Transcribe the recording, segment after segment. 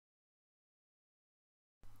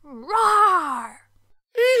Roar!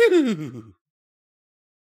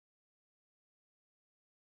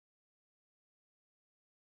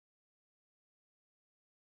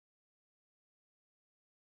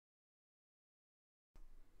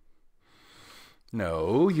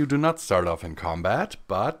 No, you do not start off in combat,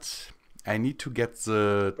 but I need to get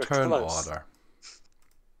the turn close. order.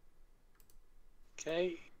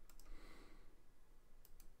 Okay.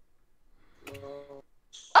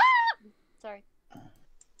 Sorry.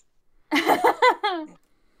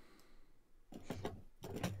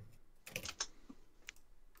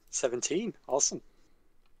 17. Awesome.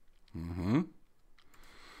 Mm-hmm.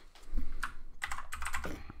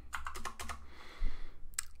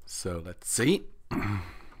 So let's see.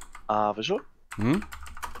 Visual? Hmm?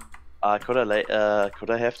 Could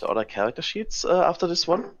I have the other character sheets after this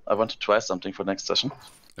one? I want to try something for next session.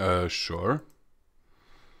 Sure.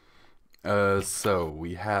 So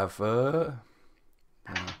we have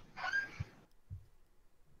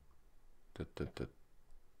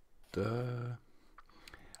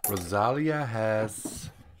Rosalia has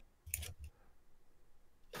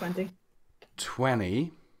 20.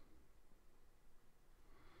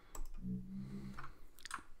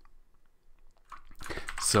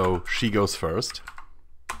 So she goes first.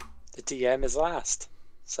 The DM is last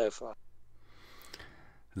so far.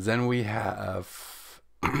 Then we have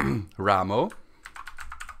Ramo.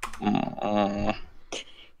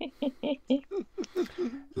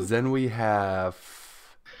 Then we have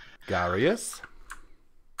Garius.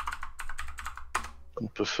 I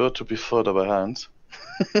prefer to be further behind.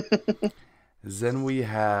 Then we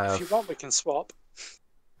have... If you want, we can swap.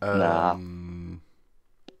 Nah.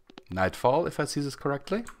 Nightfall, if I see this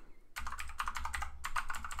correctly.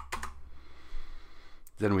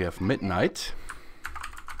 Then we have Midnight.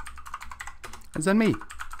 And then me.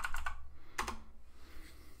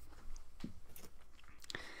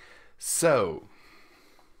 So,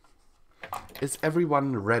 is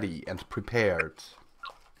everyone ready and prepared?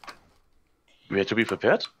 We have to be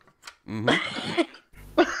prepared?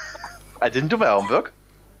 Mm-hmm. I didn't do my homework.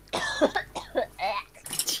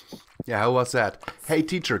 Yeah, how was that? Hey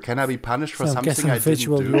teacher, can I be punished for So I'm something guessing I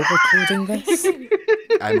visual, didn't do? you're recording this?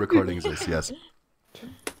 I'm recording this, yes.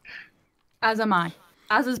 As am I.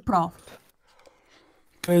 As is Prof.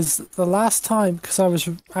 Because the last time, because I was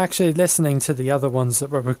actually listening to the other ones that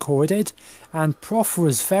were recorded, and Prof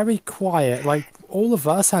was very quiet. Like, all of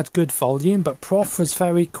us had good volume, but Prof was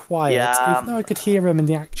very quiet, Yeah. even though I could hear him in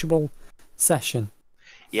the actual session.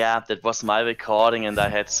 Yeah, that was my recording, and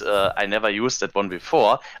I never used that one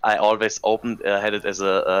before. I always had it as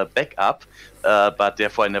a backup, but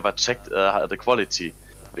therefore I never checked the quality.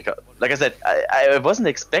 Because, like I said, I wasn't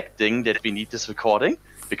expecting that we need this recording,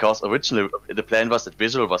 because originally the plan was that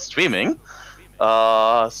Visual was streaming,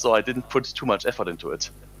 so I didn't put too much effort into it.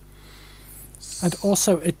 And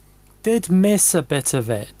also, it did miss a bit of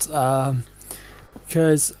it,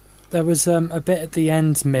 because there was a bit at the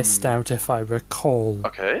end missed out, if I recall.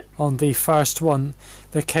 Okay. On the first one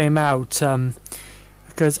that came out,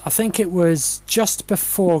 because I think it was just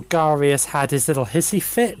before Garius had his little hissy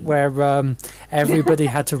fit, where everybody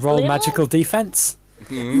had to roll magical defense.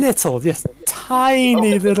 Little, just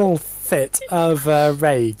tiny little fit of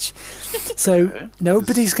rage. So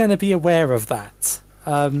nobody's going to be aware of that.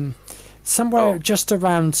 Somewhere just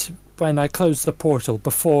around when I closed the portal,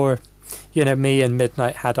 before, you know, me and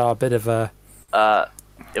Midnight had our bit of a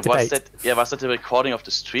debate. Was that a recording of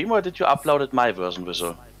the stream, or did you upload it my version,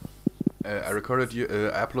 Visual? I recorded you,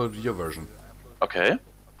 uploaded your version. Okay.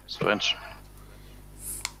 Strange.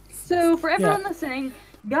 So, for everyone listening,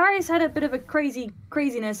 Garius had a bit of a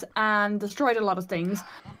craziness and destroyed a lot of things.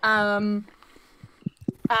 And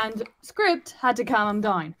Script had to calm him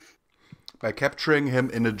down. By capturing him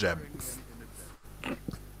in a gem.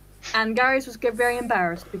 And Garius was very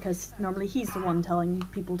embarrassed because normally he's the one telling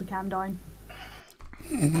people to calm down.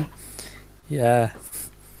 Yeah.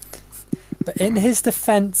 But in his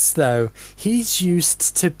defense, though, he's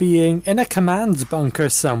used to being in a command bunker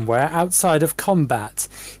somewhere outside of combat.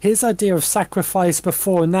 His idea of sacrifice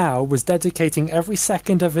before now was dedicating every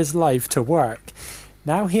second of his life to work.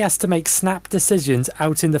 Now he has to make snap decisions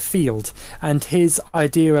out in the field, and his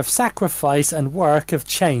idea of sacrifice and work have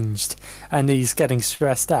changed. And he's getting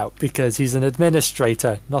stressed out because he's an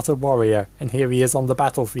administrator, not a warrior, and here he is on the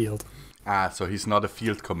battlefield. Ah, so he's not a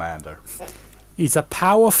field commander. He's a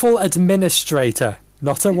powerful administrator,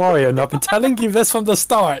 not a warrior. And I've been telling you this from the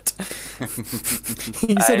start.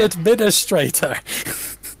 He's an administrator.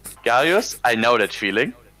 Garius, I know that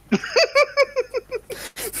feeling.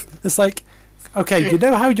 It's like, okay, you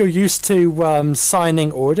know how you're used to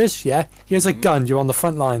signing orders? Yeah, here's a gun, you're on the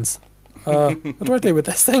front lines. What do I do with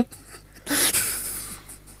this thing?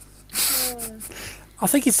 I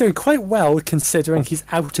think he's doing quite well considering he's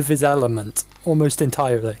out of his element almost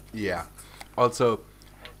entirely. Yeah. Also,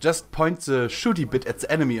 just point the shooty bit at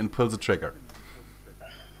the enemy and pull the trigger.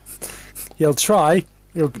 He'll try.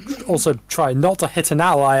 He'll also try not to hit an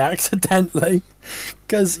ally accidentally,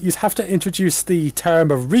 because you'd have to introduce the term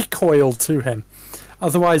of recoil to him.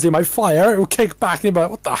 Otherwise, he might fire, it will kick back, and he'll be like,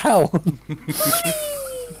 what the hell?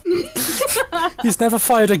 He's never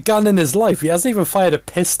fired a gun in his life. He hasn't even fired a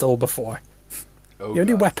pistol before. Oh, The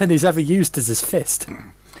only God. weapon he's ever used is his fist.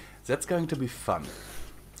 That's going to be fun.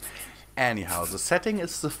 Anyhow, the setting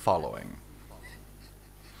is the following.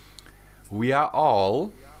 We are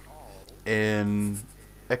all in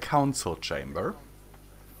a council chamber.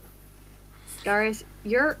 Darius,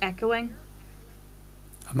 you're echoing.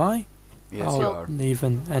 Am I? Yes, you are. Leave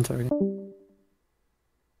and enter again.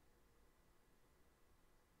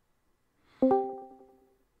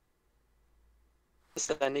 Is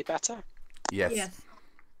that any better? Yes.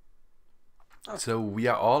 So we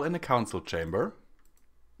are all in a council chamber.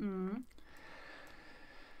 Mm.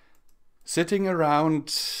 Sitting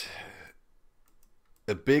around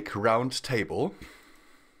a big round table.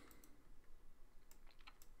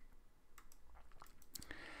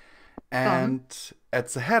 And at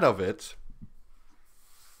the head of it,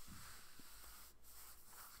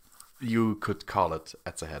 you could call it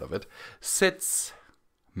at the head of it, sits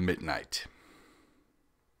Midnight.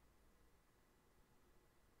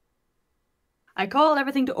 I call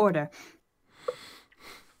everything to order.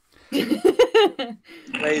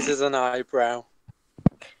 Raises an eyebrow.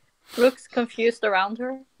 Looks confused around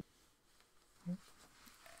her.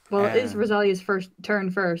 Well, it is Rosalia's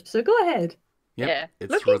turn first, so go ahead. Yep, Yeah.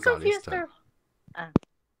 it's Looking Rosalia's confused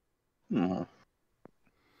turn.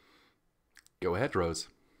 Go ahead, Rose.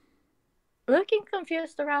 Looking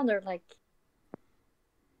confused around her, like,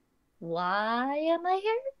 why am I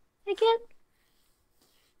here again?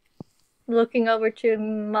 Looking over to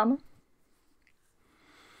Mama.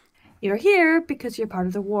 You're here because you're part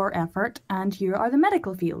of the war effort and you are the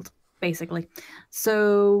medical field, basically.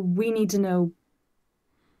 So we need to know,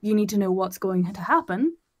 you need to know what's going to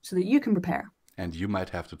happen so that you can prepare. And you might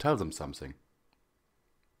have to tell them something.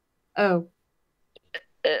 Oh.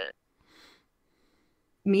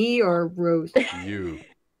 Me or Rose? You.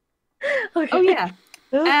 Okay. Oh, yeah.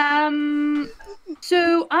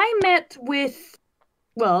 So I met with,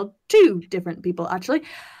 well, two different people, actually.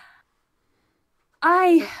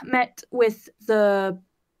 I met with the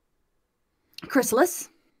Chrysalis.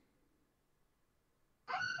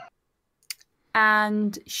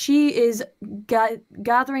 And she is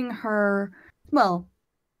gathering her, well,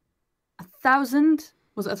 1,000,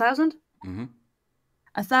 was it 1,000? Mm-hmm.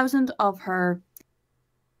 1,000 of her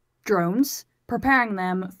drones, preparing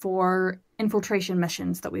them for infiltration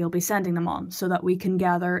missions that we'll be sending them on so that we can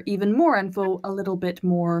gather even more info a little bit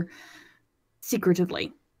more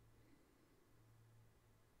secretively.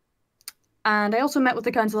 And I also met with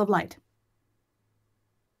the Council of Light.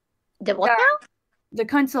 The what now? The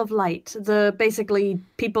Council of Light, the basically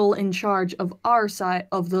people in charge of our side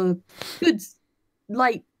of the good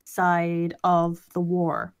light side of the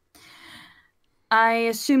war. I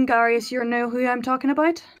assume, Garius, you know who I'm talking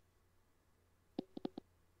about?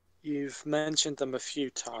 You've mentioned them a few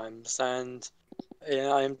times, and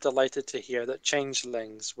I am delighted to hear that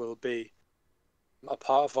changelings will be a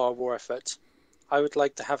part of our war effort. I would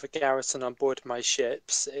like to have a garrison on board my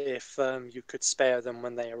ships if you could spare them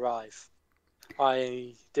when they arrive.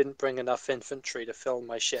 I didn't bring enough infantry to fill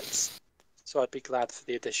my ships, so I'd be glad for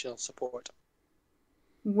the additional support.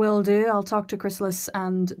 Will do. I'll talk to Chrysalis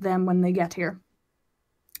and them when they get here.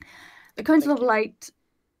 The Council of Light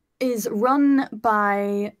is run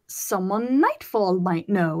by someone Nightfall might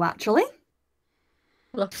know, actually.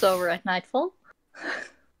 Looks over at Nightfall.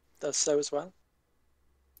 Does so as well.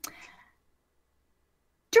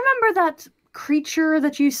 Do you remember that creature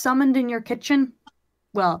that you summoned in your kitchen?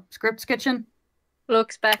 Well, Script's kitchen.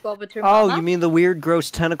 Looks back over to Oh, Mama. you mean the weird,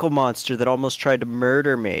 gross tentacle monster that almost tried to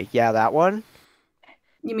murder me? Yeah, that one?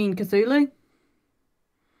 You mean Cthulhu?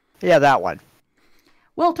 Yeah, that one.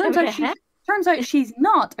 Well, turns Okay. out she's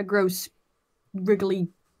not a gross, wriggly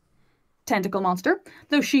tentacle monster,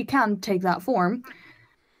 though she can take that form.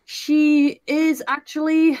 She is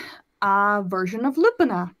actually a version of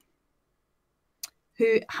Lupina,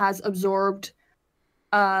 who has absorbed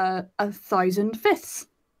 1,000 fifths.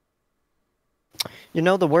 You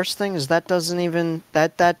know, the worst thing is that doesn't even...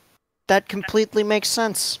 That completely makes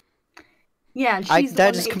sense. Yeah, and she's the That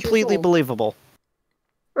one is 8 years completely old. believable.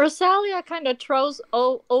 Rosalia kind of throws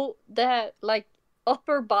that, like,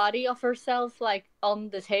 upper body of herself, like, on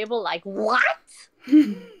the table, like, what?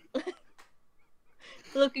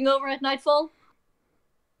 Looking over at Nightfall?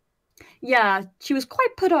 Yeah, she was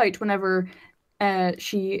quite put out whenever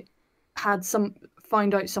she had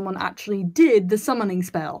found out someone actually did the summoning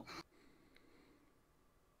spell.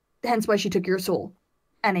 Hence why she took your soul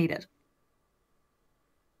and ate it.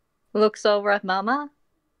 Looks over at Mama.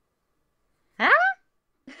 Huh?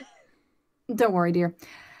 Don't worry, dear.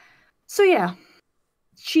 So yeah,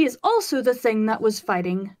 she is also the thing that was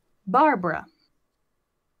fighting Barbara.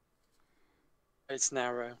 It's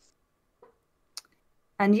narrow.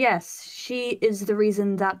 And yes, she is the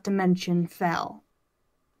reason that dimension fell.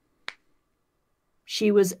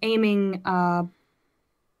 She was aiming her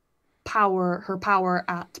power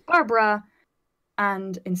at Barbara,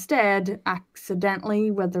 and instead,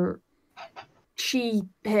 accidentally, whether she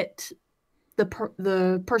hit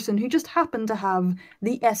the person who just happened to have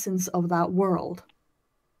the essence of that world.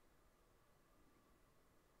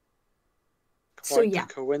 So Quite yeah. a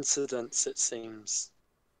coincidence, it seems.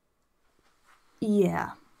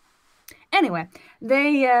 Yeah. Anyway,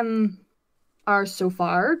 they are so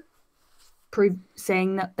far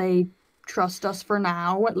saying that they trust us for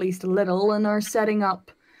now, at least a little, and are setting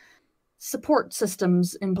up support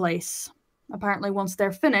systems in place. Apparently, once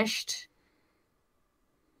they're finished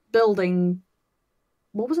building,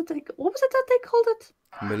 what was it that they called it?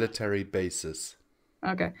 Military bases.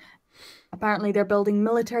 Okay. Apparently, they're building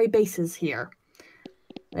military bases here.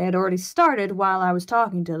 They had already started while I was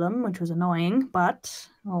talking to them, which was annoying, but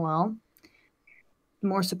oh well. The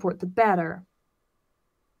more support, the better.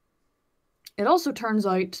 It also turns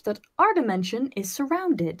out that our dimension is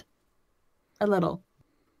surrounded. A little.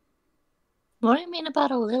 What do you mean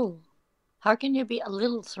about a little? How can you be a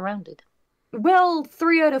little surrounded? Well,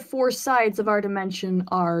 3 out of 4 sides of our dimension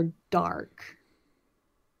are dark.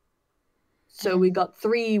 So we got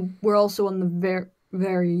 3, we're also on the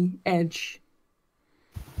very edge.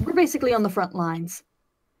 We're basically on the front lines.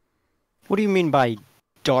 What do you mean by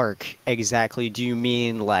dark exactly? Do you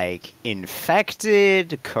mean like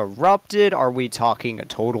infected, corrupted? Are we talking a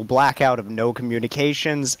total blackout of no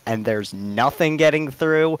communications and there's nothing getting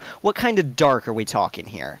through? What kind of dark are we talking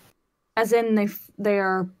here? As in they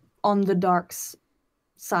are on the dark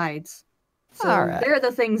sides. So Alright. they're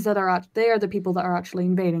the things that are they are the people that are actually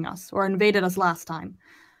invading us, or invaded us last time.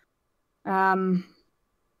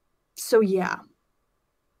 So yeah.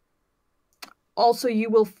 Also, you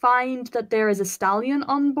will find that there is a stallion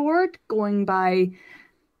on board going by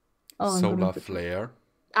Solar flare.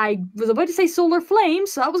 I was about to say solar flame,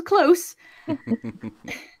 so that was close.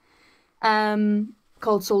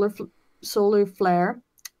 Called solar flare.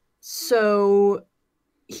 So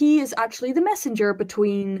he is actually the messenger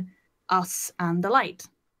between us and the light.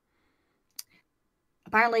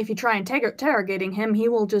 Apparently, if you try interrogating him, he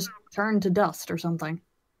will just turn to dust or something.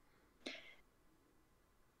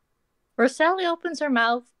 Rosalie opens her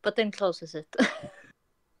mouth, but then closes it.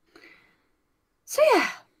 So yeah,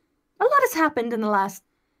 a lot has happened in the last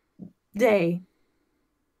day.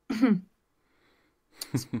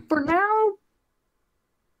 For now,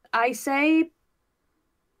 I say,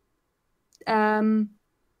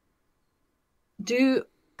 do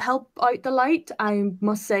help out the light. I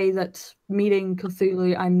must say that meeting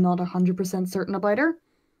Cthulhu, I'm not 100% certain about her.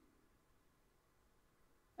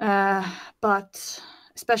 But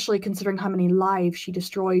especially considering how many lives she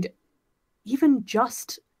destroyed, even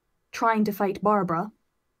just trying to fight Barbara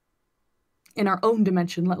in our own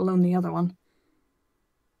dimension, let alone the other one.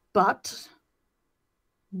 But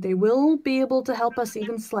they will be able to help us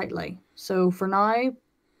even slightly. So for now,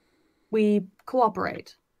 we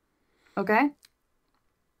cooperate. Okay?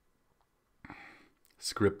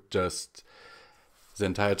 Script just the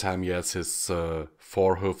entire time he has his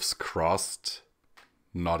forehoofs crossed,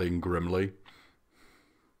 nodding grimly.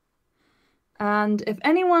 And if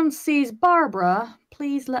anyone sees Barbara,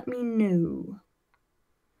 please let me know.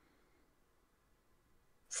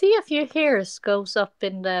 See if your hairs goes up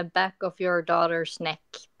in the back of your daughter's neck,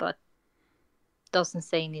 but doesn't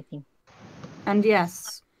say anything. And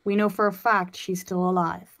yes, we know for a fact she's still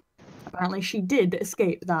alive. Apparently she did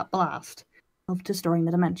escape that blast of destroying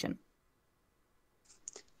the dimension.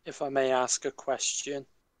 If I may ask a question.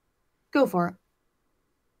 Go for it.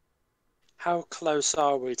 How close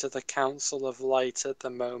are we to the Council of Light at the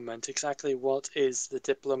moment? Exactly what is the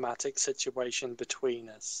diplomatic situation between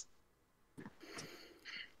us?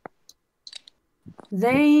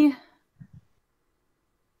 They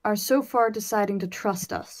are so far deciding to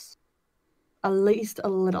trust us, at least a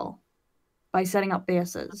little, by setting up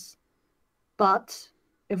bases. But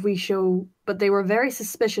they were very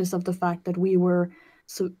suspicious of the fact that we were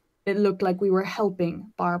it looked like we were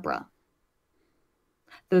helping Barbara.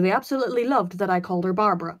 Though they absolutely loved that I called her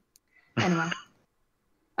Barbara. Anyway.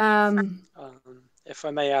 If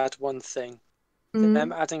I may add one thing. Mm,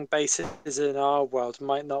 Them adding bases in our world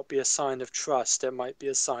might not be a sign of trust, it might be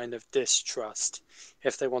a sign of distrust.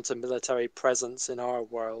 If they want a military presence in our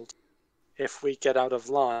world, if we get out of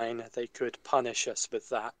line, they could punish us with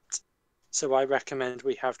that. So I recommend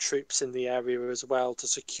we have troops in the area as well to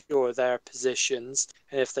secure their positions,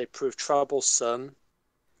 and if they prove troublesome,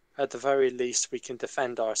 at the very least we can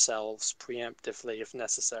defend ourselves preemptively if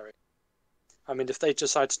necessary. I mean, if they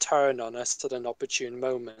decide to turn on us at an opportune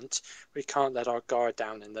moment, we can't let our guard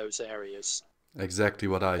down in those areas. Exactly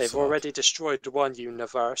what I They've thought. already destroyed one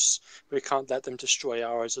universe, we can't let them destroy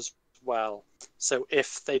ours as well. So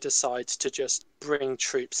if they decide to just bring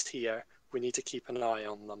troops here, we need to keep an eye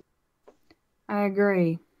on them. I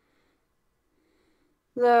agree.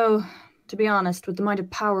 Though, to be honest, with the amount of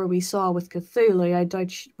power we saw with Cthulhu, I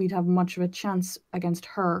doubt we'd have much of a chance against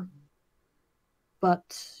her.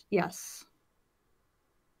 But, yes.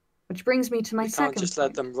 Which brings me to my We second can't just point.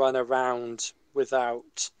 let them run around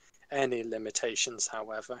without any limitations,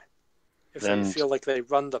 however. If they And- feel like they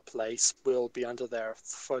run the place, we'll be under their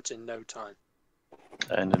foot in no time.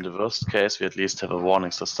 And in the worst case, we at least have a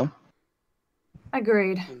warning system.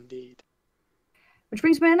 Agreed. Indeed. Which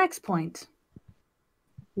brings me to my next point.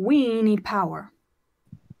 We need power.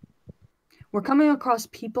 We're coming across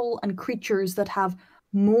people and creatures that have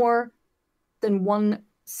more than one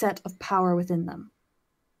set of power within them.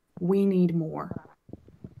 We need more.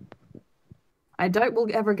 I doubt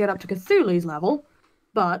we'll ever get up to Cthulhu's level,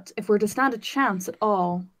 but if we're to stand a chance at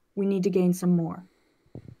all, we need to gain some more.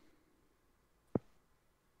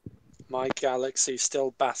 My galaxy's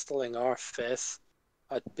still battling our fifth.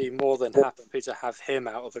 I'd be more than happy to have him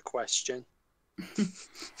out of the question.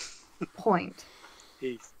 Point.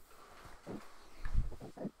 He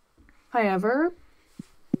However,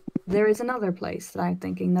 there is another place that I'm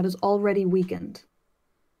thinking that is already weakened.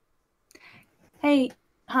 Hey,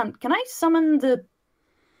 Hunt, can I summon the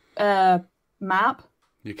map?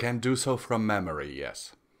 You can do so from memory,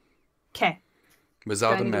 yes. Okay.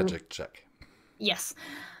 Without a Going to- magic check. Yes.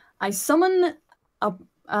 I summon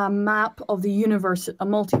a map of the universe, a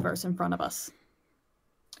multiverse in front of us,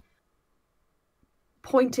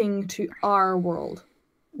 pointing to our world.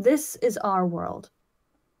 This is our world.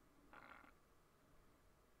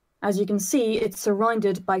 As you can see, it's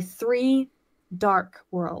surrounded by 3 dark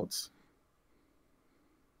worlds.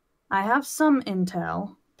 I have some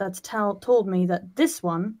intel that's told me that this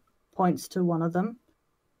one points to one of them.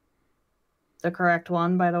 The correct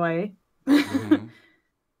one, by the way. Mhm.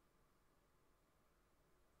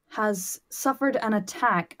 Has suffered an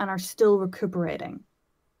attack and are still recuperating.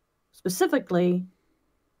 Specifically,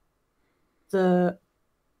 the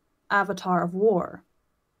Avatar of War.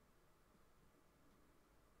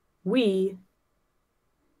 We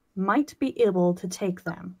might be able to take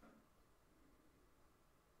them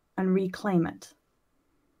and reclaim it,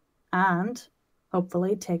 and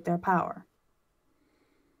hopefully take their power.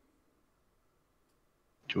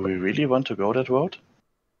 Do we really want to go that road?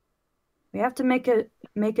 We have to make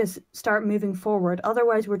us start moving forward.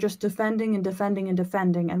 Otherwise, we're just defending and defending and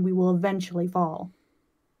defending, and we will eventually fall.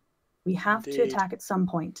 We have to Indeed. attack at some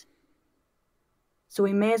point. So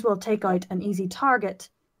we may as well take out an easy target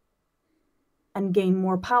and gain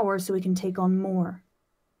more power so we can take on more.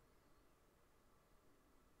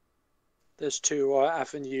 There's 2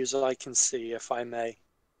 avenues I can see, if I may.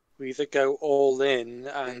 We either go all in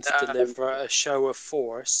and deliver a show of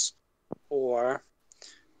force, or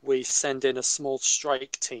we send in a small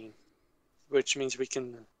strike team, which means we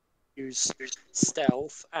can use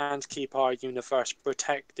stealth and keep our universe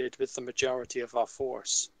protected with the majority of our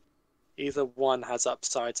force. Either one has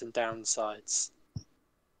upsides and downsides.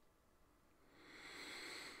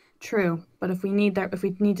 True, but if we need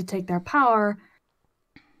to take their power,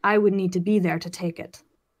 I would need to be there to take it.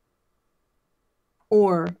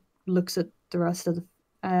 Or looks at the rest of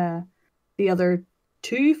the other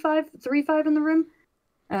 3, 5 in the room.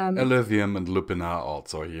 Elysium and Lupin are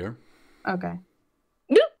also here. Okay.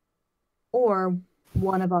 Or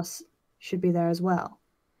one of us should be there as well.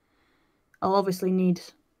 I'll obviously need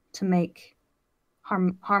to make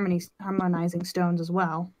harmonizing stones as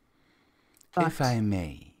well. But, If I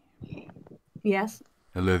may, yes?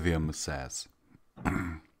 Elysium says.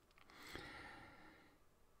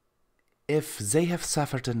 If they have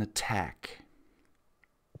suffered an attack,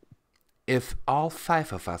 if all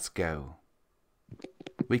 5 of us go,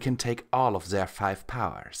 we can take all of their 5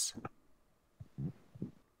 powers.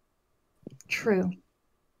 True.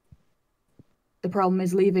 The problem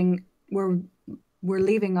is we're we're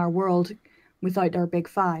leaving our world without our big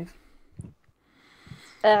five.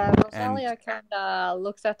 Rosalia kind of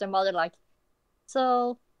looks at the mother like,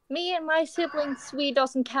 so me and my siblings, we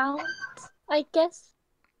doesn't count, I guess.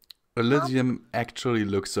 Elysium actually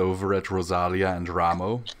looks over at Rosalia and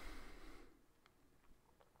Ramo.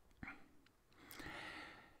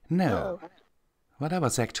 No. What I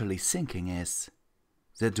was actually thinking is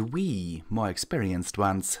that we, more experienced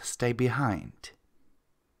ones, stay behind.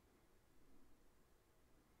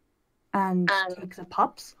 And take the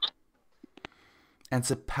pups? And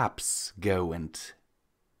the pups go and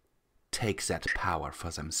take that power for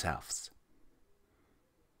themselves.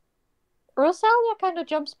 Rosalia kind of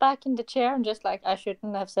jumps back in the chair and just like, I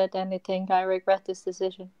shouldn't have said anything. I regret this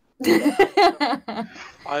decision.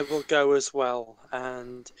 I will go as well,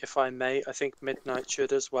 and if I may, I think Midnight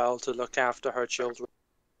should as well, to look after her children.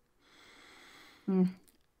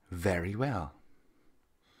 Very well.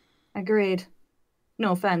 Agreed.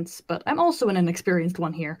 No offense, but I'm also an inexperienced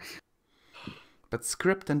one here. But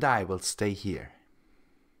Script and I will stay here.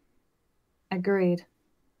 Agreed.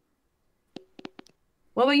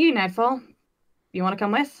 What about you, Nightfall? You want to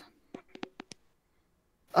come with?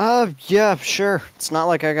 Yeah, sure. It's not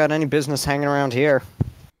like I got any business hanging around here.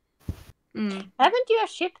 Haven't you a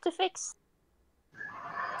ship to fix?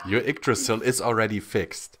 Your Yggdrasil is already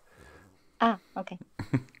fixed. Ah, okay.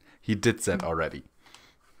 He did that already.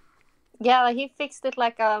 Yeah, he fixed it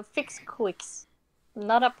like a fix-quicks.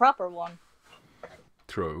 Not a proper one.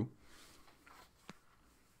 True.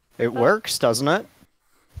 It works, doesn't it?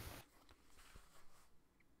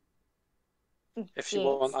 If you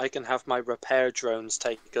want, I can have my repair drones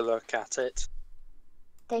take a look at it.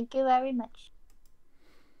 Thank you very much.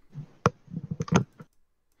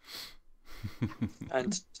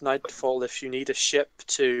 And Nightfall, if you need a ship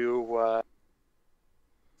to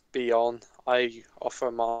be on, I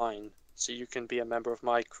offer mine, so you can be a member of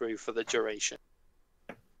my crew for the duration.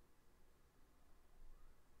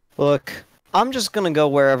 Look, I'm just gonna go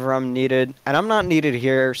wherever I'm needed, and I'm not needed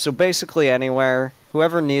here, so basically anywhere.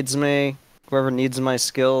 Whoever needs me, whoever needs my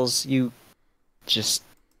skills, you just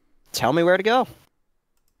tell me where to go.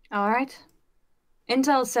 Alright.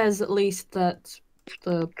 Intel says at least that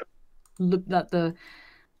the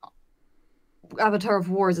Avatar of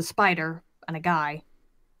War is a spider and a guy.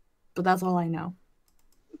 But that's all I know.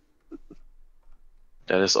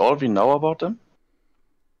 That is all we know about them?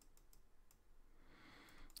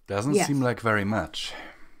 Doesn't Yes. seem like very much.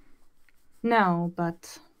 No,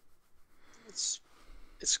 but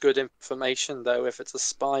It's good information, though. If it's a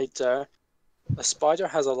spider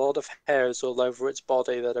has a lot of hairs all over its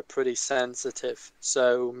body that are pretty sensitive,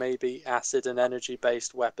 so maybe acid and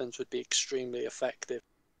energy-based weapons would be extremely effective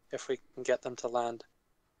if we can get them to land.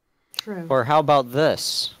 true. Or how about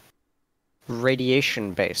this?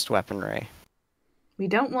 Radiation-based weaponry. We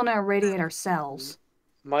don't want to irradiate ourselves.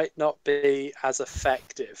 Might not be as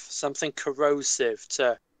effective. Something corrosive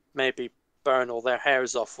to maybe burn all their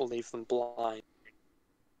hairs off will leave them blind.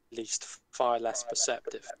 At least far less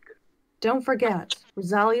perceptive. Don't forget,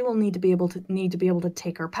 Rosalia will need to be able to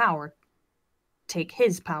take her power. Take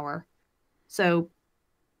his power. So,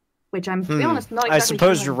 which I'm, to be honest, not exactly I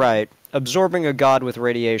suppose sure you're how- right. Absorbing a god with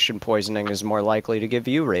radiation poisoning is more likely to give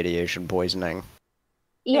you radiation poisoning.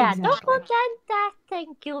 Yeah, Exactly. don't forget that.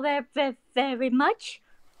 Thank you very, very, very much.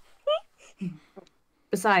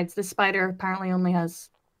 Besides, this spider apparently only has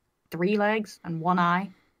 3 legs and 1 eye.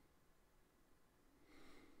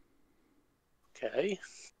 Okay.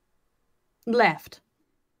 Left.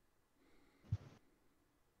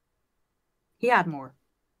 He had more.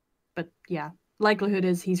 But yeah, likelihood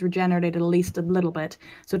is he's regenerated at least a little bit,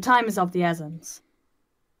 so time is of the essence.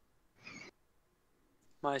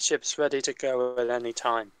 My ship's ready to go at any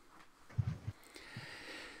time.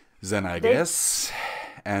 Then I guess.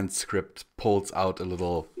 And Script pulls out a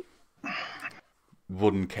little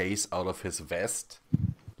wooden case out of his vest.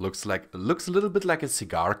 Looks a little bit like a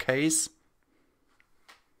cigar case.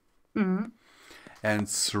 And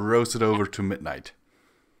throws it over to Midnight.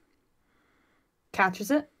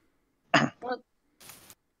 Catches it. What?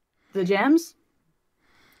 The gems?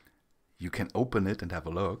 You can open it and have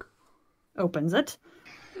a look. Opens it.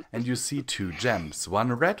 And you see 2 gems.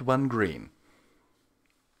 One red, one green.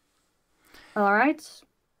 Alright.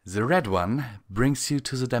 The red one brings you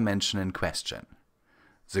to the dimension in question.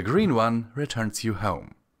 The green one returns you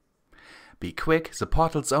home. Be quick, the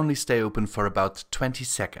portals only stay open for about 20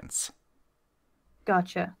 seconds.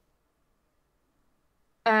 Gotcha.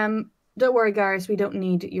 Don't worry, guys. We don't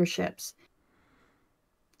need your ships.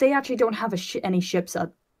 They actually don't have any ships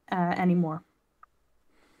anymore.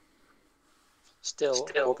 Still,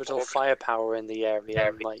 orbital firepower in the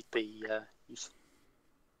area might be useful.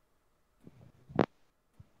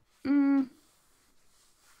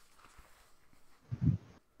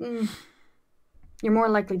 you're more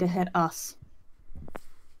likely to hit us.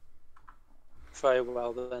 Very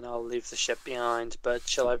well, then I'll leave the ship behind, but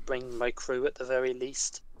shall I bring my crew at the very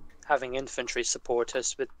least? Having infantry support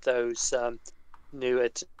us with those new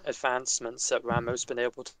advancements that Ramo's been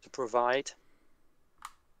able to provide.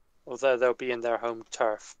 Although they'll be in their home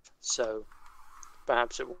turf, so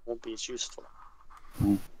perhaps it won't be as useful.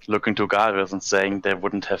 Looking to Garvis and saying they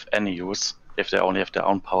wouldn't have any use if they only have their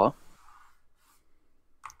own power.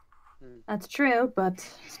 That's true, but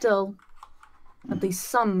still, at least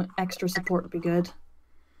some extra support would be good.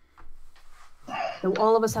 So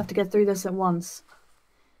all of us have to get through this at once.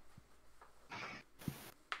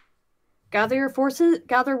 Gather your forces,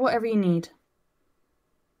 gather whatever you need.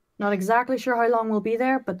 Not exactly sure how long we'll be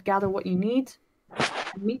there, but gather what you need.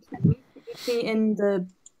 Meet me in the...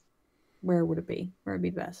 Where would it be? Where would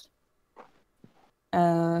be best?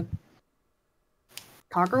 Cargo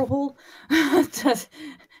hold?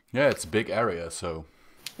 Yeah, it's a big area, so...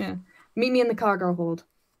 Yeah. Meet me in the cargo hold.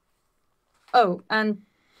 Oh, and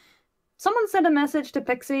someone sent a message to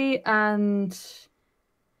Pixie and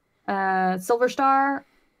Silver Star.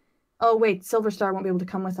 Oh, wait, Silver Star won't be able to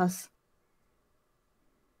come with us.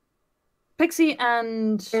 Pixie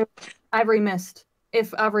and Ivory Mist,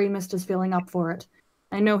 if Ivory Mist is feeling up for it.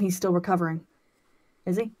 I know he's still recovering.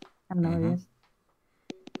 Is he? I don't know where he is.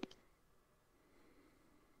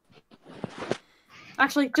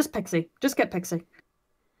 Actually, just Pixie. Just get Pixie.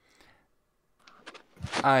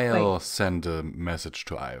 I'll send a message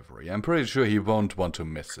to Ivory. I'm pretty sure he won't want to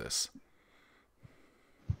miss this.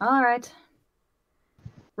 All right.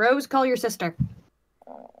 Rose, call your sister.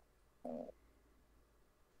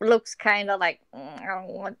 Looks kind of like, I don't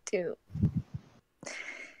want to.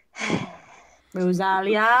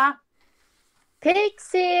 Rosalia.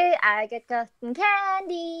 Pixie, I got cotton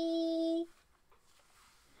candy.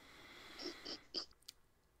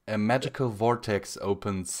 A magical vortex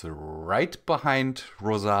opens right behind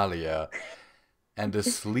Rosalia, and a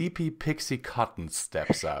sleepy Pixie Cotton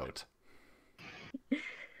steps out.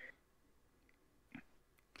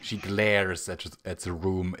 She glares at the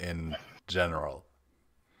room in general.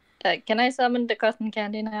 Can I summon the cotton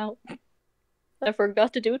candy now? I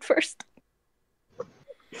forgot to do it first.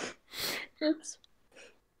 Oops.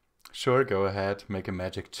 Sure, go ahead. Make a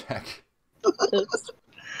magic check. Oops.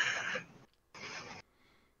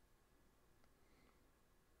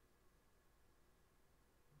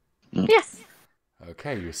 Yes.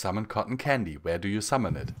 Okay, you summon cotton candy. Where do you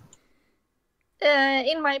summon it?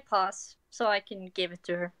 In my paws, so I can give it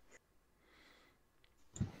to her.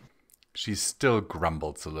 She still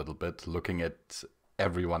grumbles a little bit, looking at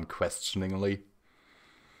everyone questioningly.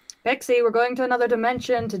 Pixie, we're going to another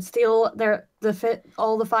dimension to steal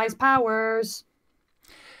all the Five's powers.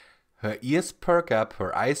 Her ears perk up,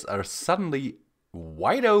 her eyes are suddenly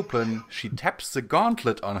wide open. She taps the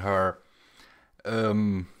gauntlet on her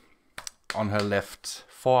left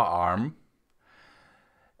forearm,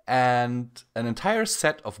 and an entire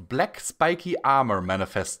set of black spiky armor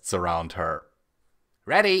manifests around her.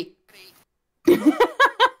 Ready?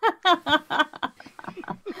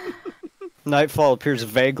 Nightfall appears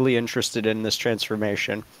vaguely interested in this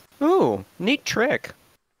transformation. Ooh, neat trick.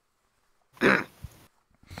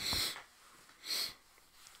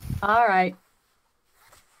 All right.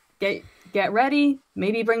 Get ready.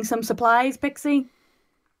 Maybe bring some supplies, Pixie.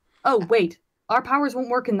 Oh, wait. Our powers won't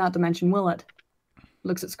work in that dimension, will it?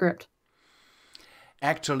 Looks at script.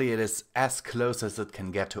 Actually, it is as close as it can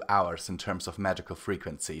get to ours in terms of magical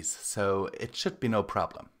frequencies, so it should be no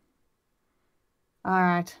problem. All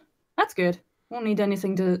right. That's good. Won't need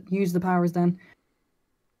anything to use the powers then.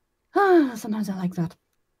 Sometimes I like that.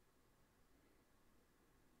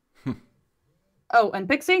 Oh, and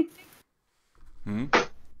Pixie?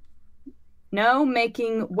 No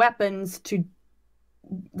making weapons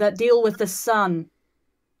that deal with the sun.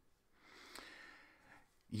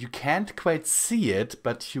 You can't quite see it,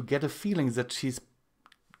 but you get a feeling that she's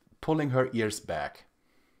pulling her ears back.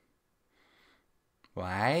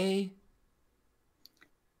 Why?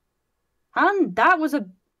 Han,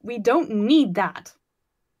 we don't need that.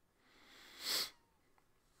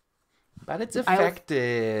 But it's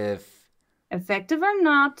effective. Effective or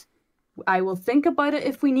not, I will think about it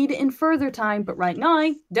if we need it in further time, but right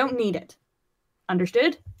now, don't need it.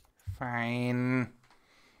 Understood? Fine.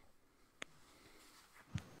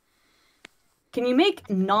 Can you make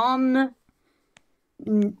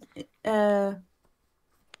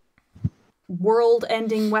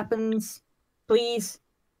world-ending weapons, please?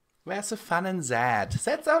 Where's the fun in that?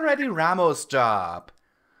 That's already Ramo's job.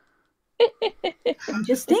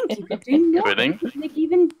 Just think, you could do more. Quitting? You could make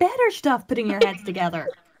even better stuff putting your heads together.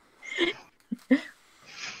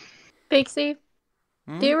 Pixie,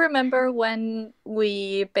 do you remember when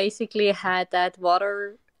we basically had that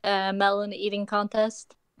watermelon eating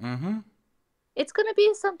contest? Mm-hmm. It's gonna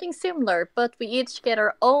be something similar, but we each get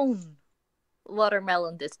our own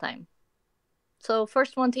watermelon this time. So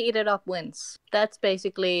first one to eat it up wins. That's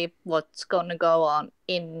basically what's gonna go on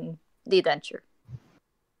in the adventure.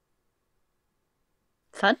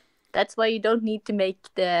 Fun. That's why you don't need to make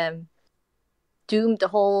the Doom the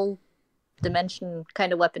whole dimension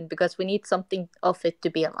kind of weapon, because we need something of it to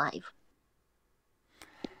be alive.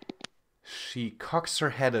 She cocks her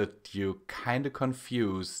head at you, kind of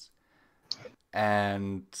confused,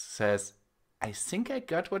 and says, I think I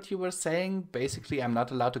got what you were saying. Basically, I'm not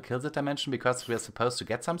allowed to kill the dimension because we're supposed to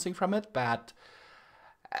get something from it, but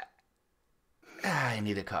I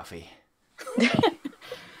need a coffee.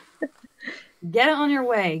 Get it on your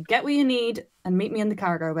way. Get what you need and meet me in the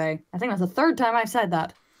cargo bay. I think that's the third time I've said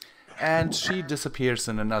that. And she disappears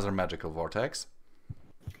in another magical vortex.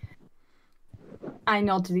 I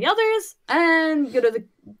nod to the others and go to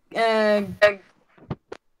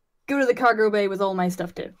the cargo bay with all my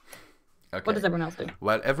stuff too. Okay. What does everyone else do?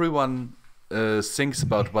 While everyone thinks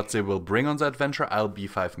about what they will bring on the adventure, I'll be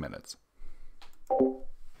 5 minutes.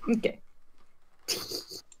 Okay.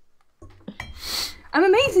 I'm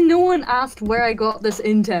amazed no one asked where I got this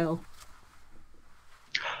intel.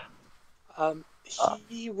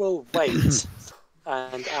 He will wait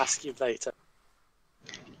and ask you later.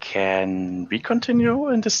 Can we continue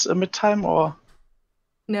in this mid-time, or?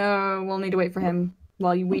 No, we'll need to wait for him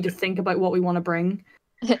while we just think about what we want to bring.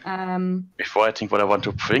 Before I think what I want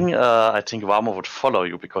to bring, I think Wamo would follow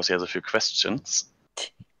you because he has a few questions.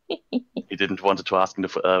 He didn't want to ask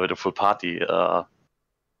with the full party.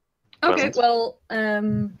 Okay, present. well,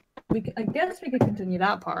 I guess we could continue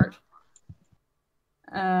that part.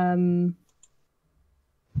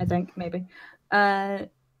 I think, maybe.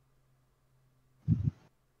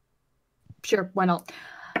 Sure, why not?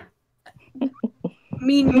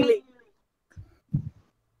 Meanwhile,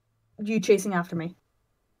 you chasing after me.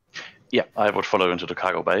 Yeah, I would follow you into the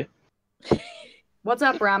cargo bay. What's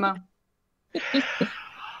up, Rama?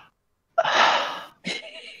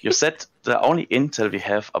 You said the only intel we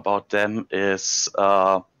have about them is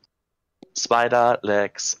spider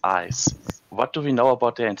legs, eyes. What do we know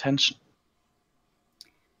about their intention?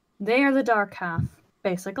 They are the dark half,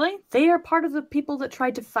 basically. They are part of the people that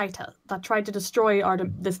tried to fight us, that tried to destroy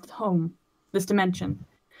this home, this dimension.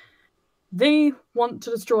 They want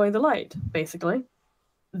to destroy the light, basically.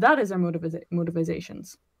 That is their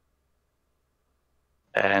motivations.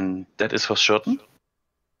 And that is for certain?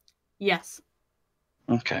 Yes.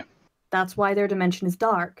 Okay. That's why their dimension is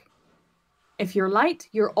dark. If you're light,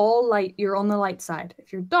 you're all light. You're on the light side.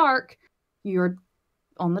 If you're dark, you're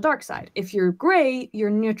on the dark side. If you're grey, you're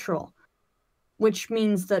neutral. Which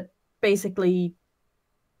means that basically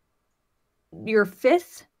your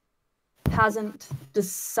fifth hasn't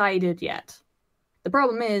decided yet. The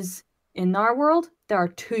problem is, in our world, there are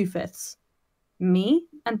 2 fifths. Me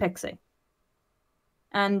and Pixie.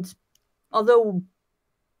 And although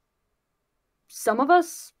some of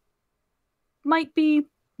us might be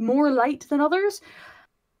more light than others,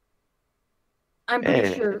 I'm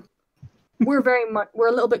pretty sure we're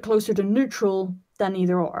a little bit closer to neutral than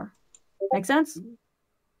either or. Make sense?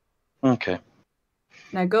 Okay.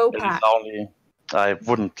 Now go It is pack. only I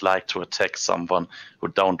wouldn't like to attack someone who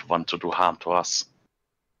don't want to do harm to us.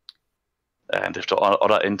 And if the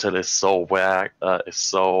other intel is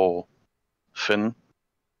so thin,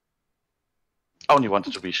 I only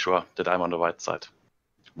wanted to be sure that I'm on the right side.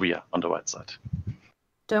 We are on the right side.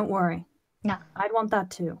 Don't worry. No. I'd want that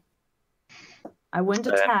too. I wouldn't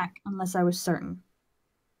attack unless I was certain.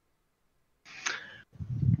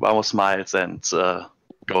 Wamo smiles and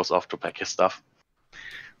goes off to pack his stuff.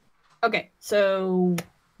 Okay, so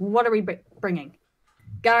what are we bringing?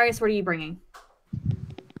 Garius, what are you bringing?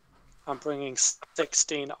 I'm bringing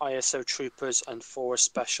 16 ISO troopers and 4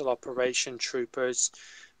 special operation troopers.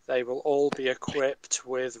 They will all be equipped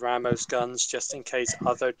with Ramos guns just in case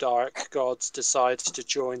other dark gods decide to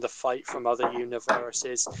join the fight from other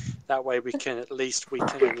universes. That way we can at least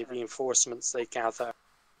weaken any reinforcements they gather.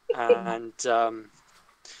 And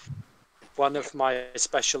one of my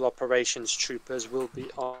special operations troopers will be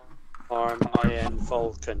armed Iron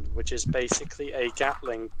Vulcan, which is basically a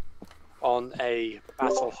Gatling on a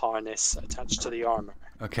battle harness attached to the armor.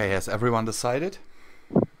 Okay, has everyone decided?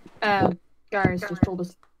 Garius just told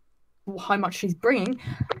us how much she's bringing.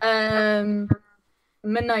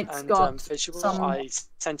 Midnight's And got visual, some... I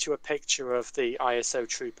sent you a picture of the ISO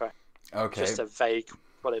trooper. Okay. Just a vague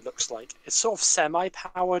what it looks like. It's sort of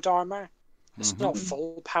semi-powered armor. It's not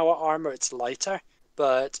full power armor, it's lighter,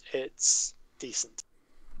 but it's decent.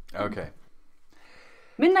 Okay.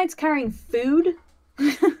 Midnight's carrying food,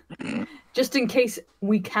 just in case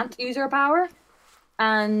we can't use our power,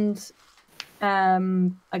 and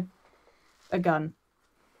a gun.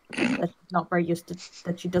 That's not very used to,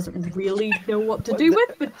 that she doesn't really know what to do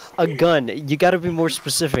with. But A gun. You gotta be more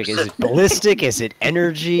specific. Is it ballistic? Is it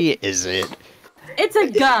energy? Is it... it's a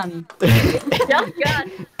gun. Just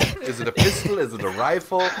gun. Is it a pistol? Is it a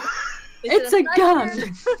rifle? It's a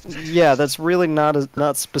gun. Yeah, that's really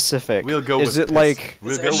not specific. We'll go Is with it like...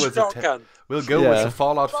 We'll It's go a with shotgun. We'll go Yeah. with the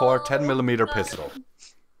Fallout 4 10mm pistol.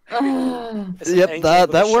 It's an Yep, angel that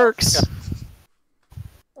with a works. shotgun.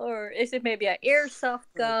 Or is it maybe an airsoft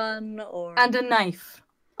gun? Or And a knife.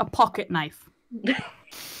 A pocket knife.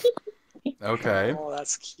 Okay. Oh,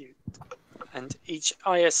 that's cute. And each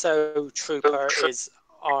ISO trooper is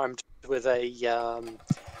armed with a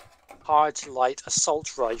hard light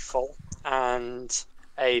assault rifle and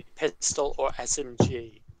a pistol or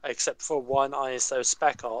SMG, except for one ISO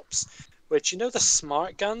Spec Ops, which, you know, the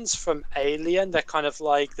smart guns from Alien, they're kind of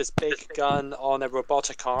like this big gun on a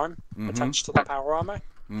robotic arm attached to the power armor.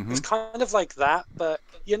 It's kind of like that, but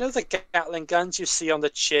you know the Gatling guns you see on the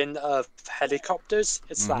chin of helicopters?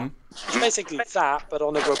 It's that. It's basically that, but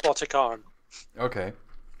on a robotic arm. Okay.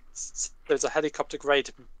 There's a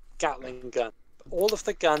helicopter-grade Gatling gun. All of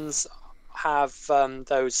the guns have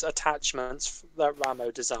those attachments that Ramo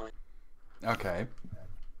designed. Okay.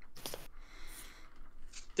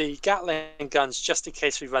 The Gatling guns, just in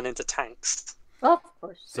case we run into tanks. of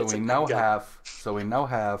course. So It's we a now gun.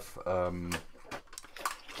 have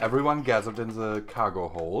everyone gathered in the cargo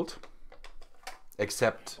hold,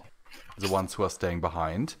 except the ones who are staying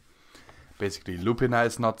behind. Basically, Lupina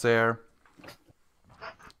is not there.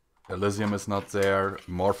 Elysium is not there.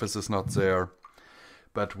 Morphus is not there.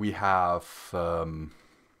 But we have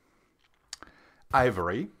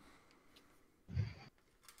Ivory,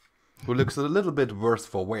 who looks a little bit worse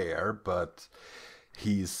for wear, but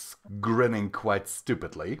he's grinning quite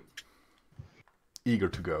stupidly, eager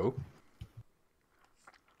to go.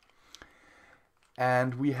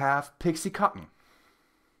 And we have Pixie Cotton.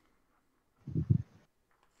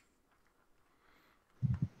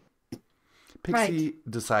 Pixie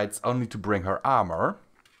decides only to bring her armor,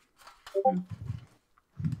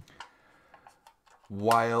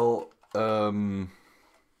 while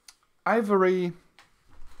Ivory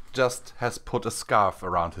just has put a scarf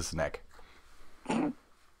around his neck.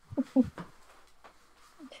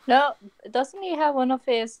 No, doesn't he have one of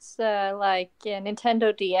his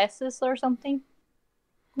Nintendo DSs or something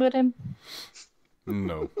with him?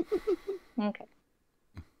 No. Okay.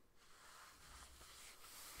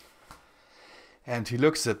 And he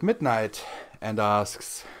looks at Midnight and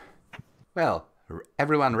asks, "Well,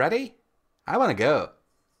 everyone ready? I want to go."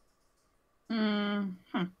 I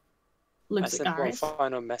Looks sent at one Gareth.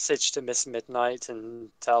 final message to Miss Midnight and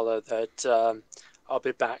tell her that I'll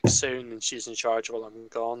be back soon and she's in charge while I'm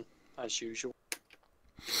gone, as usual.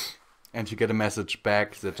 And you get a message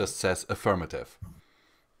back that just says affirmative.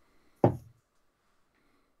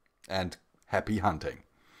 And happy hunting.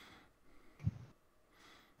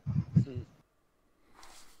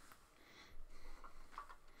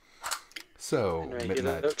 So, Anyway, he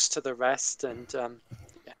Midnight, looks to the rest and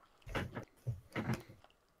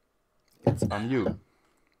it's on you.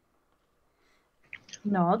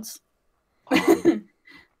 Nods.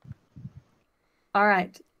 All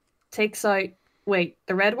right. Takes out. Wait,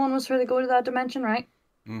 the red one was for the go to that dimension, right?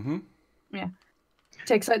 Mm-hmm. Yeah.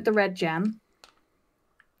 Takes out the red gem,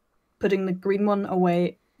 putting the green one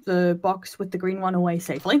away, the box with the green one away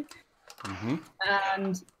safely, Mm-hmm.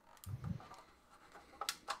 and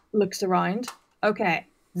looks around. Okay,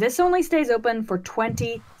 this only stays open for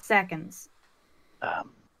 20 seconds.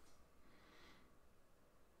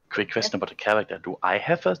 Quick question about the character. Do I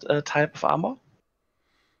have a type of armor?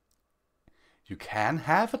 You can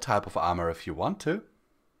have a type of armor if you want to.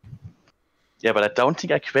 Yeah, but I don't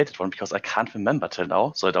think I created one because I can't remember till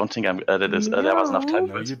now. So I don't think there was enough time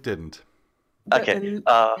No, for it. you didn't. Okay.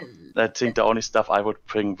 I think the only stuff I would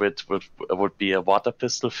bring would be a water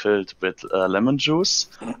pistol filled with lemon juice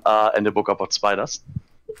and a book about spiders.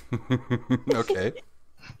 Okay.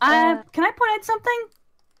 Can I point out something?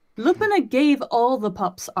 Lupina gave all the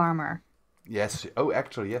pups armor. Yes. Oh,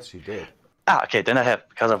 actually, yes, you did. Ah, okay, then I have,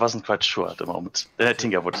 because I wasn't quite sure at the moment. Then I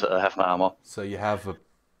think I would have my armor. So you have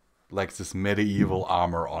like this medieval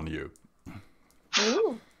armor on you.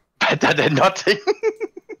 Ooh. Better than nothing.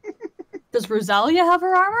 Does Rosalia have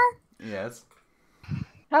her armor? Yes.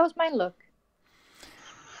 How does mine look?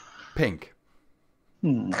 Pink.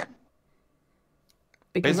 Because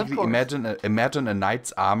Basically, of course. imagine a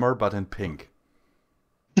knight's armor, but in pink.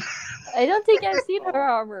 I don't think I've seen her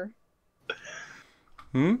armor.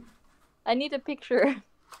 Hmm? I need a picture.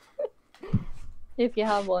 If you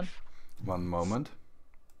have one. One moment.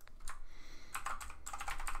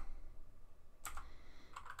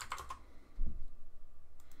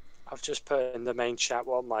 I've just put in the main chat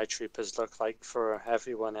what my troopers look like for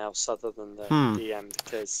everyone else other than the DM,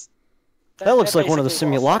 because That looks they're like one of the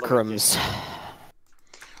basically what are following you. simulacrums.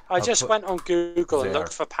 I just went on Google and there.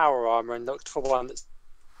 looked for power armor and looked for one that's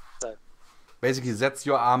Basically, that's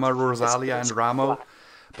your armor, Rosalia it's and Ramo. black.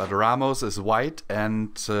 But Ramos is white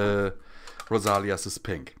and Rosalia's is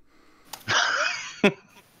pink.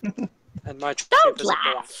 And my Don't troopers are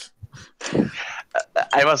black. laugh.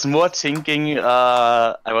 I was more thinking,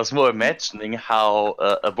 I was more imagining how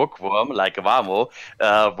a bookworm like Vamo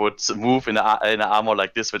would move in an armor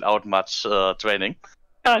like this without much training.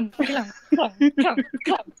 Clunk, clunk, clunk, clunk,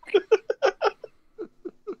 clunk.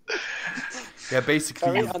 Yeah, Very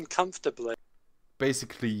uncomfortably.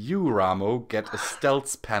 basically you, Ramo, get a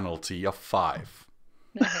stealth penalty of 5.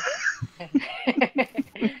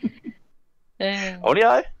 Only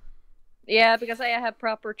I? Yeah, because I have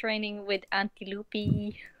proper training with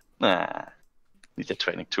Antilope. Nah, need a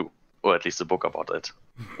training too, or at least a book about it.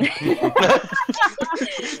 He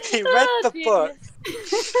read the book.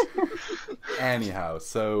 Anyhow,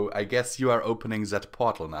 so I guess you are opening that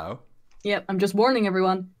portal now. Yep, I'm just warning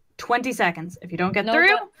everyone. 20 seconds. If you don't get No,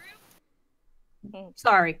 through, but-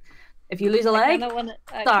 sorry. If you lose a leg,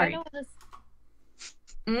 sorry.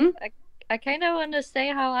 I kind of want to say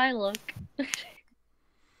how I look.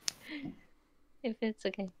 If it's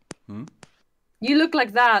okay. You look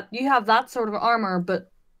like that. You have that sort of armor,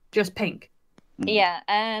 but just pink. Yeah,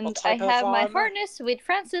 and What I type of have my armor? harness with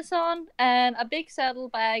Francis on and a big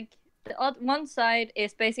saddlebag. The one side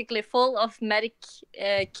is basically full of medic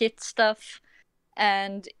kit stuff,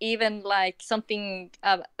 and even like something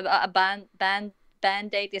a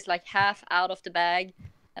band-aid is like half out of the bag,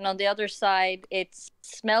 and on the other side it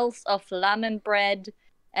smells of lemon bread,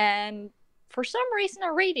 and for some reason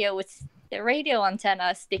a radio with the radio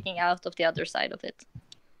antenna sticking out of the other side of it.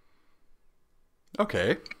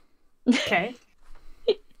 Okay. Okay.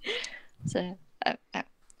 So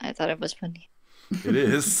I thought it was funny. It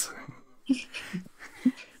is.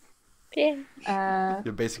 Yeah.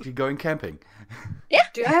 You're basically going camping.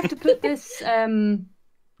 Do I have to put this On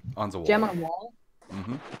the wall. gem on a wall?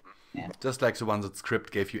 hmm Yeah. Just like the one that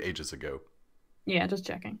script gave you ages ago. Yeah, just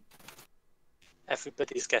checking.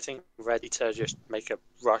 Everybody's getting ready to just make a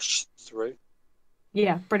rush through.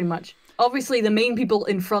 Yeah, pretty much. Obviously, the main people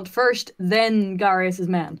in front first, then Garius'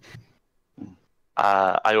 men.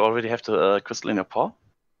 I already have the crystal in your paw.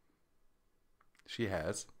 She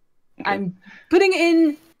has. I'm putting it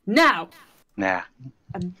in now. Nah.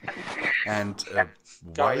 And a white,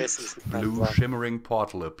 Garius is blue, shimmering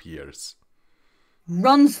portal appears.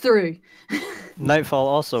 Runs through. Nightfall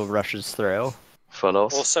also rushes through.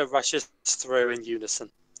 Follows. Also rushes through in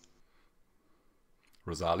unison.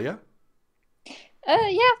 Rosalia?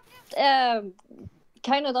 Yeah.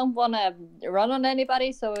 Kind of don't want to run on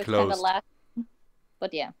anybody, so it's kind of Closed. last.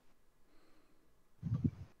 But yeah.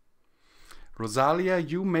 Rosalia,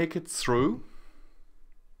 you make it through.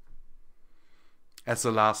 As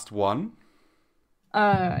the last one.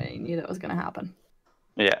 I knew that was going to happen.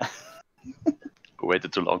 Yeah.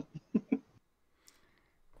 Waited too long.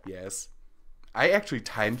 Yes. I actually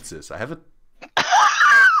timed this. I have it.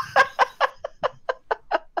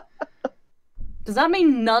 Does that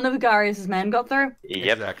mean none of Garius' men got through?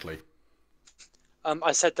 Yep. Exactly.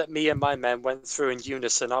 I said that me and my men went through in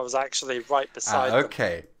unison. I was actually right beside them.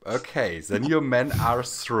 Okay. Okay. Then your men are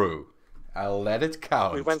through. I'll let it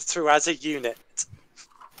count. We went through as a unit.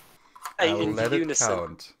 I'll In let unison it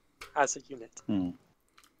count. as a unit.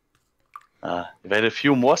 If I had a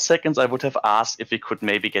few more seconds, I would have asked if we could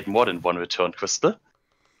maybe get more than one return crystal.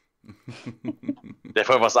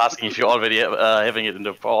 Therefore, I was asking if you're already having it in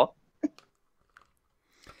the paw.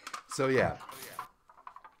 So yeah.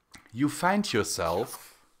 You find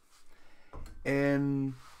yourself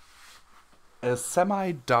in a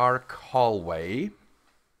semi-dark hallway.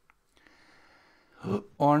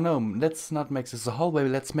 Or no, let's not make this a hallway.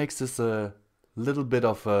 Let's make this a little bit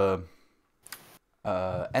of a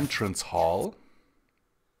entrance hall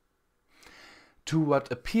to what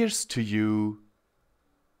appears to you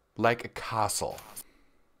like a castle.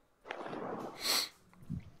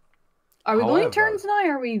 Are we going However- turns now?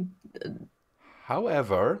 Or are we?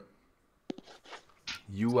 However,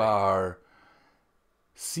 you are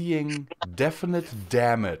seeing definite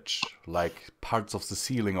damage, like parts of the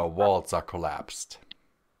ceiling or walls are collapsed.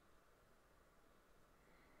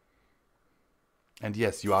 And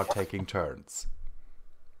yes, you are taking turns.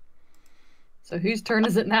 So whose turn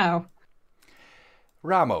is it now?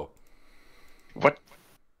 Ramo. What?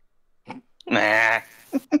 Nah.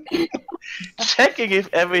 Checking if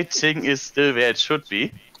everything is still where it should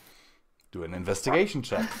be. Do an investigation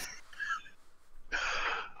check.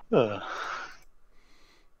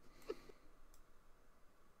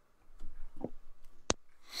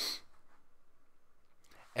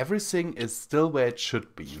 Everything is still where it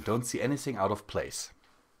should be. You don't see anything out of place.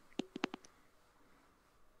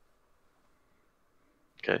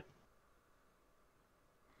 Okay.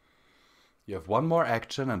 You have one more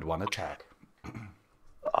action and one attack.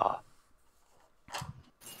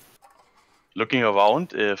 Looking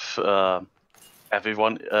around if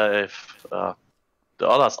everyone, if the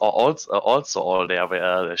others are also all there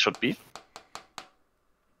where they should be.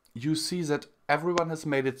 You see that everyone has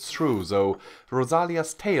made it through, though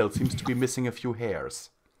Rosalia's tail seems to be missing a few hairs.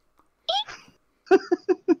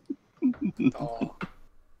 Oh.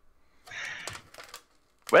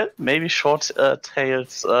 Well, maybe short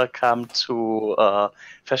tails come to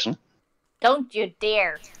fashion. Don't you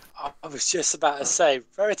dare. I was just about to say,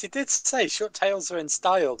 Verity did say short tails are in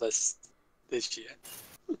style this year.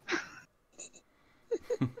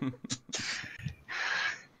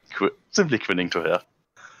 Simply grinning to her.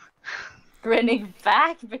 Grinning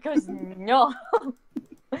back because no.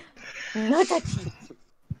 Not that.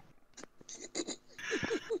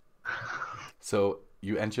 So,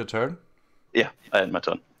 you end your turn? Yeah, I end my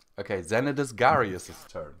turn. Okay, then it is Garius'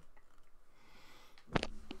 turn.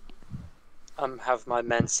 Have my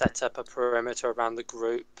men set up a perimeter around the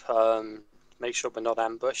group, make sure we're not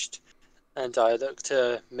ambushed, and I look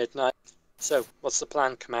to midnight. So, what's the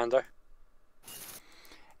plan, Commander?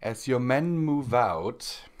 As your men move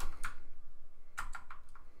out,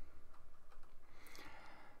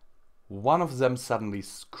 one of them suddenly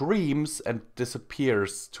screams and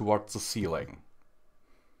disappears towards the ceiling.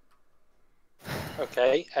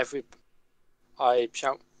 Okay, I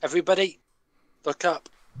shout, everybody, look up.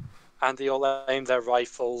 And they all aim their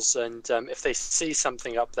rifles, and if they see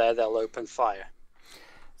something up there, they'll open fire.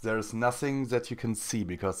 There is nothing that you can see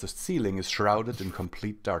because the ceiling is shrouded in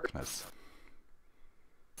complete darkness.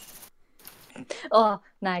 Oh,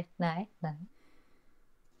 nice.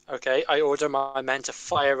 Okay, I order my men to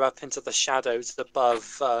fire up into the shadows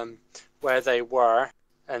above where they were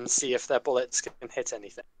and see if their bullets can hit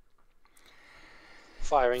anything.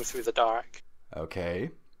 Firing through the dark. Okay.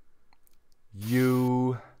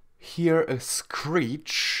 You hear a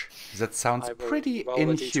screech that sounds pretty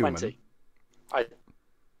inhuman. D20. I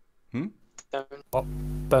don't... What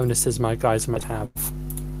bonuses my guys might have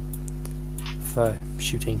for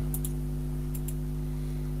shooting?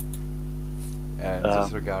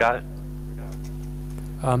 Disregard.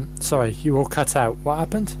 Sorry, you all cut out. What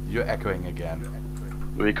happened? You're echoing again.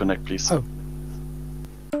 Reconnect, please. Oh.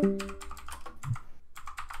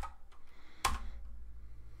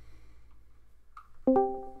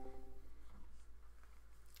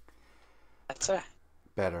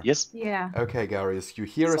 Better? Yes. Yeah. Okay, Garius, you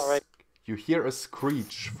hear a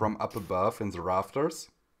screech from up above in the rafters,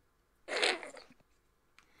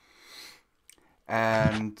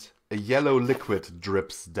 and a yellow liquid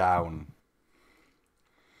drips down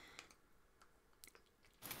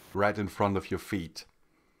right in front of your feet.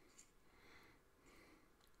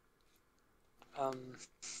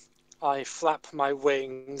 I flap my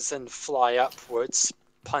wings and fly upwards,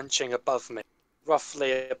 punching above me,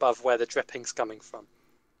 roughly above where the dripping's coming from.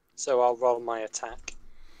 So I'll roll my attack.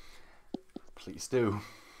 Please do.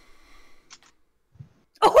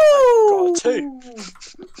 Oh! Got a 2.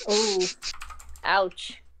 Oh.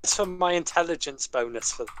 Ouch. It's for my intelligence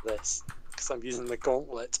bonus for this, because I'm using the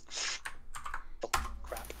gauntlet. Oh,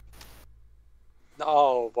 crap.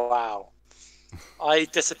 Oh, wow. I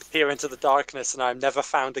disappear into the darkness and I'm never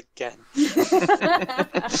found again.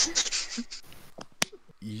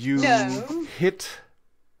 You hit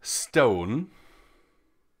stone,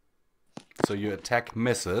 so your attack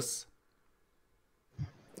misses,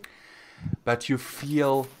 but you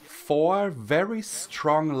feel 4 very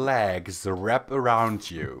strong legs wrap around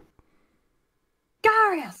you.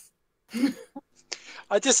 Garius!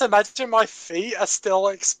 I just imagine my feet are still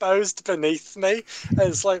exposed beneath me. And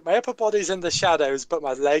it's like my upper body's in the shadows, but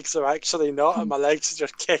my legs are actually not, and my legs are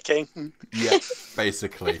just kicking. Yeah,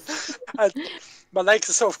 basically. And my legs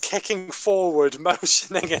are sort of kicking forward,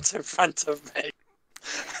 motioning it in front of me.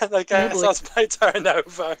 And I guess that's my turn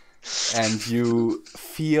over. And you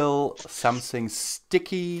feel something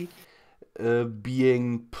sticky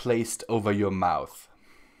being placed over your mouth.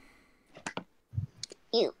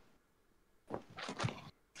 Ew.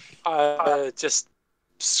 Just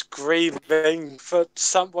screaming for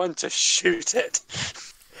someone to shoot it.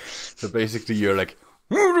 So basically you're like...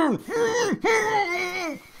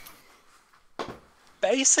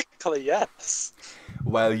 Basically, yes.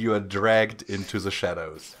 while you are dragged into the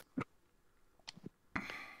shadows.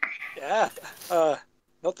 Yeah.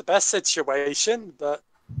 Not the best situation, but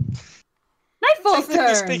Nightfall's technically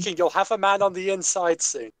turn. speaking, you'll have a man on the inside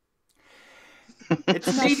soon. It's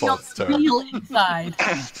Maybe on Nightfall's the turn. real inside.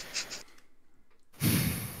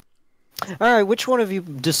 Alright, which one of you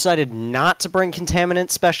decided not to bring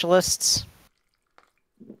contaminant specialists?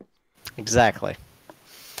 Exactly.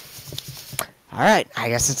 Alright, I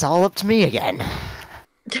guess it's all up to me again.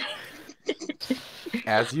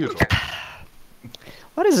 As usual.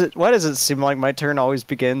 Why does it seem like my turn always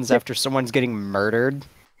begins after someone's getting murdered?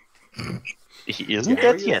 He isn't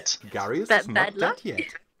dead yet. Gary is Bad not dead luck? yet.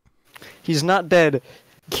 He's not dead.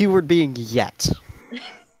 Keyword being yet.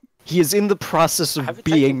 He is in the process I of haven't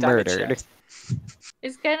being taken damage murdered. yet.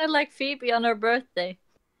 It's kind of like Phoebe on her birthday.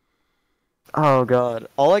 Oh god.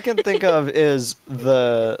 All I can think of is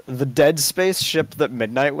the dead space ship that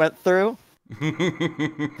Midnight went through.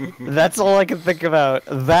 That's all I can think about.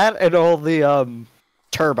 That and all the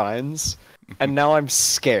turbines. And now I'm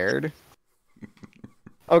scared.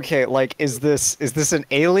 Okay, like is this an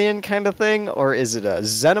alien kind of thing or is it a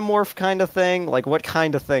xenomorph kind of thing? Like what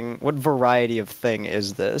kind of thing, what variety of thing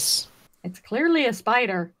is this? It's clearly a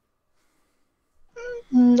spider.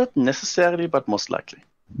 Not necessarily, but most likely.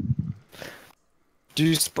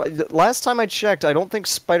 Last time I checked, I don't think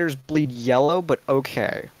spiders bleed yellow, but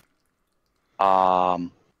okay.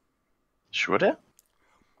 Sure there?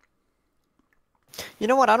 You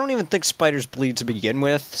know what? I don't even think spiders bleed to begin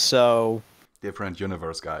with, so Different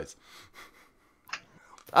universe, guys.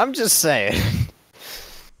 I'm just saying.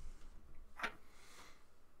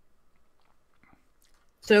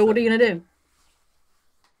 So what are you gonna do?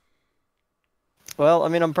 Well, I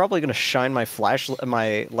mean, I'm probably gonna shine my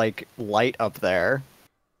light up there.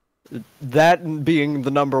 That being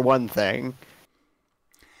the number one thing.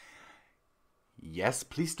 Yes,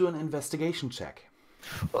 please do an investigation check.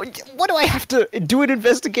 What do I have to do an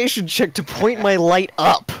investigation check to point my light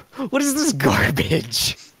up? What is this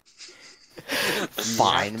garbage?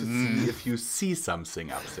 Fine. You have to see if you see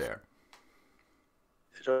something up there.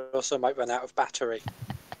 It also might run out of battery.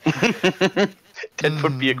 That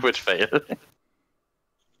would be a crit fail.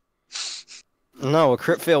 No, a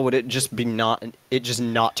crit fail would it just not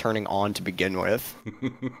turning on to begin with.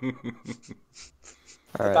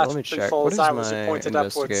 Alright, let me battery check. What falls is out as you my point it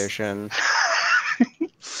upwards. investigation?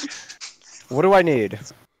 What do I need?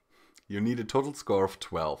 You need a total score of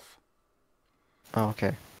 12. Oh,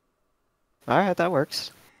 okay. Alright, that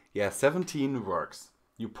works. Yeah, 17 works.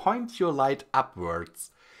 You point your light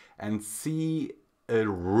upwards and see a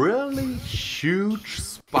really huge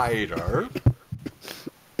spider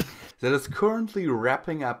that is currently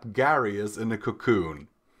wrapping up Garius in a cocoon.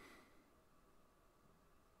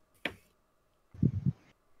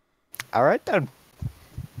 Alright then.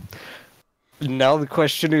 Now the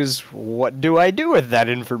question is, what do I do with that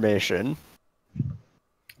information?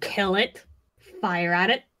 Kill it. Fire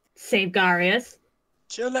at it. Save Garius.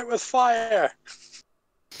 Kill it with fire!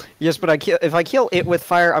 Yes, but if I kill it with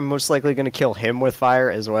fire, I'm most likely going to kill him with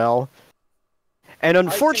fire as well. And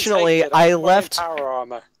unfortunately, I left power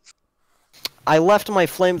my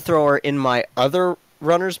flamethrower in my other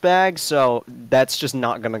runner's bag, so that's just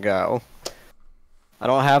not going to go. I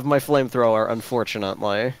don't have my flamethrower,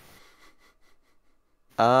 unfortunately.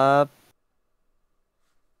 Can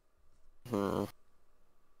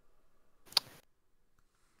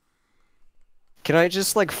I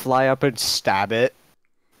just, like, fly up and stab it?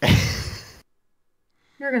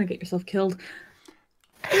 You're gonna get yourself killed.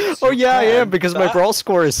 Oh yeah, I am, can, because my brawl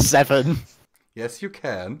score is 7. Yes, you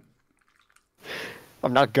can.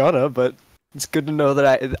 I'm not gonna, but it's good to know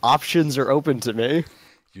that options are open to me.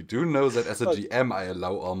 You do know that as a GM I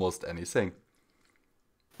allow almost anything.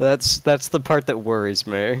 That's the part that worries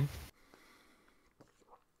me.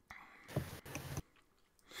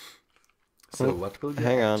 So what will your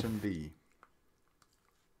Hang on. action be?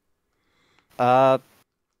 I'm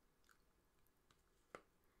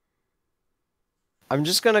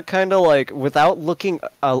just gonna kind of like, without looking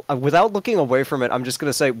away from it, I'm just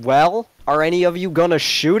gonna say, well, are any of you gonna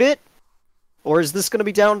shoot it? Or is this gonna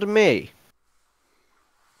be down to me?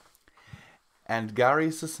 And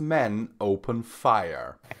Garius' men open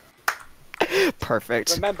fire.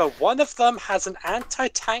 Perfect. Remember, one of them has an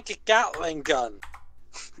anti-tank Gatling gun.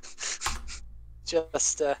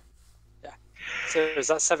 Just, yeah. So is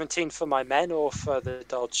that 17 for my men or for the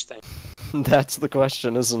dodge thing? That's the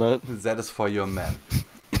question, isn't it? That is for your men.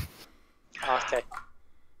 Okay.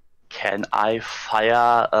 Can I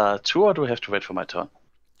fire 2 or do I have to wait for my turn?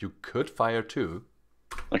 You could fire 2.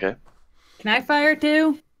 Okay. Can I fire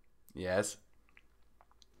 2? Yes.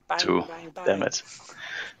 Bang, 2. bang, bang. Damn it.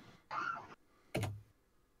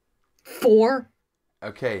 4.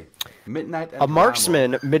 Okay. Midnight and A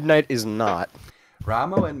marksman, Ramo. Midnight is not.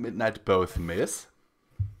 Ramo and Midnight both miss.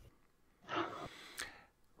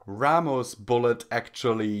 Ramo's bullet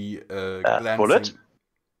actually glancing. Bullet?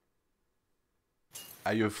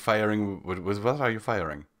 Are you firing? With what are you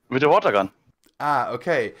firing? With the water gun. Ah,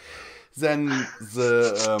 okay. Then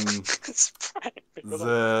the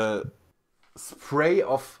spray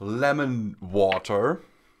of lemon water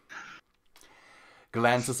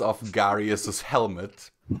glances off Garius's helmet.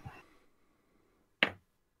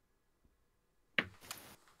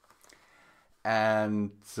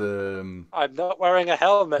 And I'm not wearing a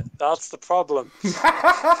helmet. That's the problem.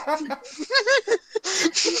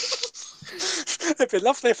 It'd be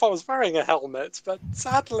lovely if I was wearing a helmet, but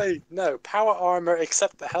sadly, no. Power armor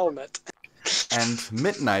except the helmet. and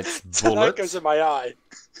Midnight's So that bullet. goes in my eye.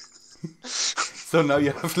 So now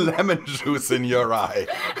you have lemon juice in your eye.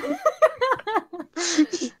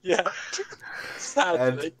 Yeah.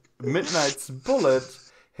 Sadly. And Midnight's bullet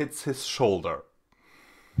hits his shoulder,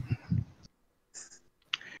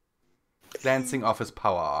 glancing off his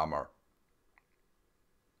power armor.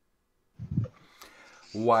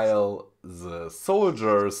 While the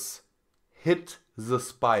soldiers hit the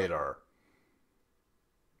spider,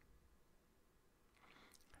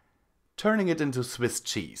 turning it into Swiss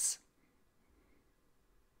cheese.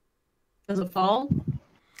 Does it fall?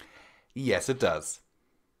 Yes, it does.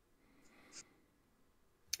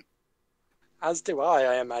 As do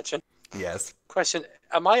I imagine. Yes. Question,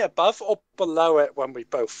 am I above or below it when we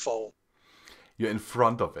both fall? You're in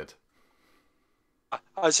front of it.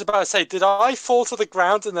 I was about to say, did I fall to the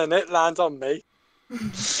ground and then it land on me?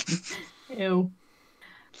 Ew.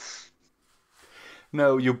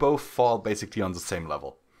 No, you both fall basically on the same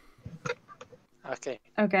level. Okay.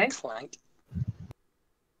 Okay. Clank.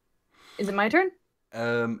 Is it my turn?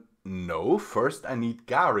 No. First, I need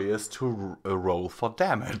Garius to roll for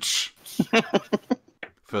damage.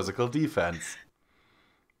 Physical defense.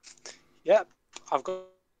 Yep. I've got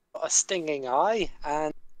a stinging eye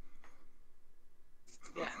and...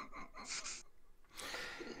 yeah.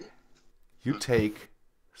 You take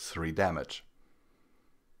 3 damage.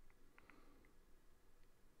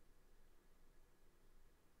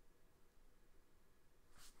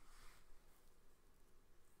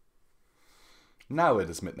 Now it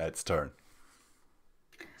is Midnight's turn.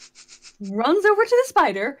 Runs over to the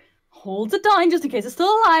spider, holds it down just in case it's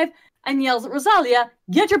still alive, and yells at Rosalia,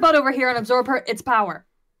 "Get your butt over here and absorb its power.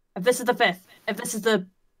 If this is the 5th. If this is the...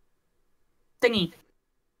 thingy."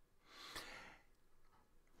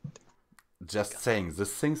 Just saying,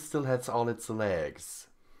 this thing still has all its legs.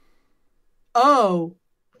 Oh.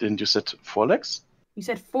 Didn't you said 4 legs? You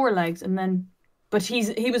said 4 legs, and then... But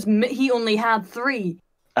he only had 3.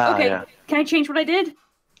 Ah, Okay, yeah. can I change what I did?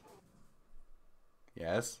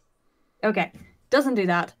 Yes? Okay, doesn't do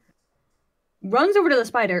that. Runs over to the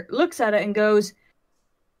spider, looks at it, and goes,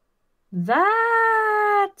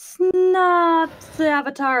 "That's not the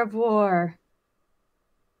Avatar of War."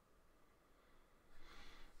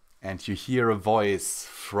 And you hear a voice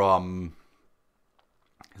from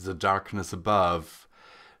the darkness above,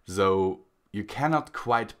 though you cannot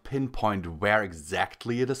quite pinpoint where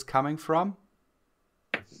exactly it is coming from.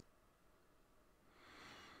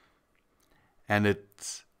 And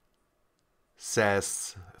it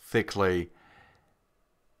says thickly,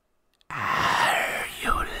 "Are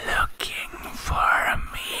you looking for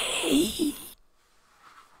me?"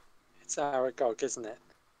 It's Aragog, isn't it?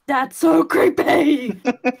 That's so creepy!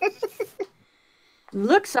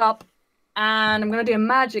 Looks up, and I'm going to do a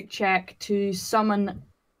magic check to summon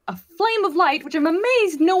a flame of light, which I'm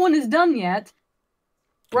amazed no one has done yet,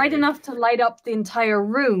 bright Okay. enough to light up the entire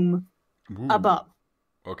room Ooh. above.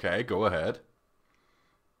 Okay, go ahead.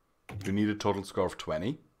 You need a total score of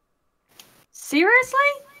 20. Seriously?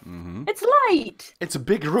 Mm-hmm. It's light! It's a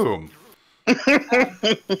big room.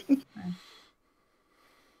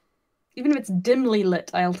 Even if it's dimly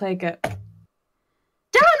lit, I'll take it.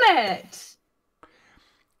 Damn it!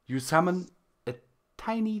 You summon a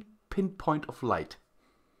tiny pinpoint of light.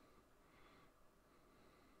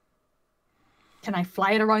 Can I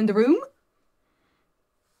fly it around the room?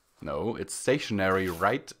 No, it's stationary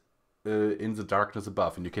right in the darkness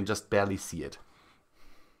above, and you can just barely see it.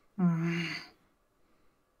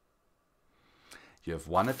 You have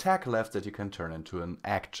 1 attack left that you can turn into an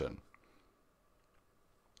action.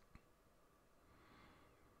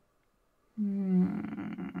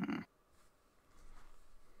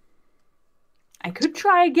 I could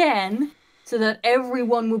try again, so that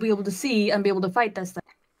everyone will be able to see and be able to fight this thing?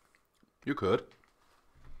 You could.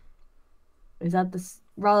 Is that this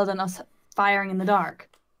rather than us firing in the dark?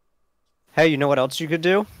 Hey, you know what else you could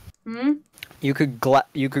do? Hmm? You could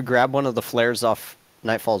grab one of the flares off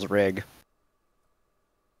Nightfall's rig.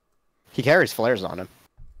 He carries flares on him.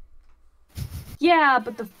 Yeah,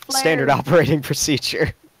 but the flares... Standard operating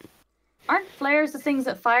procedure. Aren't flares the things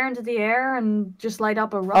that fire into the air and just light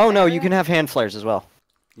up a rough Oh no, area? you can have hand flares as well.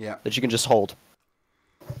 Yeah. That you can just hold.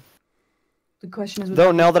 The question is...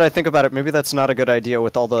 Though now that I think about it, maybe that's not a good idea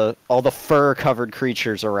with all the fur-covered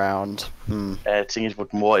creatures around. I think it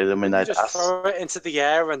would more illuminate Just us. throw it into the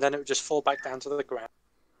air and then it would just fall back down to the ground,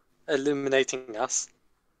 illuminating us.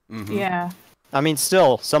 Mm-hmm. Yeah. I mean,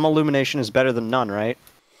 still, some illumination is better than none, right?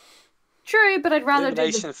 True, but I'd rather do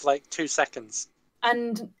Illumination for like 2 seconds.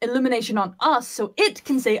 and illumination on us, so it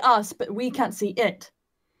can see us, but we can't see it.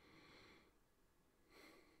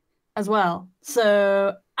 As well.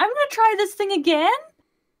 So I'm gonna try this thing again,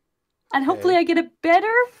 and hopefully I get a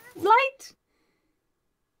better light.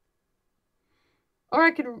 Or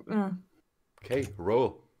I could. Okay,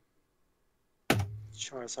 roll.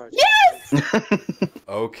 Sure, sorry. Yes!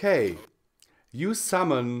 Okay. You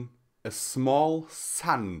summon a small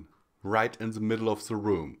sun right in the middle of the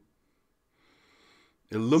room,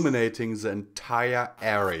 illuminating the entire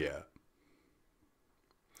area.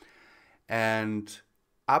 And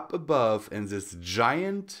up above in this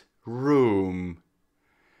giant room,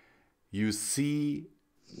 you see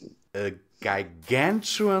a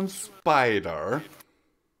gargantuan spider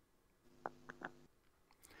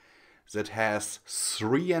that has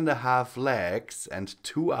 3.5 legs and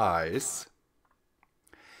 2 eyes,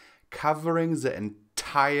 covering the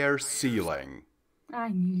entire ceiling. I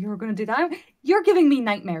knew you were gonna do that. You're giving me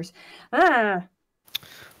nightmares. Ah,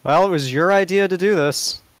 Well, it was your idea to do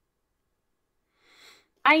this.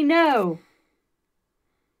 I know.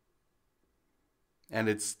 And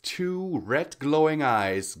its 2 red glowing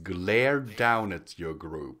eyes glare down at your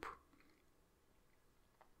group.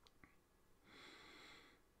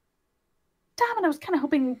 Damn it, I was kind of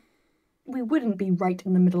hoping we wouldn't be right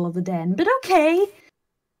in the middle of the den, but okay.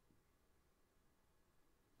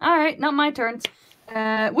 Alright, not my turn.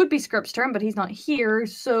 Would be Scrip's turn, but he's not here,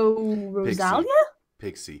 so Rosalia?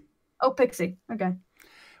 Pixie. Oh, Pixie. Okay.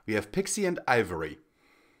 We have Pixie and Ivory.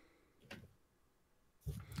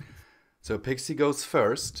 So Pixie goes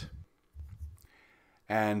first,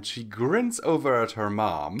 and she grins over at her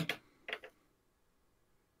mom,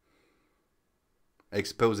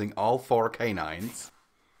 exposing all 4 canines.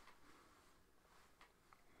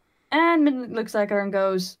 And Midnight looks at her and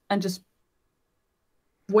goes, and just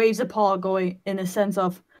waves a paw, going in a sense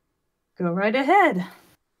of, go right ahead.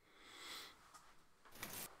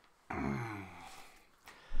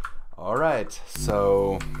 All right,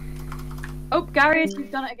 so Oh, Gary,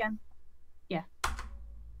 you've done it again. Yeah.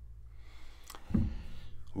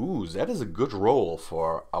 ooh, that is a good roll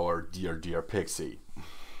for our dear Pixie.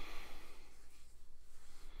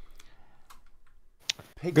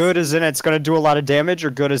 Good as in it's gonna do a lot of damage, or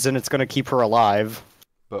good as in it's gonna keep her alive?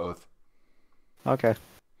 Both. Okay.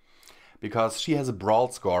 Because she has a brawl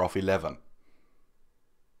score of 11.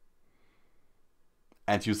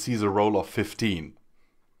 And you see the roll of 15.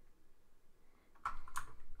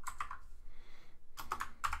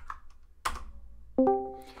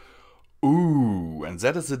 Ooh, and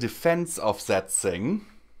that is the defense of that thing.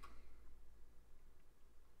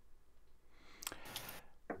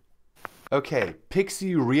 Okay,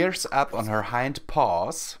 Pixie rears up on her hind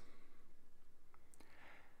paws,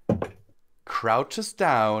 crouches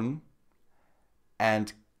down,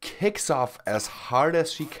 and kicks off as hard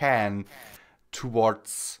as she can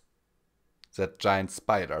towards that giant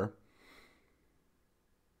spider.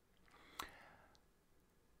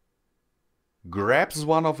 Grabs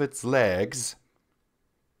one of its legs,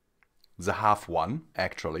 the half one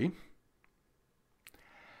actually,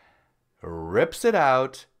 rips it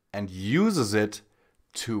out and uses it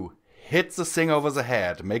to hit the thing over the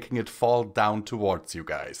head, making it fall down towards you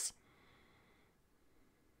guys.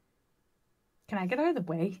 Can I get out of the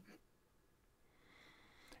way?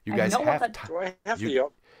 You I guys know what have that- Do I have you, the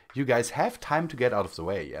op? you guys have time to get out of the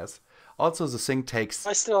way, yes? Also, the thing takes Am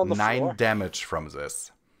I still on the 9 floor? damage from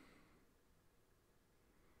this.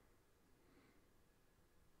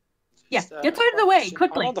 Yeah, Just, get out of the way, question.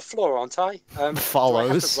 quickly. I'm on the floor, aren't I? Do I have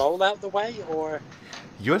Follows. to roll out the way, or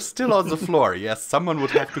You're still on the floor, yes? Someone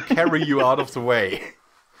would have to carry you out of the way.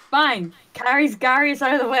 Fine. Carries Garius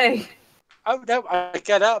out of the way. oh no, I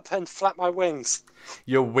get up and flap my wings.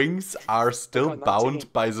 Your wings are still got 19.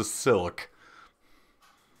 bound by the silk.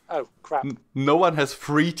 Oh crap! No one has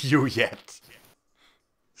freed you yet.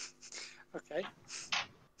 Okay.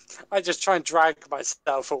 I just try and drag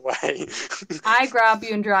myself away. I grab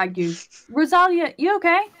you and drag you. Rosalia, you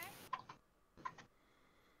okay?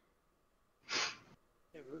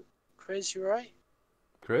 Chris, you alright?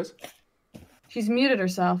 Chris? She's muted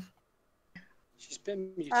herself. She's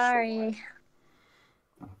been muted. Sorry.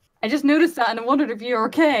 I just noticed that and I wondered if you're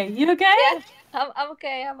okay. You okay? Yeah, I'm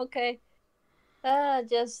okay. I'm okay.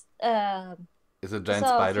 Just Is a giant So,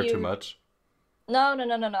 spider if too you- much? no.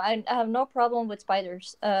 I have no problem with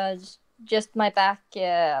spiders. Just my back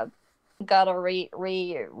got a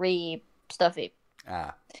re stuffy.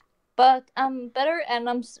 Ah. But I'm better, and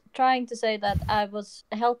I'm trying to say that I was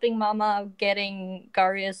helping Mama getting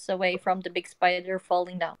Garius away from the big spider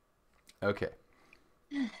falling down. Okay.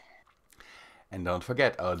 And don't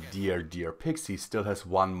forget, our dear Pixie still has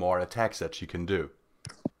one more attack that she can do.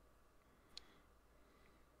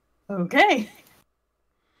 Okay.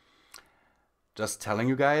 Just telling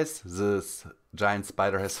you guys, this giant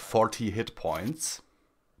spider has 40 hit points.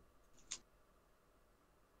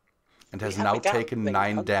 And has We have now a gatling taken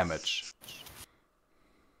 9 gun. damage.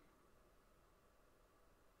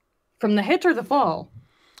 From the hit or the fall?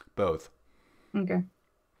 Both. Okay.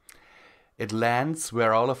 It lands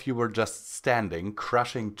where all of you were just standing,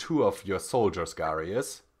 crushing 2 of your soldiers,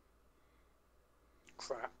 Garius.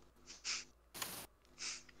 Crap.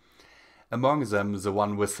 Among them, the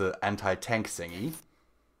one with the anti-tank thingy.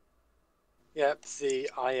 Yep, the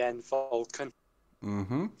IN Vulcan.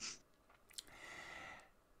 Mm-hmm.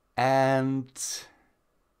 And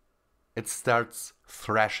it starts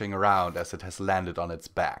thrashing around as it has landed on its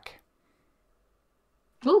back.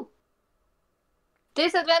 Ooh.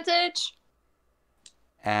 Disadvantage.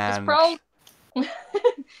 It's And pro.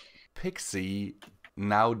 Pixie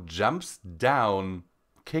now jumps down,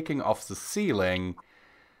 kicking off the ceiling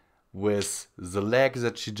with the leg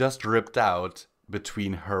that she just ripped out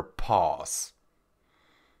between her paws.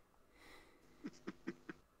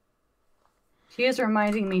 She is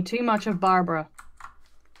reminding me too much of Barbara.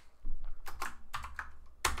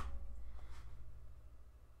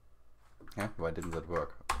 Yeah, why didn't that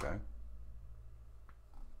work? Okay.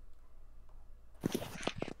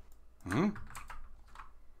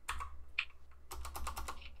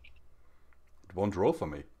 It won't roll for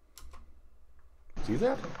me. See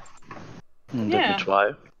that? Let Yeah. me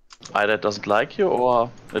try. Either it doesn't like you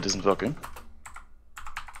or it isn't working.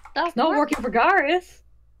 It's not working for Gareth.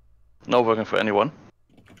 No working for anyone.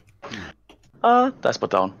 Dice put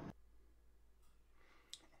down.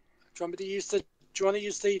 Do you want to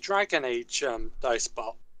use the Dragon Age dice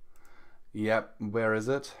bot? Yep, where is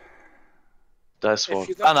it? Dice If roll.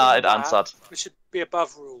 you Ah, look no, on it that, answered. it should be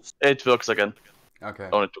above rules. It works again. Okay.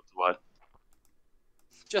 Only took a while.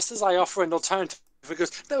 Just as I offer an alternative, it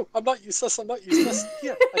goes, no, I'm not useless, I'm not useless.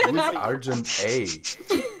 Yeah, I Who's didn't think. Argent A?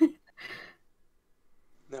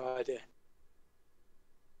 No idea.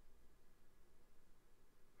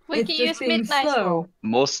 We It's can just use being midnight slow. roll.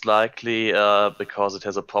 Most likely because it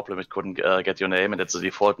has a problem, it couldn't get your name, and it's the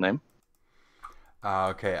default name.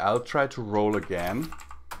 Okay, I'll try to roll again.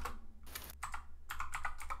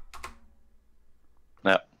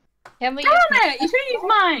 Yeah. Can we use Damn it! You should use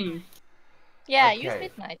mine! Yeah, Okay. use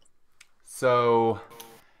midnight. So,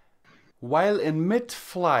 while in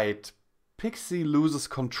mid-flight, Pixie loses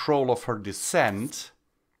control of her descent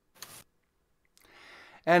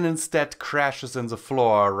and instead crashes in the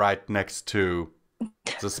floor right next to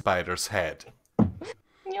the spider's head.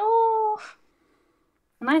 No.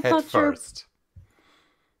 And I Head thought first.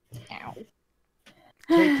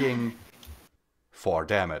 Taking 4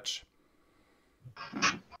 damage.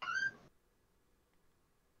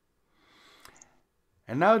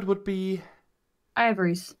 And now it would be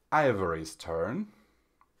Ivory's. Ivory's turn,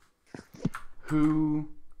 who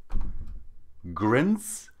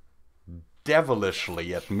grins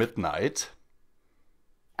devilishly at midnight.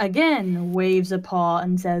 Again, waves a paw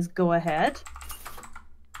and says, go ahead.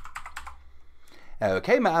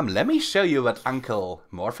 Okay, ma'am, let me show you what Uncle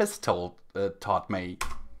Morphus taught me.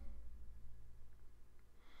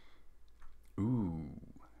 Ooh.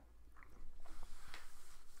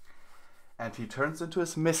 And he turns into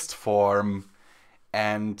his mist form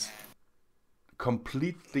and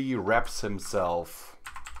completely wraps himself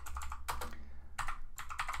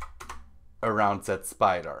around that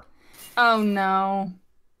spider. Oh no.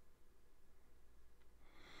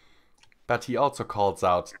 But he also calls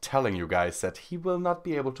out, telling you guys that he will not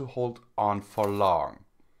be able to hold on for long.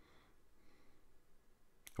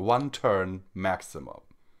 1 turn maximum.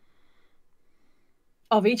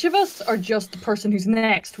 Of each of us, or just the person who's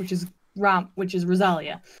next, which is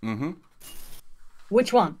Rosalia? Mm-hmm.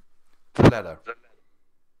 Which one? The latter.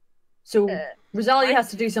 So Rosalia has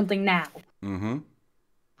to do something now. Mm-hmm.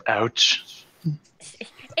 Ouch.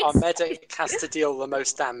 Our medic has to deal the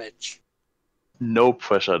most damage. No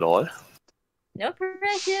pressure at all. No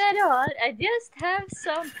pressure at all. I just have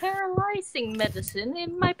some paralyzing medicine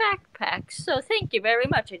in my backpack. So thank you very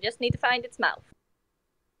much. I just need to find its mouth.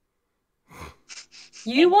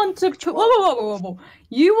 You want to put whoa.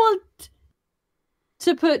 You want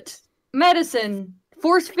to put medicine,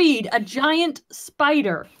 force feed a giant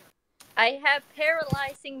spider. I have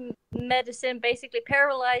paralyzing medicine, basically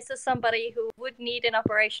paralyzes somebody who would need an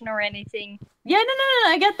operation or anything. Yeah, no,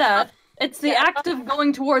 I get that. It's the act of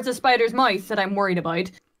going towards a spider's mouth that I'm worried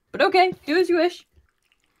about. But okay, do as you wish.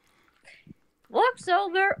 Walks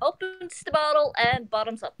over, opens the bottle, and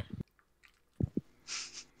bottoms up.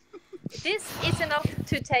 This is enough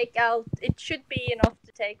to take out, it should be enough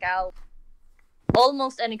to take out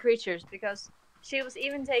almost any creatures, because she was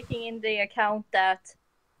even taking in the account that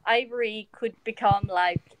Ivory could become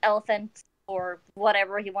like elephant or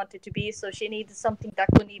whatever he wanted to be, so she needed something that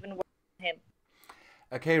couldn't even work on him.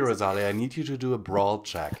 Okay, Rosalia, I need you to do a brawl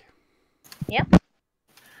check. Yep.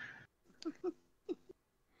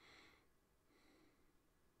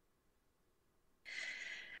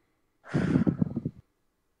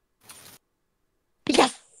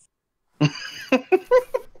 Yes!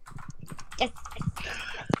 Yes.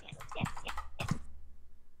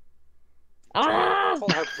 Ah! Call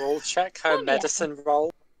her brawl check, her yeah. medicine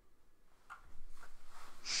roll.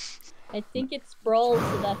 I think it's brawl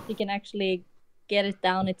so that he can actually get it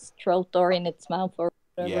down its throat or in its mouth or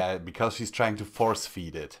whatever. Yeah, because she's trying to force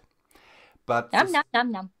feed it. But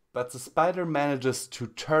Nom. the spider manages to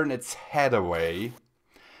turn its head away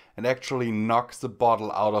and actually knocks the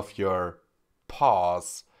bottle out of your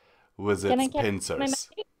paws with its pincers.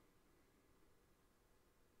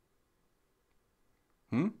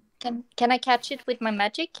 Can I catch it with my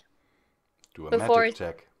magic? Do a magic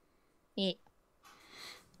check. Yeah.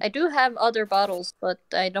 I do have other bottles, but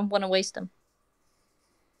I don't want to waste them.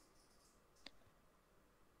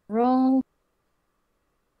 Roll.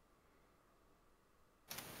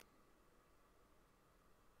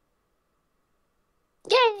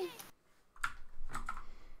 Yay!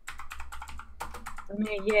 For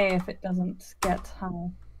me, yay if it doesn't get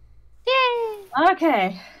high. Yay!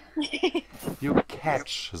 Okay. You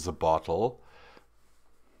catch the bottle.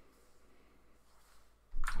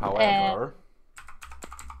 However...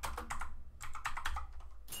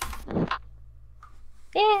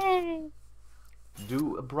 Yay!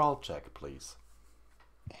 Do a brawl check, please.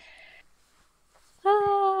 Please.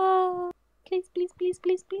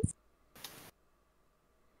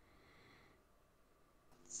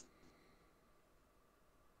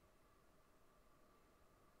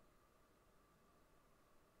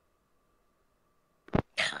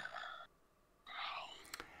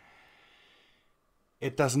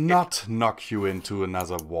 It does not knock you into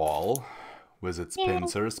another wall with its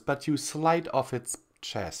pincers, but you slide off its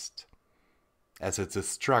chest as it is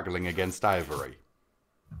struggling against Ivory.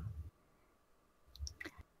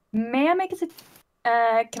 May I make it?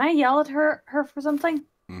 Can I yell at her for something?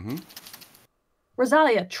 Mm-hmm.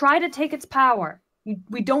 Rosalia, try to take its power.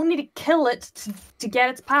 We don't need to kill it to get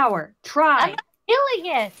its power. Try. I'm not killing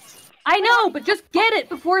it. I know, but just get it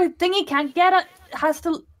before Thingy can't get it.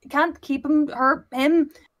 Can't keep him.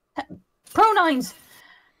 Pronouns.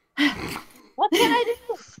 What can I do?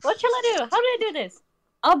 What shall I do? How do I do this?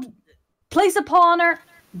 I'll place a paw on her.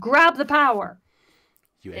 Grab the power.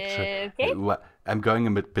 You actually. Okay. I'm going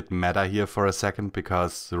a bit meta here for a second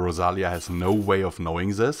because Rosalia has no way of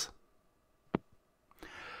knowing this.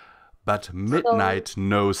 But Midnight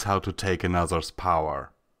knows how to take another's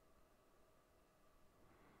power.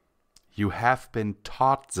 You have been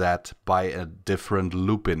taught that by a different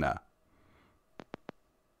Lupina.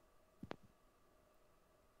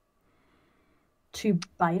 To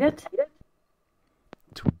bite it?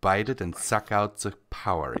 To bite it and suck out the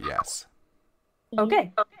power, yes.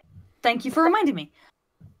 Okay. Thank you for reminding me.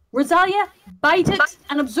 Rosalia, bite it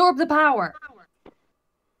and absorb the power.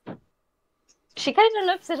 She kind of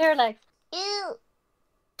looks at her like, ew.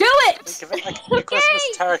 Do it! Think of it like a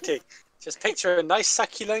Christmas turkey. Just picture a nice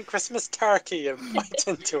succulent Christmas turkey and bite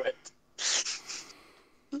into it.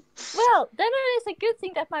 Well, then it is a good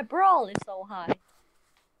thing that my brawl is so high.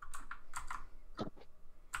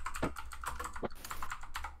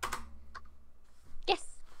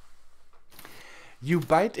 Yes. You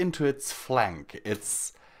bite into its flank.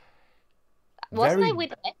 It's Wasn't I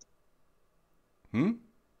with it?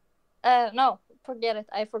 No, forget it.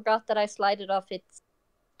 I forgot that I slid it off its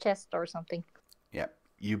chest or something. Yeah.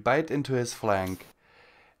 You bite into his flank,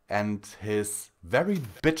 and his very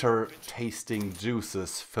bitter tasting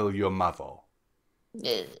juices fill your muzzle.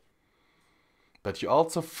 But you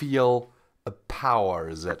also feel a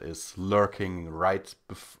power that is lurking right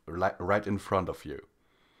in front of you.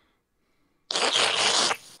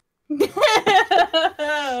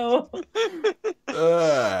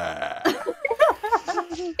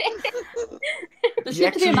 You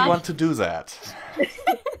actually want to do that. Is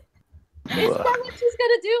that what she's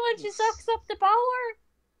gonna do when she sucks up the power?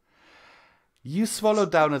 You swallow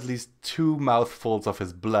down at least 2 mouthfuls of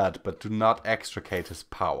his blood, but do not extricate his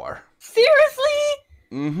power. Seriously?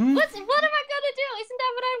 Mm-hmm. What am I gonna do? Isn't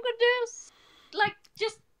that what I'm gonna do? Like,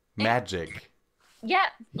 just... Magic. Yeah,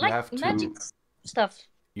 like magic stuff.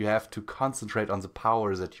 You have to concentrate on the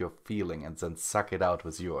power that you're feeling and then suck it out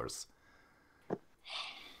with yours.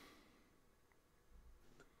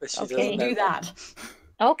 Okay, do that.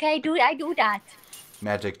 Okay, I do that.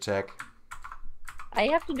 Magic check. I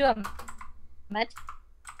have to do a magic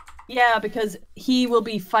Yeah, because he will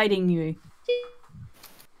be fighting you.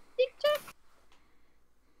 check.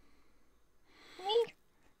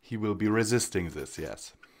 He will be resisting this,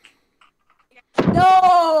 yes.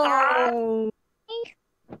 No!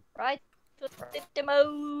 Right to the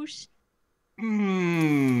most.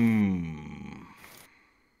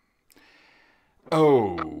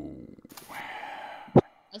 Oh.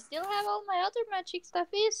 I still have all my other magic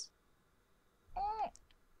stuffies.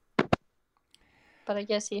 But I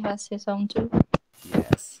guess he has his own too.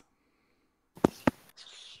 Yes.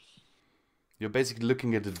 You're basically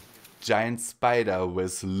looking at a giant spider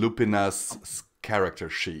with Lupina's character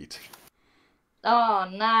sheet. Oh,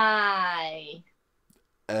 nice.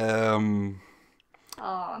 Um,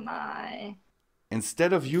 Oh, nice.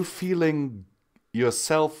 Instead of you feeling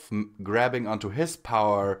yourself grabbing onto his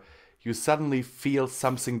power, you suddenly feel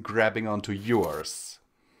something grabbing onto yours.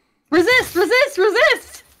 Resist! Resist!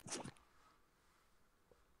 Resist!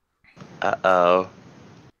 Uh-oh.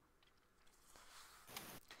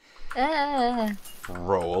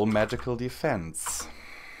 Roll magical defense.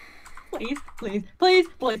 Please, please, please,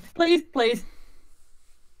 please, please, please.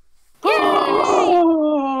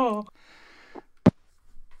 Oh!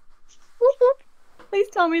 Please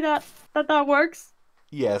tell me that works.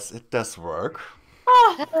 Yes, it does work.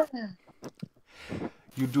 Ah.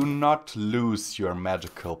 You do not lose your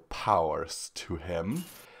magical powers to him,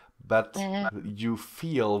 but you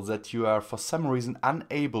feel that you are for some reason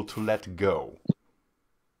unable to let go.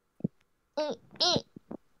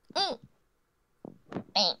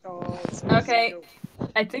 Okay,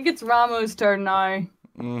 I think it's Ramo's turn now.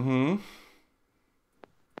 Mm-hmm.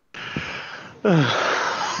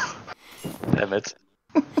 Damn it.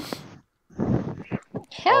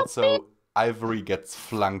 Also, Ivory gets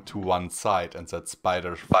flung to one side and that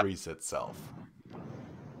spider frees itself.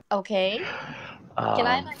 Okay. Can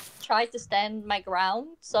I like try to stand my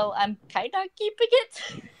ground so I'm kind of keeping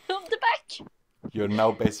it on the back? You're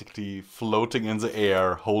now basically floating in the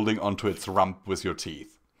air, holding onto its rump with your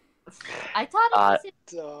teeth. I thought it was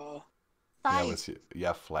its Yeah, side. with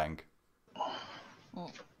your flank.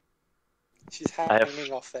 She's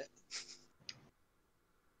hanging off it.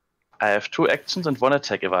 I have 2 actions and 1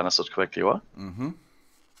 attack, if I understood correctly, what? Mm-hmm.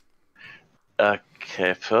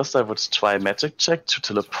 Okay, first I would try magic check to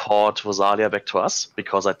teleport Rosalia back to us,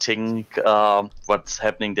 because I think what's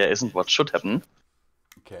happening there isn't what should happen.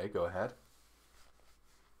 Okay, go ahead.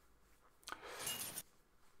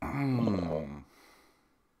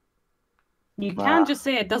 You can't just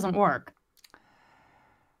say it doesn't work.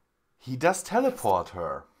 He does teleport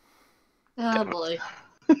her. Oh boy.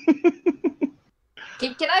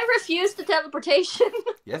 Can I refuse the teleportation?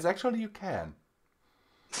 Yes, actually you can.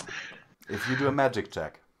 If you do a magic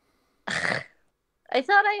check. I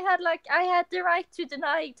thought I had the right to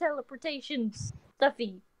deny teleportation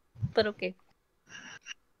stuffy, but okay.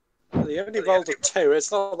 He only rolled a 2.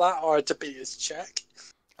 It's not that hard to beat his check.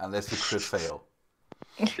 Unless you crit fail.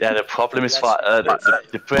 Yeah, the problem is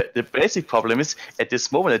the basic problem is at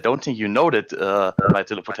this moment I don't think you know that my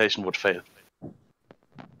teleportation would fail.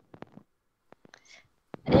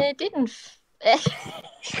 It didn't.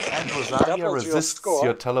 And Rosalia resists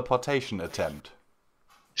your teleportation attempt.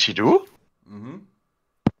 She do? Mm-hmm.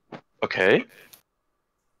 Okay.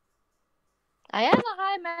 I have a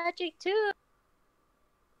high magic too.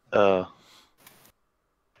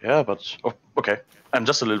 Yeah, but okay. I'm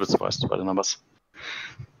just a little bit surprised by the numbers.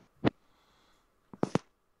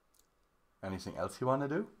 Anything else you want to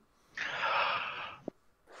do?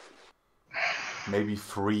 Maybe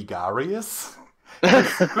free Garius?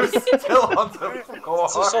 Who's still on the floor?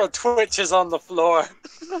 So sort of twitches on the floor.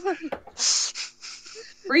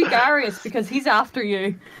 Free Garius because he's after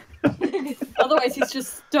you. Otherwise, he's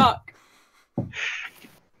just stuck.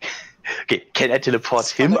 Okay, can I teleport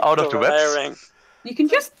him out of the webs? Glaring. You can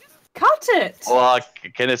just cut it. Or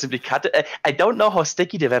can I simply cut it? I don't know how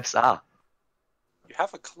sticky the webs are. You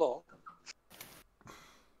have a claw.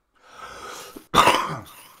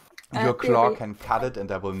 Your claw can cut it, and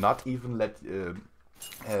I will not even let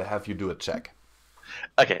have you do a check.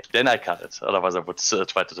 Okay, then I cut it. Otherwise, I would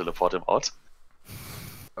try to teleport him out.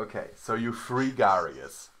 Okay, so you free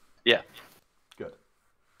Garius. Yeah. Good.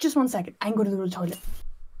 Just 1 second. I'm going to go to the toilet.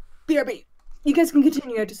 BRB. You guys can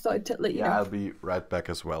continue. I just thought I'd let you know. Yeah, I'll be right back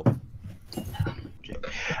as well. Okay.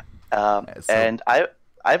 And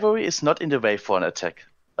Ivory is not in the way for an attack.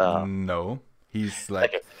 No, he's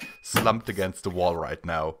like slumped against the wall right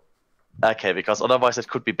now. Okay, because otherwise it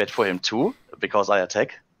could be bad for him too, because I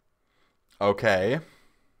attack. Okay.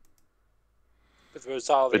 With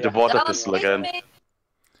Rosalia. With the water Don't pistol hit again. me.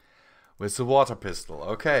 With the water pistol.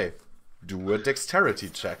 Okay. Do a dexterity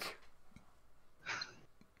check.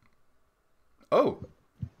 Oh.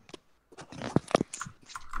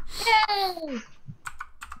 Yay!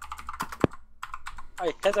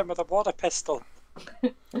 I hit him with a water pistol.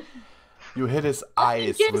 You hit his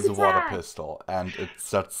eyes with the water attack. pistol, and it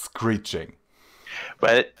starts screeching.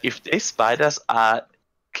 Well, if these spiders are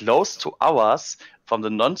close to ours, from the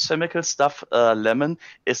non-chemical stuff, lemon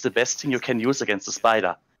is the best thing you can use against the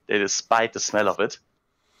spider. They despite the smell of it.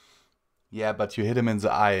 Yeah, but you hit him in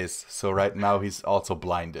the eyes, so right now he's also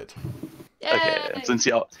blinded. Okay, and since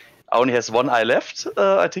he only has one eye left,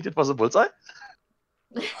 I think it was a bullseye.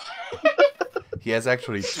 He has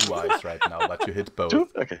actually 2 eyes right now, but you hit both. Two?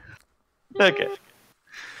 Okay. Okay.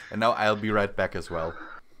 And now I'll be right back as well.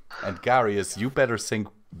 And Garius, you better think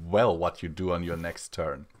well what you do on your next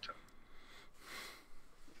turn.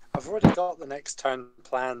 I've already got the next turn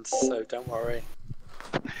planned, so don't worry.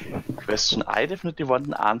 Question I definitely want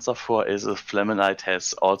an answer for is if Flamonite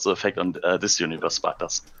has also effect on this universe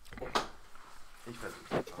spiders.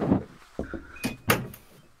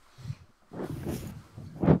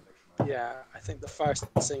 Yeah, I think the first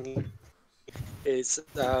thing is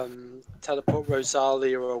teleport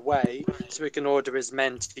Rosalia away so we can order his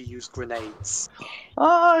men to use grenades.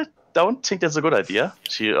 I don't think that's a good idea.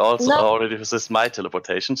 She also No. already resists my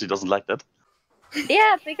teleportation. She doesn't like that.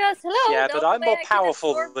 Yeah, because hello. Yeah, the but only I'm way more I can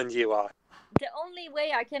powerful absorb- than you are. The only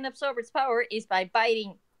way I can absorb its power is by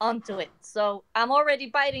biting onto it. So I'm already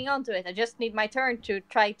biting onto it. I just need my turn to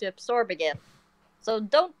try to absorb again. So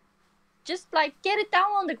don't just like get it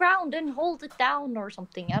down on the ground and hold it down or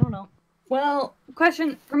something. I don't know. Well,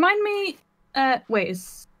 question. Remind me. Wait,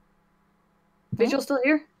 is Visual still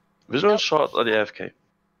here? Visual Nope. shot or the AFK.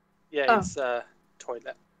 Yeah, Oh. it's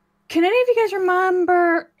toilet. Can any of you guys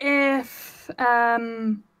remember if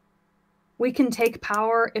we can take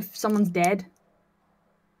power if someone's dead?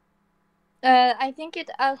 I think it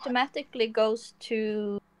automatically goes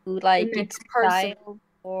to like The next its person. child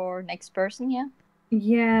or next person. Yeah.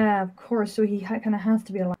 Yeah, of course. So he kind of has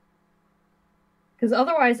to be alive. Because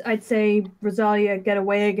otherwise, I'd say Rosalia, get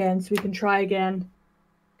away again, so we can try again.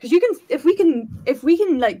 Because if we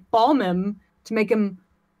can like bomb him to make him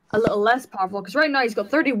a little less powerful. Because right now he's got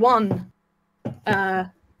 31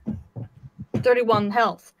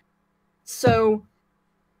 health. So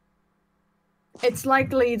it's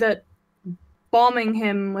likely that bombing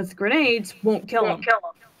him with grenades won't kill him.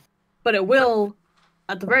 But it will,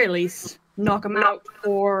 at the very least, knock him out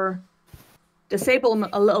or disable him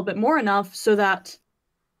a little bit more enough so that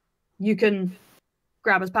you can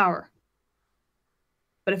grab his power.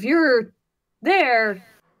 But if you're there,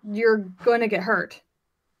 you're going to get hurt.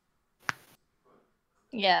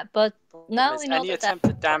 Yeah, but now we know Any that. attempt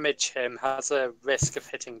to damage him has a risk of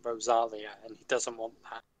hitting Rosalia, and he doesn't want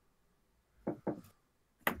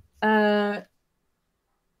that.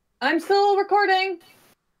 I'm still recording.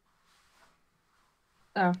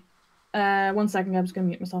 Oh. 1 second, I'm just going to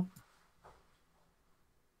mute myself.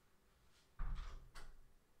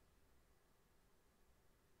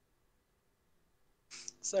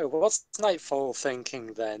 So, what's Nightfall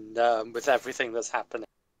thinking then, with everything that's happening?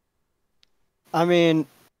 I mean,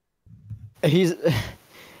 he's.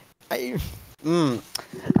 I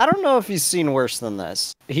don't know if he's seen worse than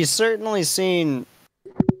this. He's certainly seen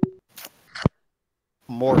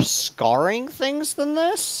more scarring things than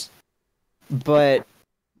this, but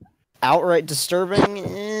outright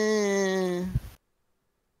disturbing.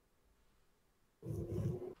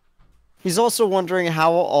 He's also wondering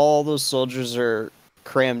how all those soldiers are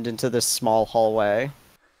crammed into this small hallway.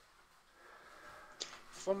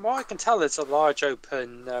 From what I can tell, it's a large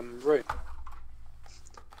open room.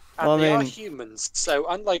 And Well, I they are mean- humans, so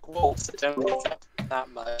unlike wolves, they don't get that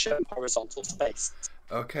much horizontal space.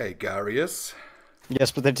 Okay, Garius,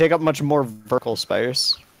 Yes, but they take up much more vertical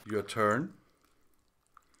space. your turn.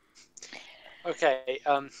 Okay,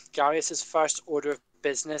 Garius's first order of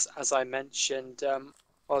business, as I mentioned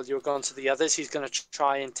while you were gone to the others, he's going to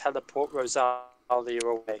try and teleport Rosalia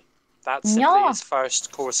away. That's simply Yeah. his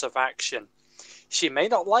first course of action. She may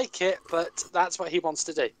not like it, but that's what he wants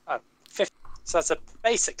to do. Oh, 50. So that's a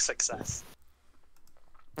basic success.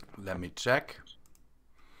 Let me check.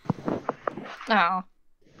 Oh.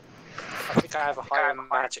 I think I have a higher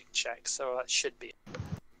magic check, so that should be it.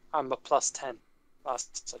 I'm a +10.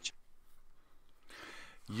 Last such.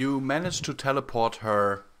 You managed to teleport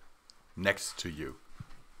her next to you.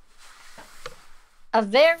 A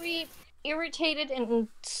very irritated and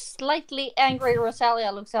slightly angry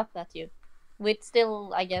Rosalia looks up at you, with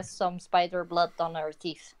still, I guess, some spider blood on her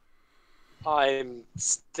teeth. I'm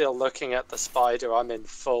still looking at the spider. I'm in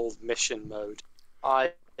full mission mode.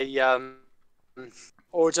 I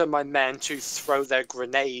order my men to throw their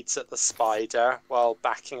grenades at the spider while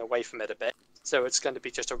backing away from it a bit. So it's going to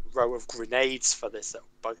be just a row of grenades for this little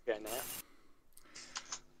bugger now.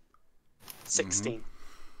 16.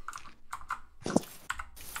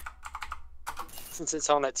 Since it's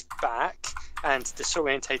on its back and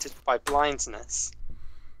disorientated by blindness.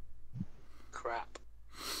 Crap.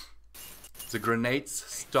 The grenades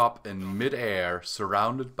stop in mid-air,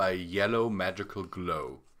 surrounded by yellow magical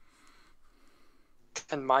glow.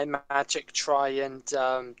 Can my magic try and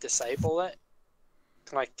disable it?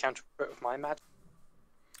 Can I counter it with my magic?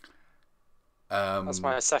 That's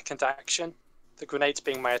my second action. The grenades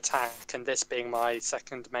being my attack, and this being my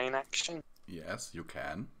second main action. Yes, you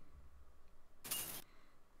can.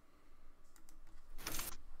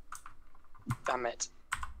 Damn it.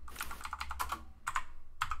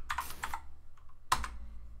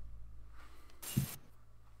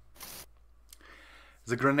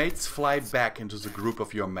 The grenades fly back into the group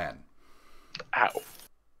of your men. Ow.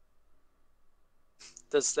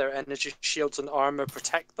 Does their energy shields and armor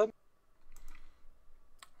protect them?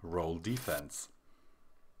 Roll defense.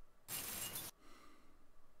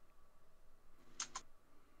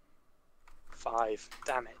 Five.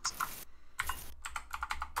 Damn it.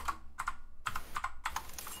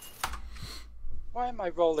 Why am I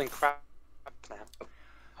rolling crap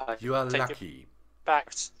now? You are Take it lucky.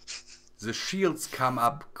 back. The shields come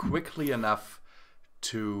up quickly enough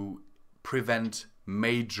to prevent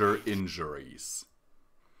major injuries.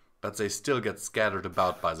 But they still get scattered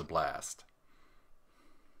about by the blast.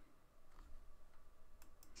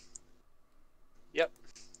 Yep,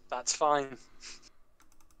 that's fine.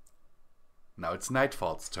 Now it's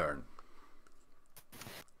Nightfall's turn.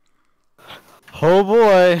 Oh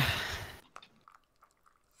boy.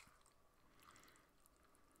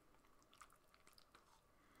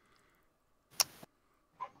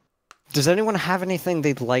 Does anyone have anything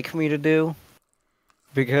they'd like me to do?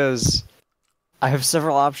 Because I have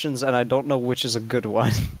several options and I don't know which is a good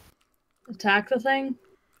one. Attack the thing?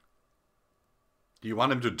 Do you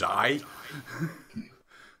want him to die?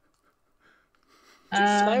 Do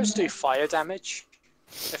flares do fire damage?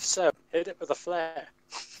 If so, hit it with a flare.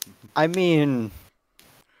 I mean,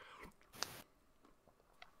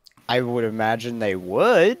 I would imagine they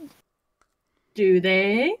would. Do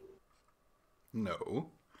they? No.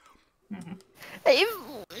 Okay.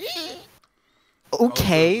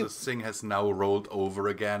 Also, this thing has now rolled over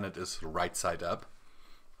again. It is right side up.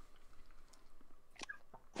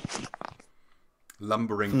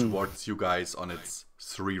 Lumbering towards you guys on its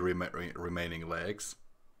 3 remaining legs.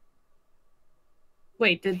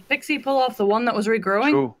 Wait, did Pixie pull off the one that was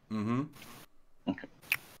regrowing? True. Mm-hmm.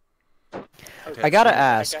 Okay, I gotta so-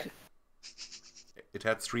 ask. okay. It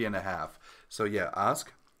had 3.5. So yeah,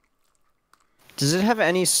 ask. Does it have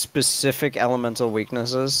any specific elemental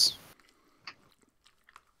weaknesses?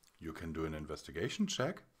 You can do an investigation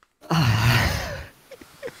check.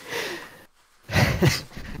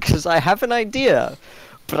 Because I have an idea,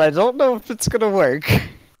 but I don't know if it's gonna work.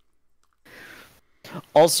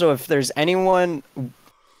 Also, if there's anyone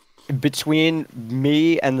between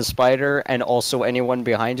me and the spider, and also anyone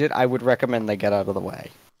behind it, I would recommend they get out of the way.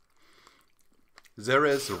 There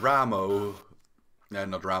is Ramo,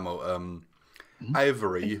 not Ramo,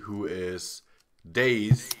 Ivory, who is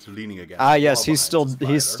dazed, leaning against. Ah, the yes, wall he's behind the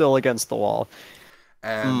spider. still against the wall.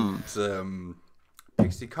 And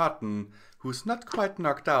Pixie Cotton, who's not quite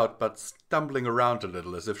knocked out, but stumbling around a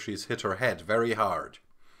little as if she's hit her head very hard.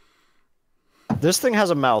 This thing has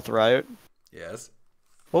a mouth, right? Yes.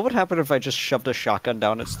 What would happen if I just shoved a shotgun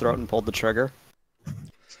down its throat and pulled the trigger?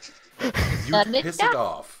 You piss it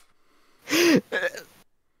off.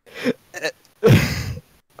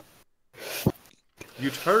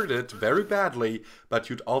 You'd hurt it very badly, but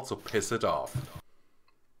you'd also piss it off.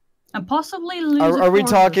 And possibly lose Are we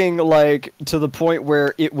talking, like, to the point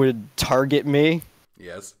where it would target me?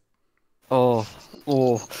 Yes. Oh.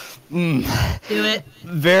 Do it.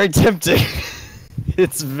 Very tempting.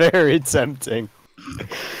 It's very tempting.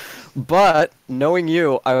 But, knowing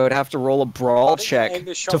you, I would have to roll a brawl check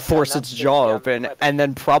to force its jaw open, and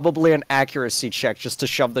then probably an accuracy check just to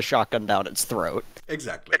shove the shotgun down its throat.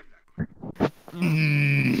 Exactly.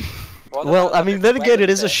 Well, I mean, then again, it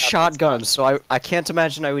is a shotgun, so I can't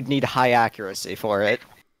imagine I would need high accuracy for it.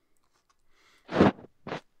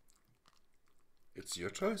 It's your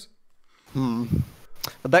choice.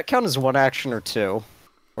 Would that count as one action or two?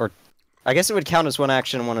 Or, I guess it would count as one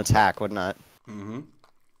action and one attack, wouldn't it? Mm-hmm.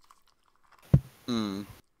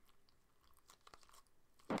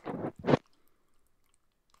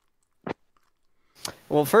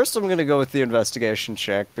 Well, first I'm gonna go with the investigation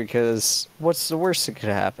check, because what's the worst that could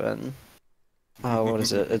happen? Oh, what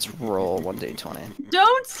is it? It's roll 1d20.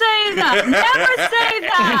 Don't say that! Never say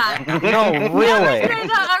that! No, Never really! say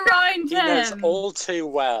that around He knows him! all too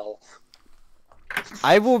well.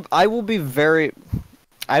 I would be very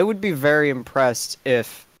impressed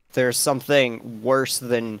if there's something worse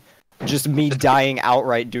than just me dying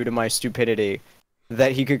outright due to my stupidity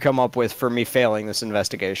that he could come up with for me failing this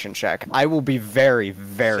investigation check. I will be very,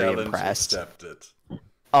 very Challenge impressed. accepted.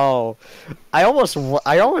 Oh, I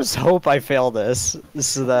almost hope I fail this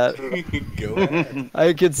so that Go ahead.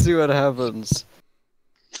 I can see what happens.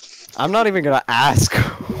 I'm not even gonna ask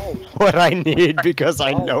what I need because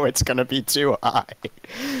I know it's gonna be too high.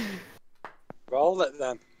 Roll it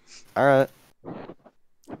then. Alright.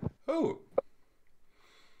 Oh.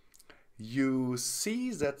 You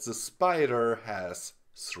see that the spider has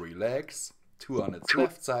 3 legs, 2 on its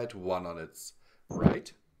left side, 1 on its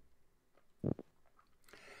right.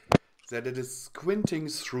 That it is squinting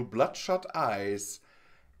through bloodshot eyes,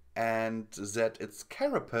 and that its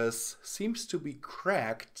carapace seems to be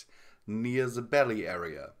cracked near the belly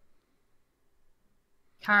area.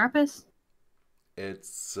 Carapace?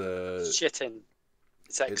 It's Shitting.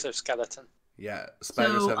 It's exoskeleton. yeah,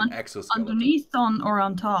 spiders So have an exoskeleton. Underneath or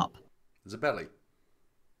on top? The belly.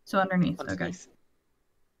 So underneath, okay. Underneath.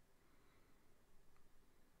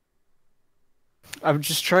 I'm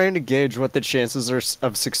just trying to gauge what the chances are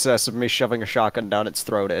of success of me shoving a shotgun down its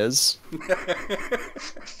throat is.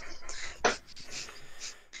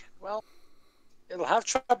 Well, it'll have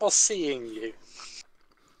trouble seeing you.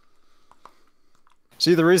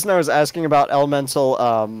 See, the reason I was asking about elemental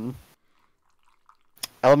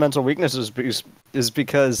weaknesses is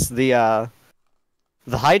because the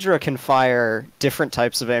Hydra can fire different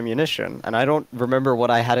types of ammunition, and I don't remember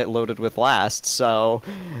what I had it loaded with last, so...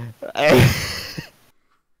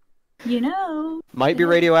 You know. Might be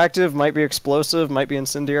radioactive, might be explosive, might be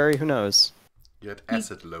incendiary, who knows? You had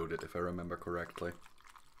acid loaded, if I remember correctly.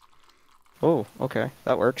 Oh, okay,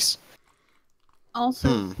 that works.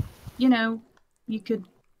 Also, you know, you could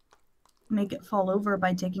make it fall over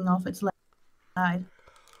by taking off its left side.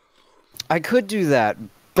 I could do that,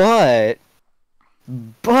 but...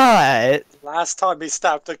 Last time he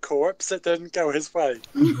stabbed a corpse, it didn't go his way.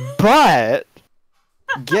 But...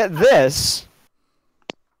 Get this...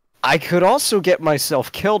 I could also get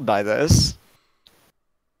myself killed by this.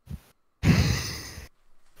 I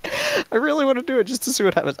really want to do it just to see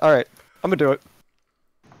what happens. Alright, I'm gonna do it.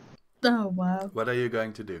 Oh, wow. What are you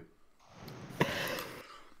going to do?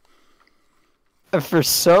 For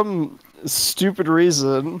some stupid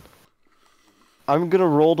reason, I'm gonna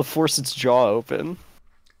roll to force its jaw open.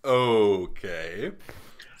 Okay.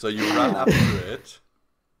 So you run up to it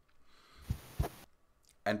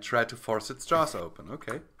and try to force its jaws open.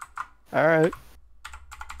 Okay. Alright.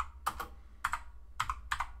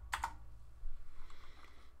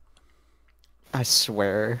 I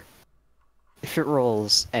swear, if it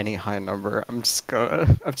rolls any high number, I'm just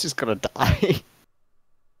gonna die.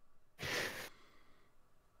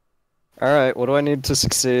 Alright, what do I need to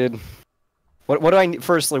succeed? What do I need?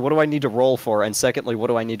 Firstly, what do I need to roll for? And secondly, what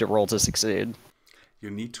do I need to roll to succeed? You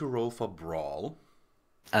need to roll for brawl.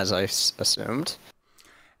 As I assumed.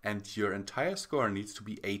 And your entire score needs to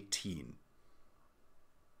be 18.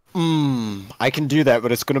 I can do that,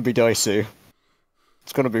 but it's gonna be dicey.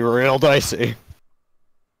 It's gonna be real dicey.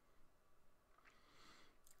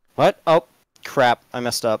 What? Oh, crap. I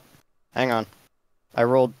messed up. Hang on. I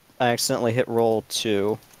accidentally hit roll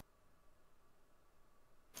 2.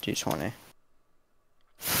 D20.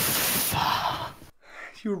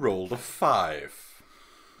 You rolled a 5.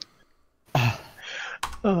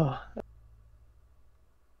 Oh.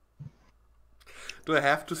 Do I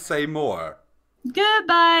have to say more?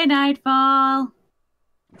 Goodbye, Nightfall.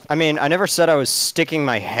 I mean, I never said I was sticking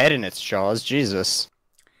my head in its jaws. Jesus.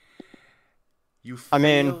 You I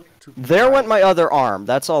mean, fail to there pry- went my other arm.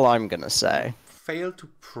 That's all I'm gonna say. fail to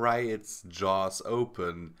pry its jaws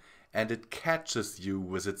open, and it catches you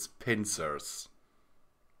with its pincers.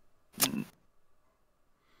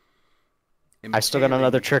 I still got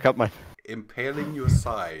another trick up my... Impaling your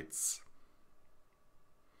sides.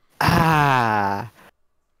 Ah.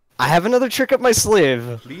 I have another trick up my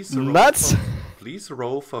sleeve. Please Nuts. Please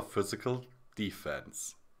roll for physical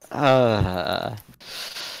defense. Don't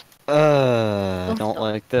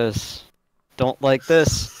like this. Don't like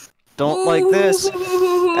this. Don't like this.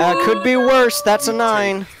 Could be worse. That's a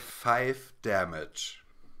 9. Take 5 damage.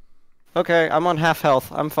 Okay, I'm on half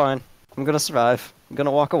health. I'm fine. I'm gonna survive. I'm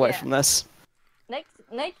gonna walk away from this.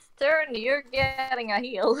 Next turn, you're getting a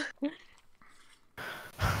heal.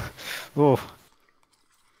 Ooh.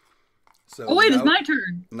 So Oh wait, now, it's my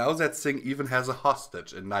turn. now that thing even has a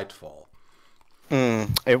hostage in Nightfall.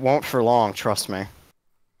 It won't for long, trust me.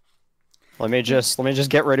 Let me just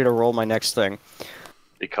get ready to roll my next thing.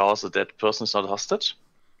 Because a dead person is not a hostage?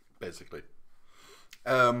 Basically.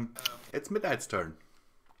 It's Midnight's turn.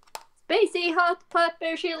 Spacey hot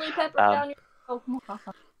pepper, chili pepper down your... Oh,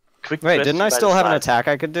 Quick Wait, question didn't I by still the have an side. attack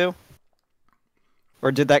I could do?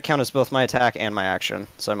 Or did that count as both my attack and my action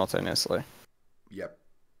simultaneously? Yep.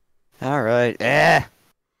 Alright,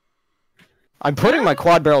 I'm putting my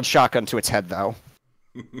quad-barreled shotgun to its head, though.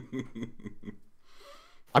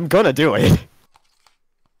 I'm gonna do it.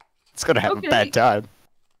 It's gonna have a bad time.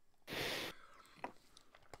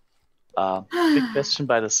 Big question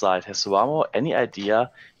by the side. Has Ramo any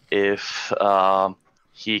idea if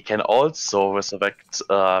he can also resurrect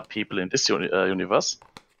people in this universe?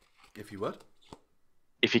 If you what?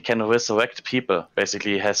 If he can resurrect people,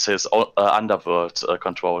 basically he has his own, underworld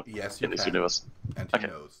control Yes, you in this can. universe. And he Okay.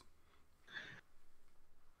 knows.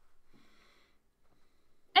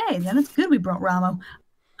 Hey, then it's good we brought Ramo.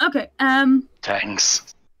 Okay,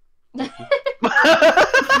 Thanks. I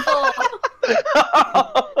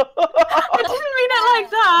didn't mean it like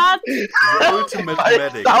that. The ultimate It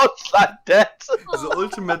medic. sounds like that. The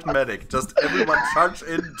ultimate medic. Just everyone charge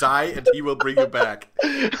in, die, and he will bring you back.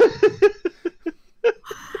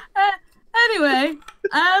 Anyway,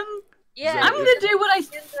 yeah, I'm gonna do what I...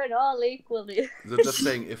 children all equally. So just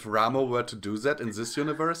saying, if Ramo were to do that in this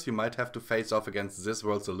universe, you might have to face off against this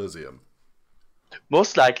world's Elysium.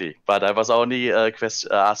 Most likely, but I was only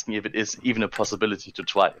asking if it is even a possibility to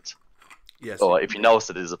try it. Yes. Or if he knows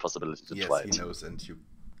that it is a possibility to Yes, try he it. knows, and you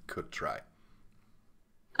could try.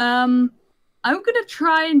 I'm gonna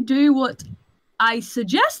try and do what I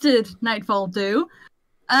suggested Nightfall do,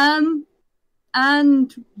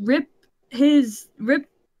 and rip his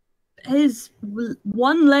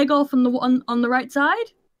one leg off on the one on the right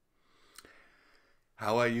side.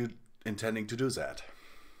 How are you intending to do that?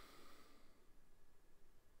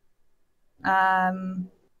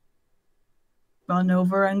 Run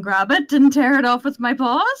over and grab it and tear it off with my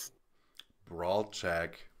paws. Brawl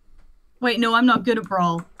check. Wait, no, I'm not good at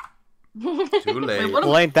brawl. Too late. what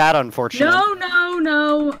Well, ain't that unfortunate?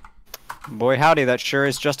 No. Boy howdy, that sure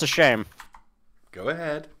is just a shame. Go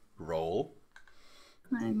ahead. Roll.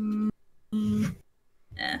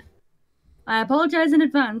 I apologize in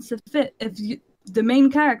advance if the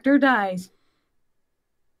main character dies.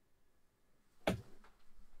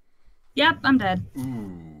 Yep, I'm dead.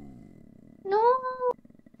 No.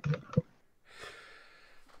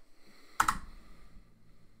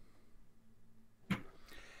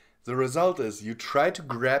 The result is you try to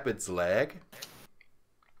grab its leg,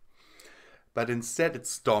 but instead it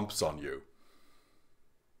stomps on you.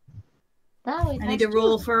 I I need to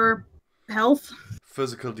roll for health.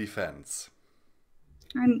 Physical defense.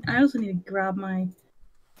 And I also need to grab my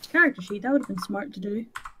character sheet. That would have been smart to do.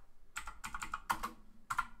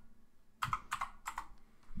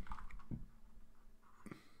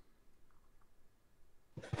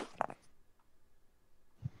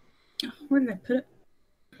 Where did I put it?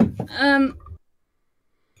 Can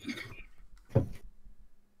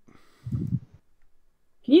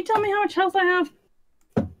you tell me how much health I have?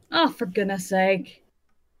 Oh, for goodness sake.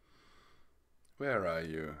 Where are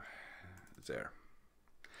you? There.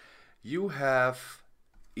 You have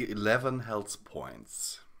 11 health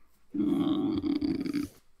points.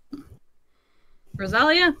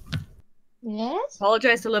 Rosalia, Yes,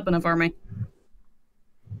 apologize to Lipina for me.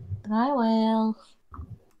 I will.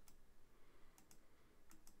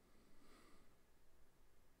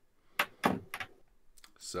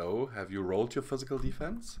 So, have you rolled your physical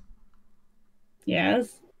defense?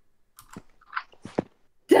 Yes.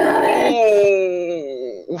 Damn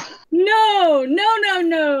it! No!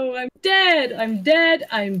 I'm dead! dead, I'm dead,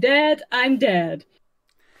 I'm dead, I'm dead.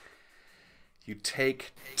 You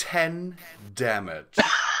take 10 damage.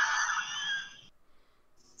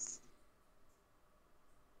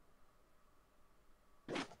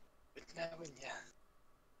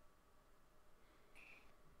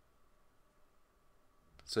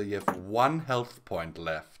 So you have 1 health point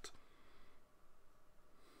left.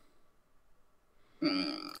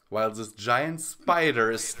 While this giant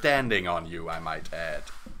spider is standing on you, I might add.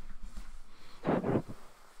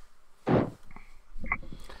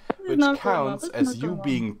 Which counts as you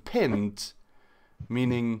being pinned,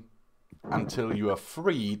 meaning until you are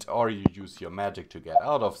freed or you use your magic to get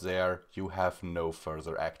out of there, you have no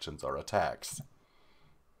further actions or attacks.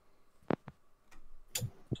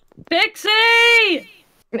 Pixie!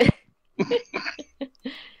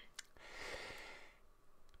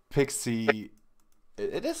 Pixie,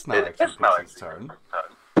 it is now actually Pixie's turn.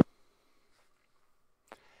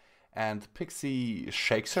 And Pixie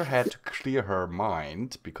shakes her head to clear her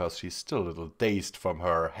mind, because she's still a little dazed from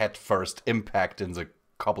her head-first impact in the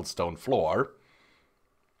cobblestone floor.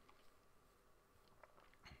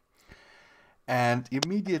 And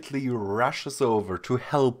immediately rushes over to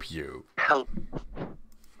help you.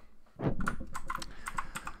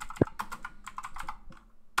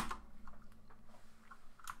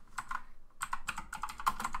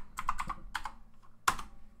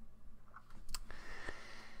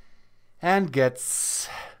 And gets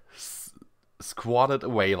squatted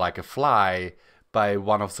away like a fly by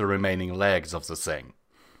one of the remaining legs of the thing.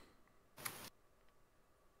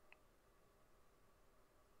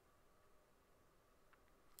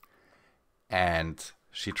 And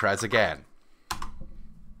she tries again.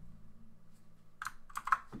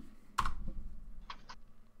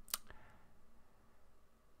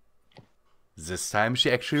 This time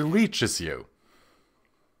she actually reaches you,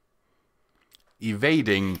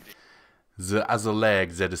 evading the other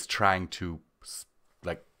leg that is trying to,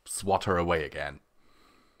 like, swat her away again.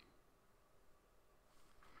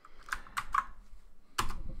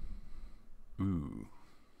 Ooh.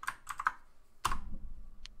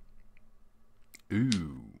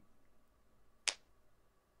 Ooh.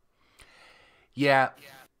 Yeah.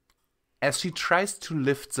 As she tries to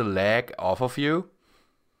lift the leg off of you,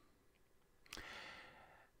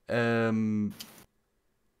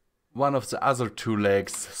 one of the other 2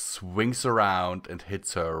 legs swings around and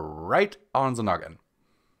hits her right on the noggin.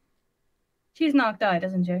 She's knocked out,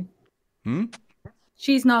 isn't she? Hmm?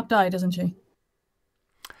 She's knocked out, isn't she?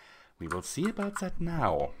 We will see about that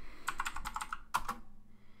now.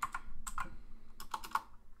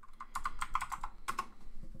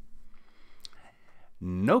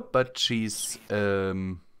 Nope, but she's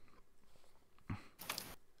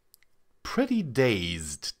pretty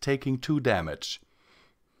dazed, taking 2 damage.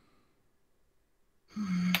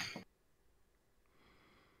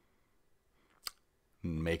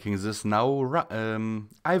 Making this now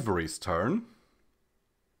Ivory's turn,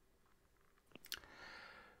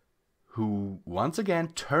 who once again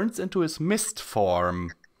turns into his mist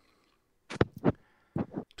form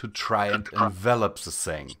to try and envelop the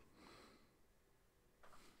thing.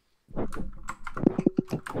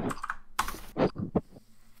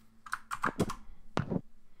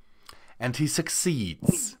 And he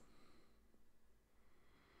succeeds.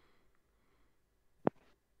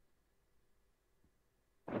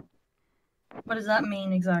 What does that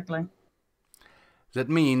mean exactly? That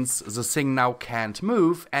means the thing now can't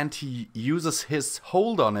move, and he uses his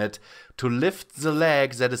hold on it to lift the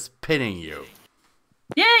leg that is pinning you.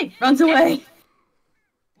 Yay! Runs away!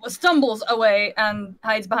 Stumbles away and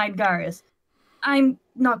hides behind Garius. I'm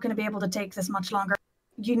not going to be able to take this much longer.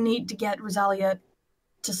 You need to get Rosalia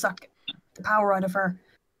to suck the power out of her.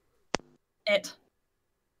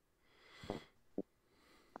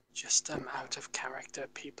 Just out of character,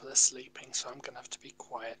 people are sleeping, so I'm gonna have to be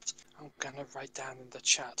quiet. I'm gonna write down in the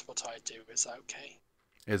chat what I do. Is that okay?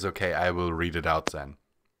 It's okay, I will read it out then,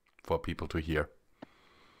 for people to hear.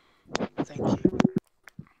 Thank you.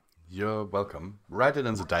 You're welcome. Write it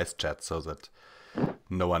in the dice chat so that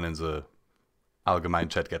no one in the Allgemein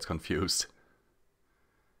chat gets confused.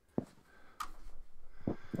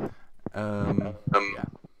 Yeah.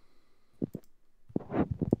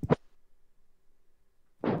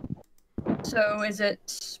 So is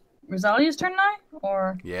it Rosalia's turn now,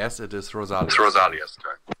 or? Yes, it is Rosalia. It's Rosalia's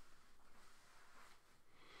turn.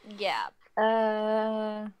 Yeah.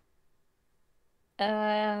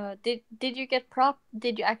 Did you get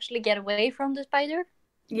Did you actually get away from the spider?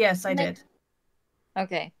 Yes, I did.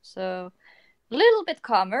 Okay, so a little bit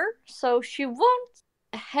calmer. So she won't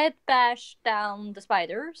head bash down the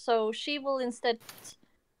spider. So she will instead.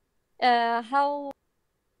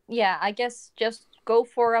 yeah, I guess just go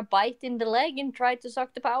for a bite in the leg and try to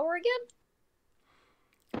suck the power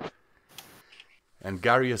again. And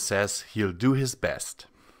Garia says he'll do his best.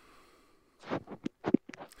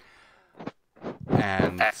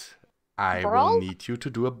 And I Brawl? will need you to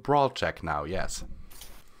do a brawl check now, yes.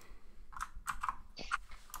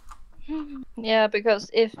 Yeah,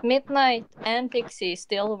 because if Midnight and Pixie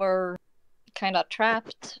still were kind of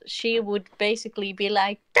trapped, she would basically be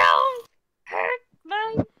like, "Don't hurt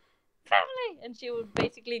my family," and she would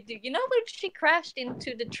basically do. You know, when she crashed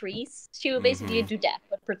into the trees, she would basically do that,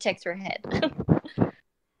 but protect her head.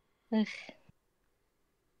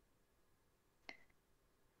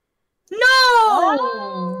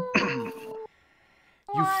 No!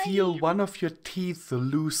 You feel one of your teeth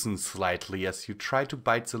loosen slightly as you try to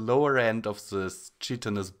bite the lower end of this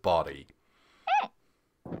chitinous body.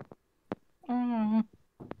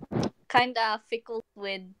 Kinda fickle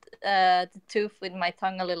with the tooth with my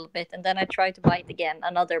tongue a little bit, and then I try to bite again,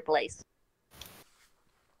 another place.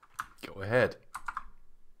 Go ahead.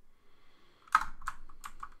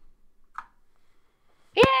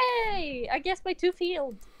 Yay! I guess my tooth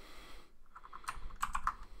healed.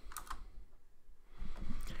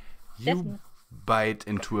 You bite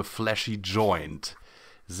into a fleshy joint.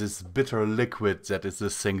 This bitter liquid that is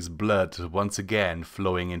this thing's blood once again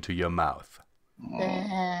flowing into your mouth.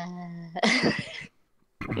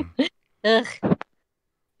 Ugh.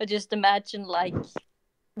 I just imagine like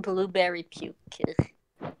blueberry puke.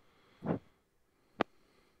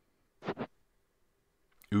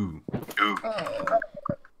 Ooh.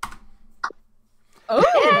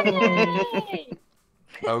 Yay!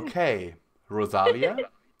 Okay, Rosalia,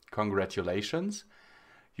 congratulations.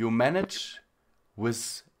 You manage,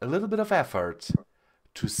 with a little bit of effort,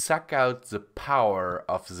 to suck out the power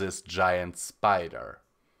of this giant spider.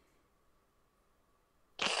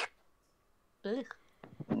 Ugh.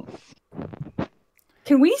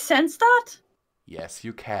 Can we sense that? Yes,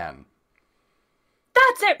 you can.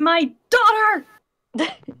 That's it, my daughter!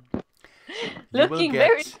 Looking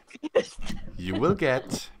very confused. You will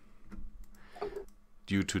get,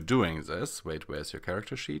 due to doing this, wait, where's your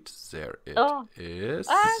character sheet? There it is.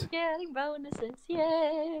 I'm getting bonuses,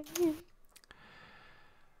 yay!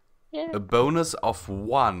 Yeah. A bonus of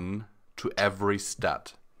 1 to every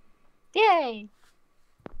stat. Yay!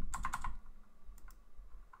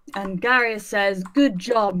 And Garius says, "Good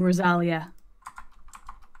job, Rosalia."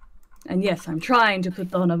 And yes, I'm trying to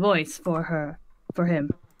put on a voice for him.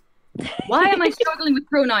 Why am I struggling with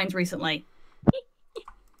pronouns recently?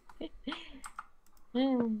 I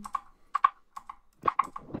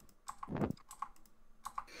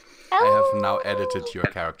have now edited your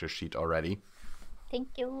character sheet already.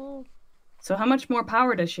 Thank you. So how much more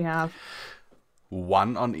power does she have?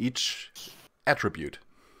 1 on each attribute.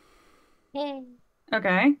 Yay.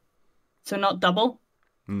 Okay. So not double?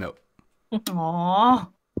 No. Aww.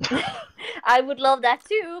 I would love that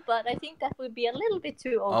too, but I think that would be a little bit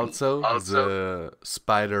too OP. Also, the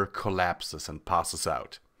spider collapses and passes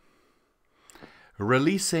out,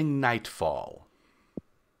 releasing Nightfall.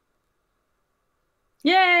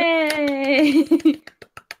 Yay!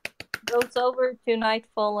 Goes over to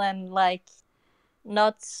Nightfall and like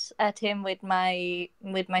nods at him with my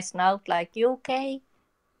snout, like, "You okay?"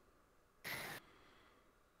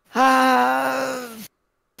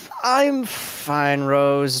 I'm fine,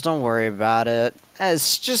 Rose. Don't worry about it.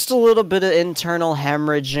 It's just a little bit of internal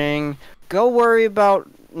hemorrhaging. Go worry about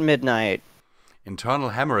Midnight. Internal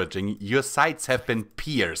hemorrhaging. Your sides have been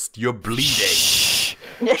pierced. You're bleeding.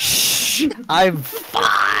 I'm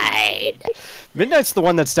fine. Midnight's the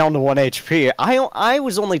one that's down to 1 HP. I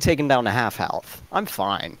was only taken down to half health. I'm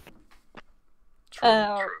fine.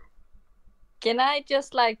 Can I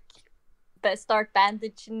just like start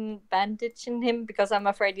bandaging him, because I'm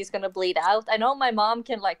afraid he's gonna bleed out? I know my mom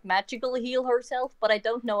can like magically heal herself, but I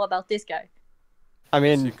don't know about this guy. I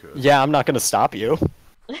mean, yeah, I'm not gonna stop you.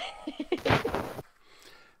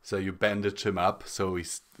 So you bandage him up so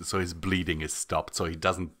his bleeding is stopped, so he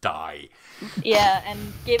doesn't die. Yeah,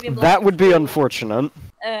 and give him like, that would be unfortunate.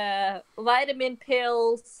 Vitamin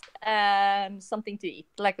pills and something to eat,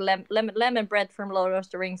 like lemon bread from Lord of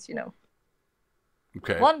the Rings, you know.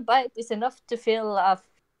 Okay. 1 bite is enough to fill a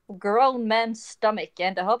grown man's stomach,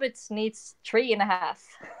 and the hobbits needs 3.5.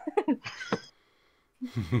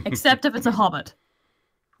 Except if it's a hobbit.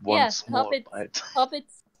 One small bite.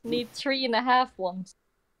 Hobbits need 3.5 ones.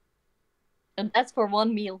 And that's for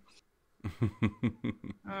 1 meal.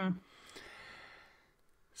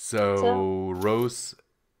 So, Rose,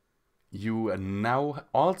 you now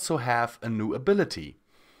also have a new ability.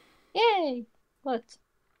 Yay! What?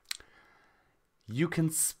 You can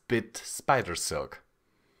spit spider silk.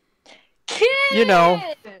 You know,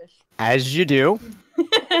 as you do.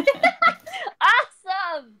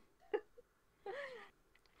 Awesome!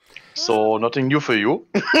 So nothing new for you.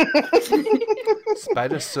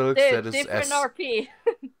 Spider silk Dude, that is different as RP.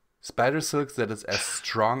 spider silk that is as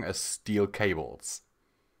strong as steel cables.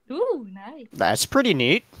 Ooh, nice. That's pretty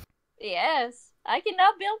neat. Yes, I can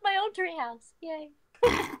now build my own treehouse. Yay.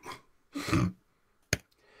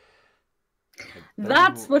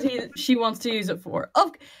 That's what she wants to use it for.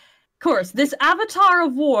 Of course, this avatar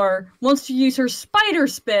of war wants to use her spider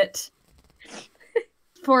spit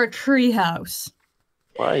for a treehouse.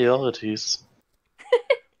 Priorities.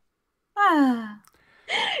 Ah.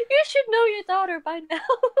 You should know your daughter by now.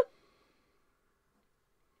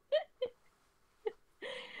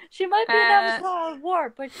 She might be an avatar of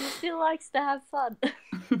war, but she still likes to have fun.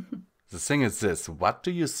 The thing is this, what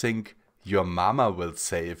do you think your mama will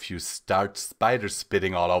say if you start spider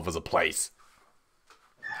spitting all over the place?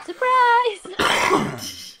 Surprise!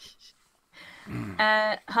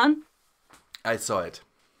 Hun? I saw it.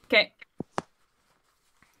 Okay.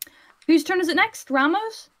 Whose turn is it next?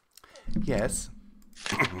 Ramos? Yes.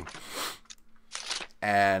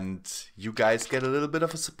 And you guys get a little bit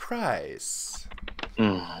of a surprise.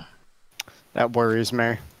 That worries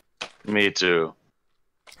me. Me too.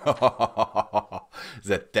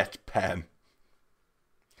 That deadpan.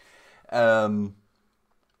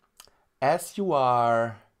 As you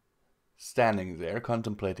are standing there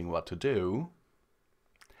contemplating what to do,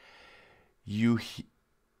 you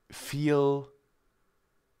feel,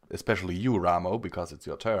 especially you, Ramo, because it's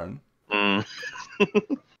your turn,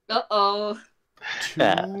 Uh-oh.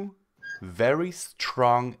 two very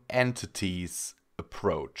strong entities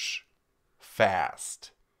approach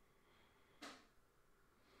fast.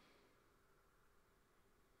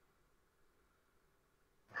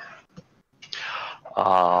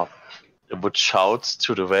 It would shout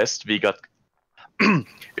to the west. We got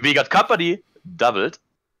company doubled.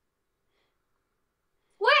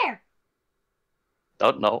 Where?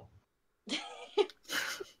 Don't know.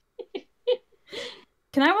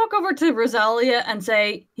 Can I walk over to Rosalia and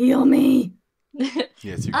say, heal me?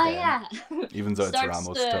 Yes, you can. Oh, yeah. Even though it's Starts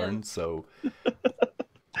Ramos' to- turn, so...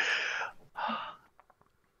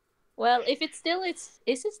 Well, if it's still, is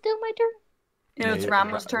it still my turn? No, it's Yeah,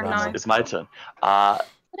 Ramos' turn Ramos. now. It's my turn. But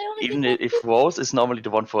I only Even did if Rose is normally the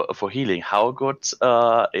one for healing, how good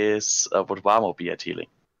would Ramo be at healing?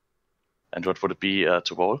 And what would it be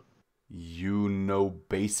to roll? You know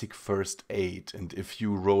basic first aid, and if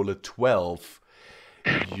you roll a 12,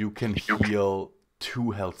 you can heal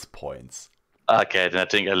 2 health points. Okay, then I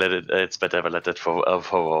think I let it. It's better if I let that for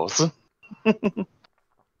Rose.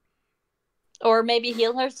 Or maybe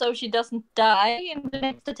heal her so she doesn't die in the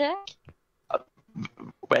next attack?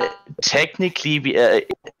 Well, technically,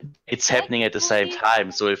 it's happening at the same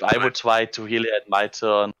time. So if I would try to heal it at my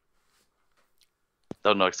turn,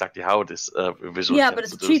 don't know exactly how this visual. Yeah, but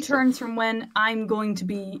it's 2 turns from when I'm going to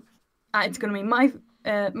be... it's going to be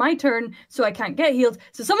my turn, so I can't get healed.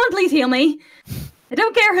 So someone please heal me. I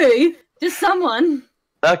don't care who. Just someone.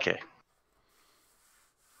 Okay.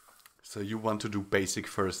 So you want to do basic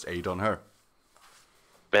first aid on her.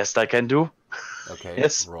 Best I can do. Okay,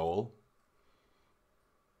 Yes. roll.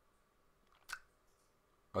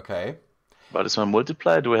 Okay, What is my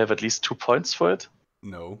multiplier? Do I have at least 2 points for it?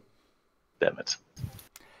 no. Damn it.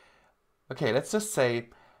 Okay, let's just say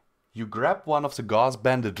you grab one of the gauze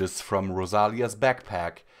bandages from Rosalia's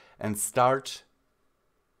backpack and start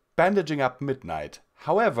bandaging up Midnight.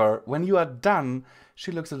 However, when you are done,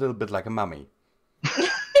 she looks a little bit like a mummy.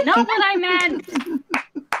 Not what I meant.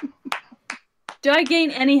 Do I gain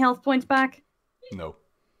any health points back? No.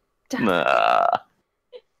 Damn. Nah.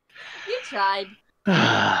 You tried.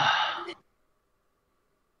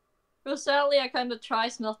 Rosalia kind of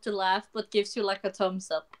tries not to laugh, but gives you like a thumbs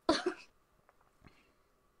up.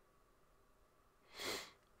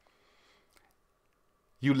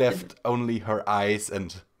 You left only her eyes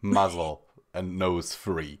and muzzle and nose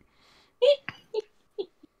free.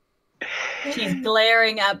 She's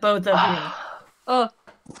glaring at both of you. Oh,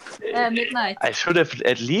 Midnight. I should have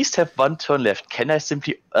at least have 1 turn left. Can I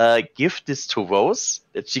simply give this to Rose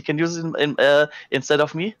that she can use it instead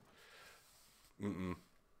of me? Mm-mm.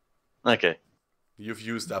 Okay. You've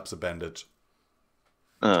used up the bandage.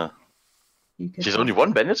 She's only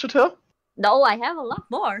 1 bandage with her? No, I have a lot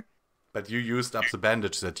more. But you used up the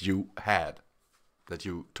bandage that you had. That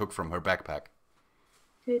you took from her backpack.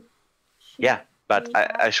 Yeah, but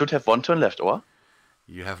I should have 1 turn left, or?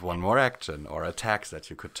 You have 1 more action or attack that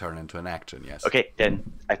you could turn into an action, yes. Okay,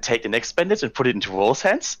 then I take the next bandage and put it into Rose's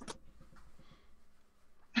hands.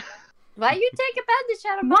 Why you take a bandage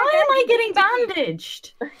out of my Why am I getting bandage?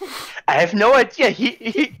 bandaged? I have no idea.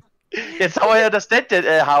 He That's how I understand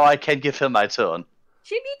that. How I can give him my turn.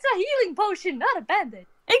 She needs a healing potion, not a bandage.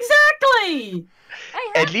 Exactly!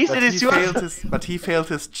 At least it is your. But he failed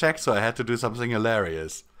his check, so I had to do something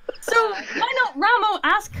hilarious. So why don't Ramo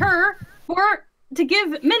ask her to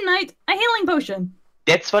give Midnight a healing potion?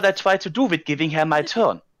 That's what I tried to do with giving her my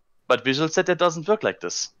turn. But Visual said that doesn't work like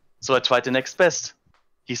this. So I tried the next best.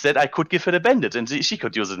 He said I could give her the bandage and she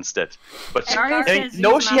could use it instead. But she, she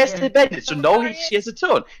has the bandage, so now she has a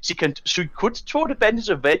turn. She could throw the bandage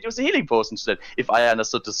away and use a healing potion instead, if I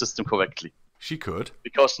understood the system correctly. She could.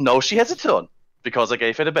 Because now she has a turn. Because I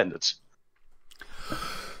gave her the bandage.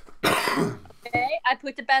 Okay, I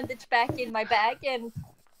put the bandage back in my bag and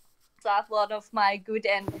start one of my good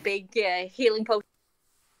and big healing potions.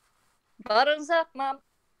 Bottoms up, Mom.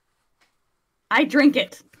 I drink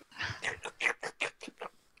it.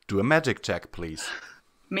 Do a magic check, please.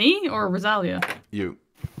 Me or Rosalia? You.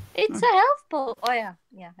 It's a health potion. Oh yeah,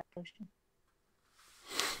 health potion.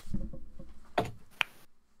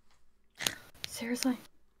 Seriously?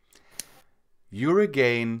 You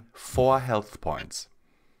regain 4 health points.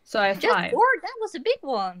 So I have Just 5. 4? That was a big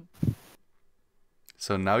one.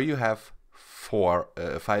 So now you have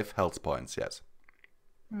 5 health points, yes.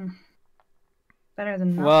 Better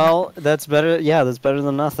than nothing. Well, that's better. Yeah, that's better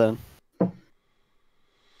than nothing.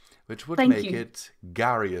 Which would Thank make you. it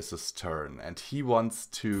Garius's turn, and he wants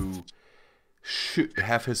to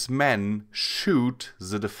have his men shoot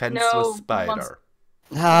the defenseless No, he spider. wants-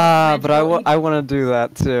 But I want to do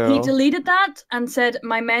that too. He deleted that and said,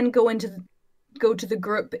 "My men go to the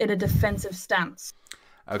group in a defensive stance."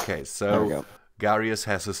 Okay, There we so go. Garius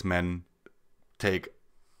has his men take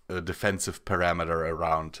a defensive parameter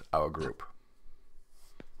around our group.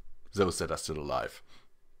 Those that are still alive.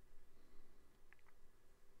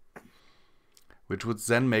 Which would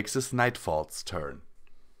then make this Nightfall's turn.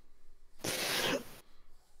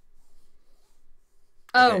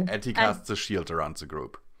 Oh, Okay, and he casts a shield around the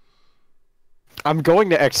group. I'm going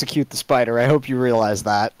to execute the spider. I hope you realize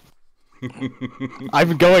that.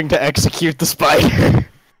 I'm going to execute the spider.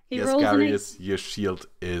 he Yes, rolls an 8. Garius, your shield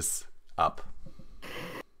is up.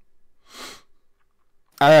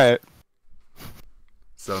 Alright.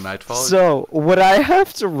 So Nightfall. So, would I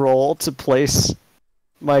have to roll to place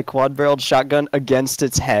my quad-barreled shotgun against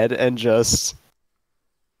its head and just...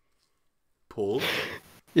 Pull.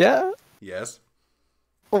 Yeah? Yes.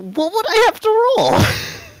 What would I have to roll?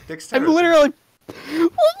 Dexterity. I'm literally...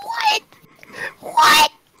 What?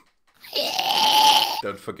 What?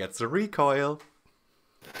 Don't forget the recoil.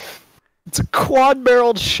 It's a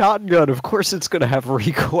quad-barreled shotgun. Of course it's gonna have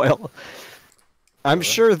recoil. I'm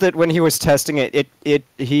sure that when he was testing it,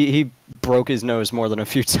 he broke his nose more than a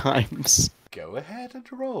few times. Go ahead and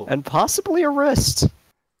roll. And possibly a wrist.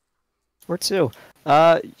 Or 2.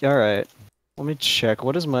 Alright. Let me check.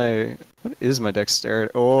 What is my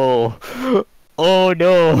dexterity? Oh. Oh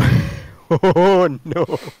no. Oh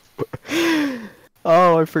no.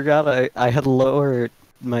 Oh, I forgot I had lowered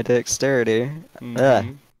my dexterity.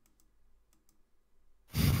 Mhm.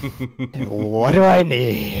 What do I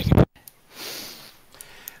need?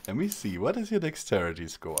 Let me see. What is your dexterity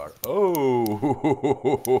score? Oh.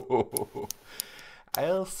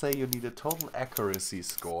 I'll say you need a total accuracy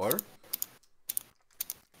score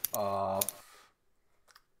of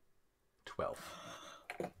 12.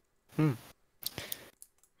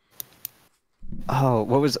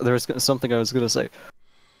 Oh, there was something I was gonna say.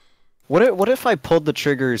 What if I pulled the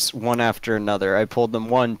triggers one after another? I pulled them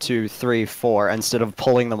 1, 2, 3, 4 instead of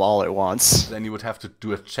pulling them all at once. Then you would have to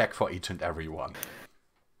do a check for each and every one.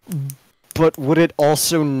 But would it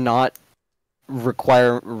also not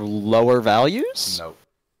require lower values? No.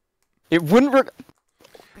 It wouldn't.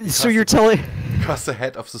 So you're telling? Because the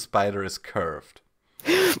head of the spider is curved.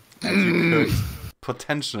 And you could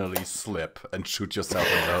potentially slip and shoot yourself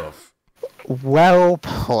in the hoof. Well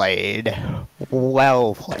played.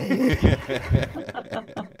 Well played.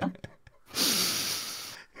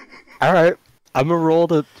 Alright. I'm gonna roll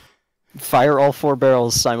to fire all 4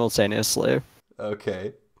 barrels simultaneously.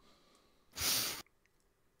 Okay.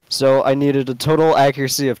 So I needed a total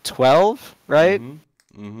accuracy of 12, right?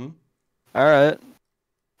 Mm-hmm. Alright.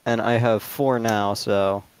 And I have 4 now,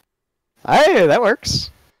 so... Hey, that works!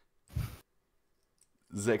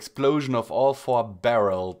 The explosion of all 4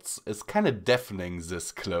 barrels is kind of deafening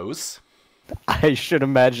this close. I should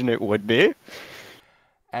imagine it would be.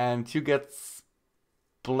 And you get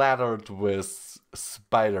splattered with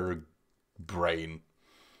spider brain.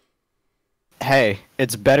 Hey,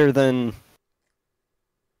 it's better than...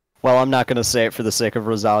 Well, I'm not gonna say it for the sake of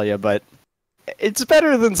Rosalia, but It's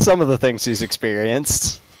better than some of the things he's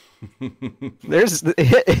experienced.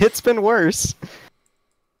 It's been worse.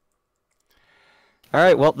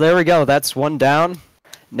 Alright, well, there we go. That's one down.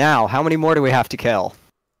 Now, how many more do we have to kill?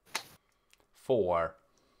 4.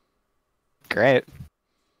 Great.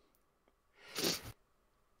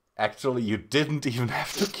 Actually, you didn't even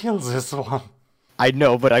have to kill this one. I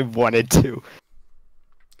know, but I wanted to.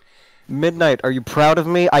 Midnight, are you proud of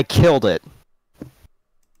me? I killed it.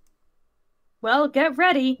 Well, get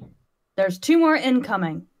ready. There's 2 more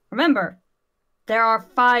incoming. Remember, there are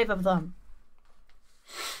 5 of them.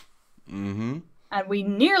 Mm-hmm. And we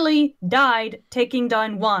nearly died taking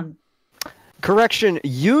down 1. Correction,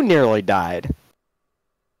 you nearly died.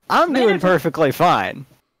 I'm doing perfectly fine.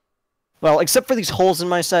 Well, except for these holes in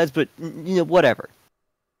my sides, but, you know, whatever.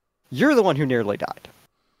 You're the one who nearly died.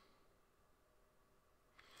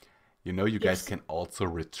 You know you guys can also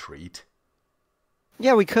retreat.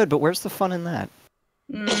 Yeah, we could, but where's the fun in that?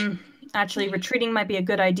 Actually, retreating might be a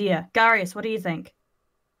good idea. Garius, what do you think?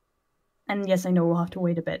 And yes, I know we'll have to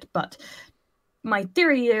wait a bit, but my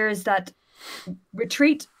theory here is that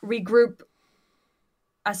retreat, regroup,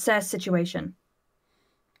 assess situation.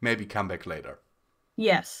 Maybe come back later.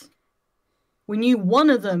 Yes. We knew one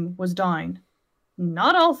of them was down.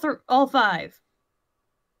 Not all 5.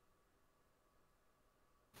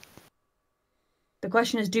 The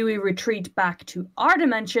question is, do we retreat back to our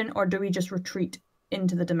dimension, or do we just retreat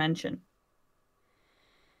into the dimension?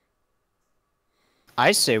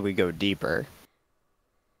 I say we go deeper.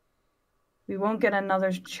 We won't get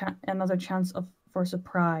another chance for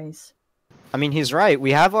surprise. I mean, he's right.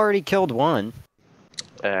 We have already killed 1.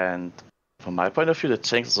 And from my point of view, the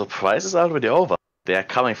chance of surprise is already over. They are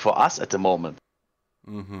coming for us at the moment.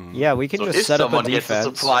 Mm-hmm. Yeah, we can So just if set up a someone gets a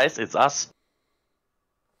defense. surprise, it's us.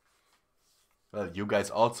 Well, you guys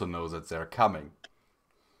also know that they're coming.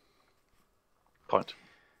 Point.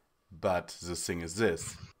 But the thing is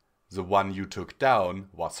this. The one you took down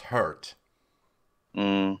was hurt.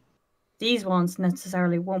 These ones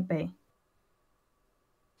necessarily won't be.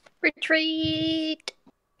 Retreat!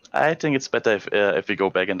 I think it's better if we go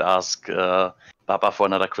back and ask Papa for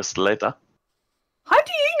another crystal later. How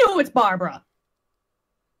do you know it's Barbara?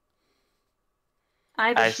 I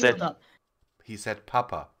have a shield said- up. He said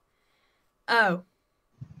Papa. Oh.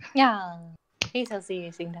 Yeah. He's a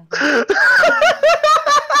using that.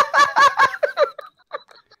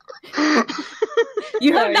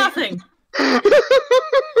 You Sorry. heard nothing.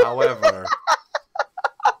 However,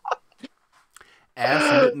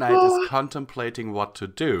 as Midnight is contemplating what to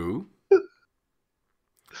do,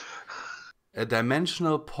 a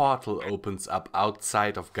dimensional portal opens up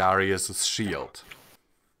outside of Garius' shield.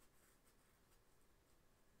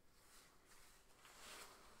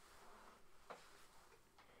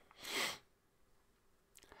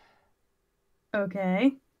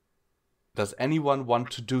 Okay. Does anyone want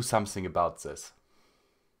to do something about this?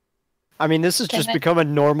 I mean, this has Can just I- become a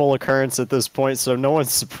normal occurrence at this point, so no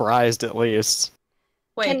one's surprised at least.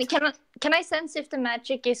 Wait. Can I sense if the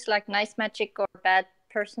magic is like nice magic or bad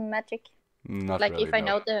person magic? Not Like really, if I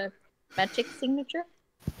no. know the magic signature?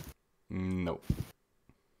 No.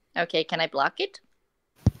 Okay, can I block it?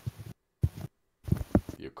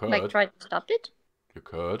 You could. Like try to stop it? You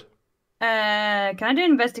could. Can I do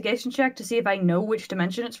an investigation check to see if I know which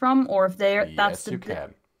dimension it's from, or if that's Yes, you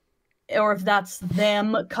can. or if that's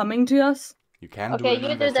them coming to us? You can Okay, do you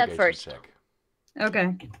an do that investigation first. check.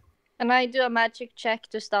 Okay. And I do a magic check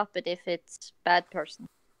to stop it if it's bad person.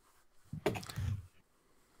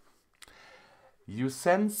 You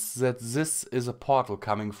sense that this is a portal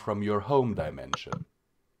coming from your home dimension.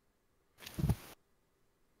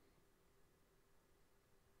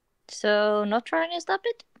 So not trying to stop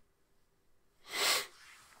it?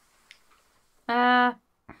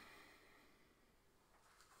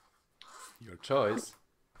 Your choice.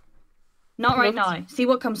 Not right now. See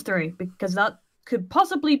what comes through, because that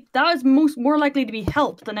is more likely to be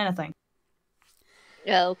help than anything.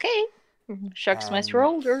 Okay. Shucks my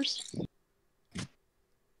shoulders.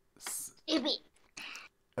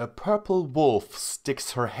 A purple wolf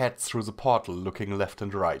sticks her head through the portal, looking left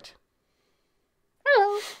and right.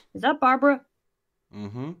 Hello. Is that Barbara?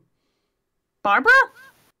 Mm-hmm. Barbara?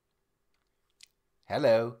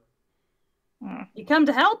 Hello. You come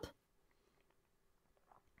to help?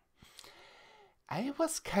 I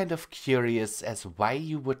was kind of curious as why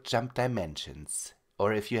you would jump dimensions,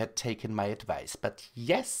 or if you had taken my advice, but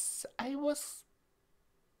yes, I was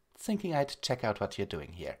thinking I'd check out what you're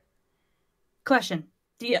doing here. Question.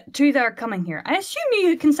 The 2 that are coming here, I assume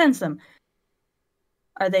you can sense them.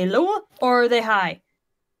 Are they low or are they high?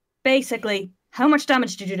 Basically, how much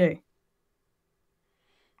damage did you do?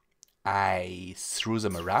 I threw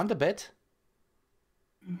them around a bit.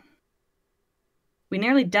 We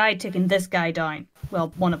nearly died taking this guy down.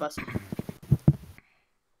 Well, one of us.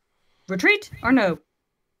 Retreat or no?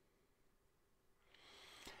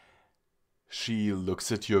 She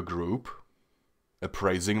looks at your group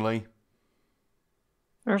appraisingly.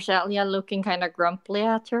 Rosalia looking kind of grumpily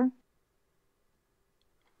at her.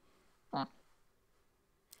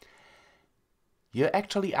 You're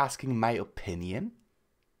actually asking my opinion?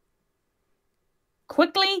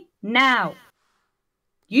 Quickly, now.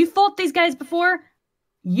 You fought these guys before.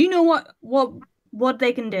 You know what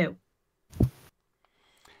they can do.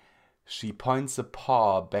 She points a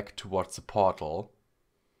paw back towards the portal.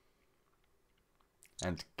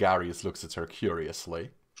 And Garius looks at her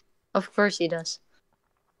curiously. Of course he does.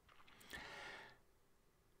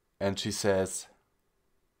 And she says,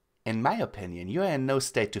 in my opinion, you are in no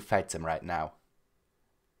state to fight them right now.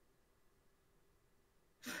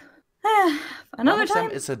 Another One of time?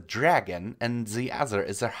 them is a dragon and the other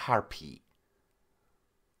is a harpy.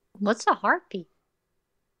 What's a harpy?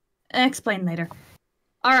 Explain later.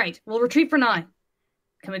 Alright, we'll retreat for now.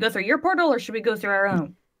 Can we go through your portal or should we go through our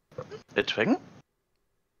own? A dragon?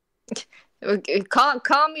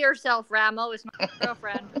 Calm yourself, Ramo. It's my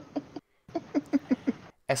girlfriend.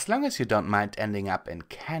 As long as you don't mind ending up in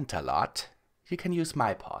Canterlot, you can use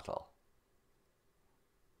my portal.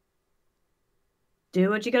 Do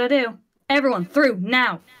what you gotta do. Everyone, through,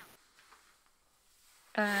 now!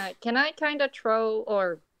 Can I kind of throw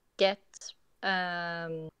or get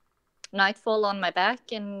Nightfall on my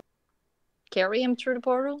back and carry him through the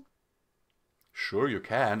portal? Sure you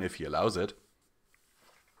can, if he allows it.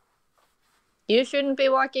 You shouldn't be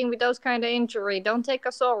walking with those kind of injury. Don't take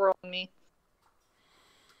a sorrow on me.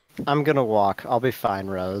 I'm gonna walk. I'll be fine,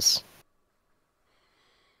 Rose.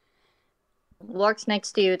 Walks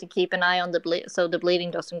next to you to keep an eye on the so the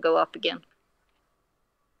bleeding doesn't go up again.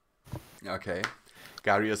 Okay.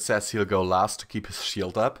 Garius says he'll go last to keep his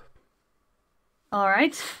shield up.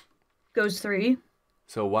 Alright. Goes through.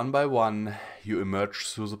 So one by one, you emerge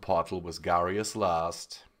through the portal with Garius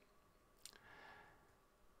last.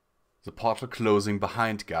 The portal closing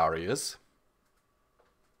behind Garius.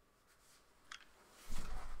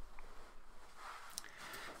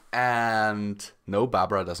 And no,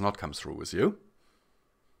 Barbara does not come through with you.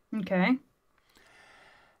 Okay.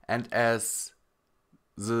 And as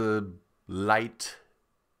the light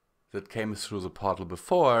that came through the portal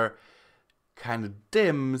before kind of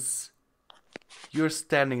dims, you're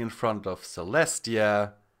standing in front of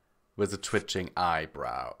Celestia with a twitching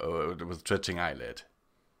eyebrow, with a twitching eyelid.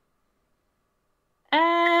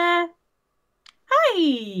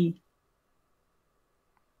 Hi!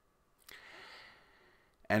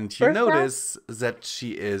 And you notice that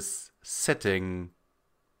she is sitting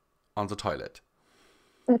on the toilet.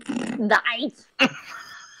 Nice!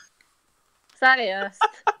 Serious.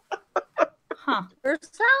 Huh.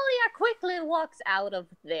 Rosalia quickly walks out of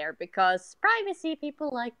there because privacy,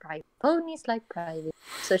 people like private. Ponies like private.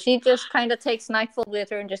 So she just kind of takes Nightfall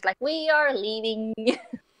with her and just like, we are leaving.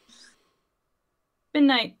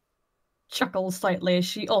 Midnight chuckles slightly as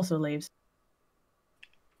she also leaves.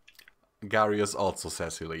 Garius also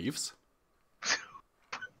says he leaves.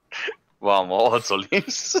 Warm also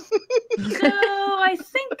leaves. So I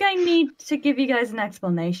think I need to give you guys an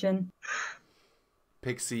explanation.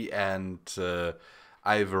 Pixie and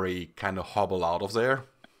Ivory kind of hobble out of there.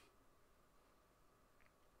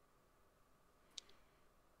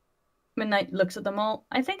 Midnight looks at them all.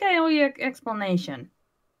 I think I owe you an explanation.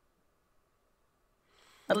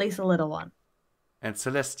 At least a little one. And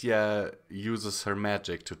Celestia uses her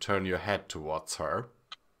magic to turn your head towards her.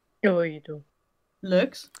 Oh, you do.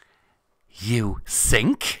 Looks. You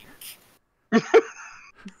think?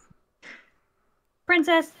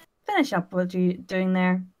 Princess, finish up what you're doing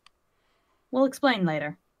there. We'll explain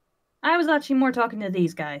later. I was actually more talking to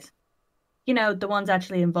these guys. You know, the ones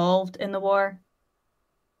actually involved in the war.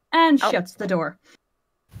 And shuts the door.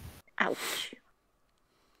 Ouch.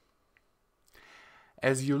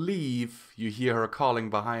 As you leave, you hear her calling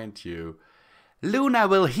behind you. Luna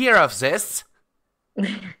will hear of this!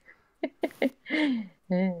 Oh,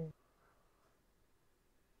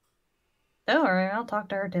 alright, I'll talk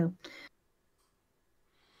to her too.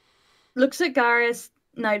 Looks at Garrus,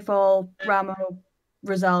 Nightfall, Ramo,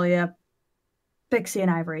 Rosalia, Pixie, and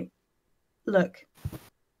Ivory. Look,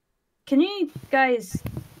 can you guys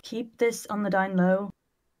keep this on the down low?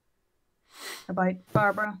 About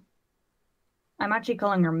Barbara? I'm actually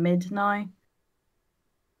calling her Mid now.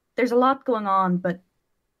 There's a lot going on, but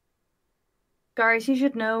Garrus, you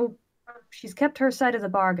should know she's kept her side of the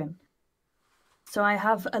bargain. So I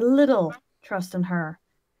have a little trust in her.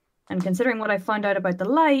 And considering what I found out about the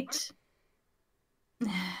light,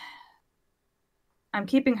 I'm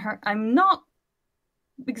keeping her. I'm not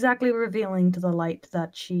exactly revealing to the light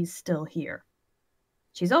that she's still here.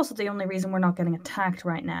 She's also the only reason we're not getting attacked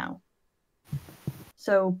right now.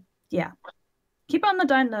 So, yeah. Keep on the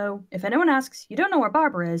down low. If anyone asks, you don't know where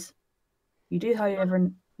Barbara is. You do,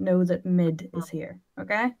 however, know that Mid is here,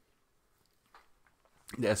 okay?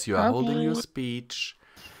 As you are holding your speech,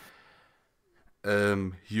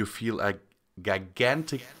 you feel a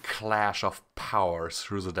gigantic clash of powers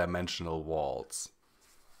through the dimensional walls.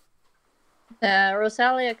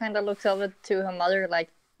 Rosalia kind of looks over to her mother like,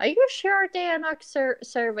 are you sure they are not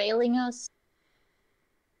surveilling us?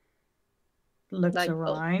 Looks Like,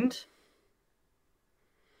 around.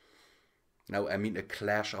 No, I mean a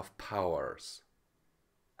clash of powers.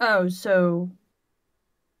 Oh, so...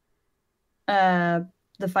 the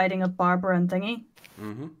fighting of Barbara and Thingy?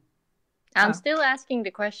 Mm-hmm. I'm still asking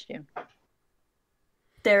the question.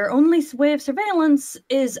 Their only way of surveillance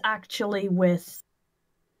is actually with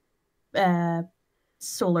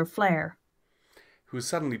solar flare. Who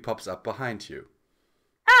suddenly pops up behind you.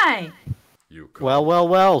 Hi! You call. Well, well,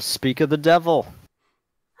 well, speak of the devil.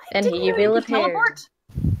 And Didn't he you will need to appear. teleport?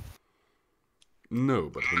 No,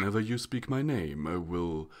 but whenever you speak my name, I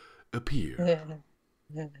will appear.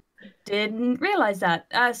 Didn't realize that.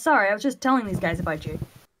 Sorry, I was just telling these guys about you.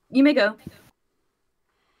 You may go.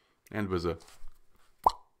 And with a...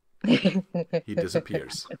 he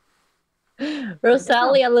disappears.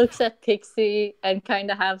 Rosalia looks at Pixie and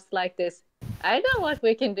kind of has like this, I know what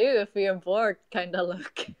we can do if we are bored kind of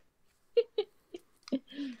look.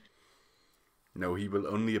 No, he will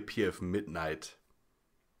only appear if midnight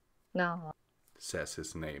No. says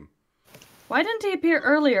his name. Why didn't he appear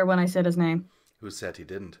earlier when I said his name? Who said he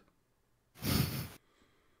didn't?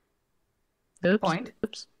 Oops. Point.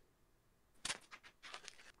 Oops.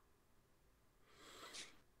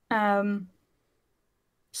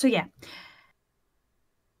 So yeah.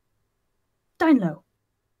 Down low.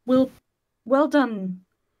 Well done,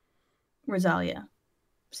 Rosalia.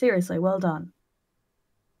 Seriously, well done.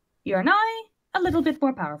 You are now a little bit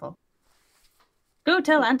more powerful. Go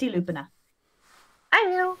tell Auntie Lupina. I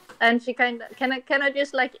will. And she kind of can I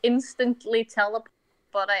just like instantly teleport,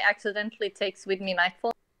 but I accidentally takes with me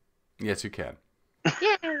Nightfall. Yes, you can.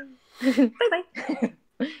 Yeah. Bye bye.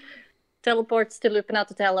 Teleports to Lupina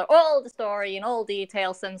to tell her all the story in all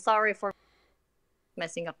details, and sorry for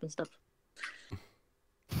messing up and stuff.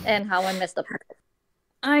 And how I messed up.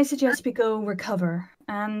 I suggest we go recover,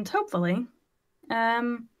 and hopefully,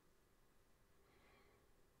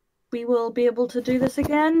 we will be able to do this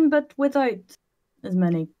again, but without as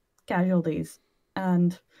many casualties,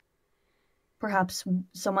 and perhaps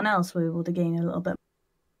someone else will be able to gain a little bit.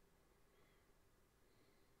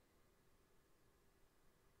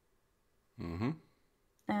 Mm-hmm.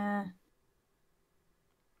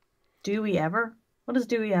 Do we ever? What does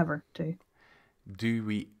do we ever do? Do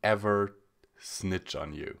we ever snitch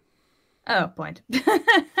on you? Oh, point.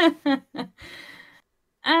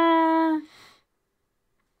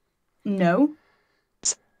 No.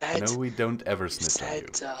 No, we don't ever snitch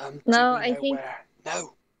on you. No, do we I know think- where?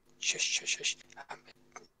 No. Shush.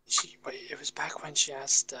 It was back when she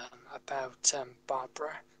asked about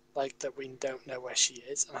Barbara, like that we don't know where she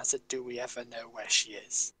is, and I said, do we ever know where she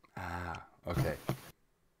is? Ah, okay.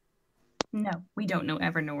 No, we don't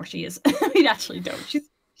ever know where she is. We actually don't. She's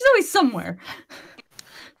always somewhere.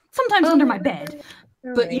 Sometimes under my bed.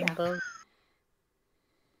 But yeah.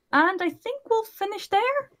 And I think we'll finish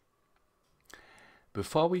there.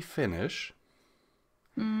 Before we finish,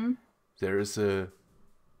 there is a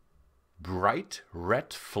bright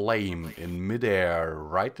red flame in midair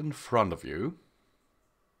right in front of you.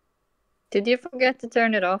 Did you forget to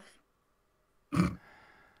turn it off?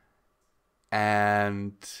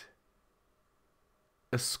 And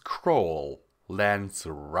a scroll lands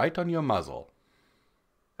right on your muzzle.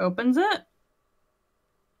 Opens it.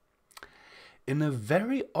 In a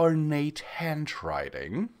very ornate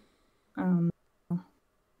handwriting,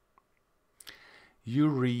 you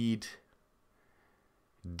read,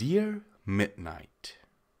 Dear Midnight,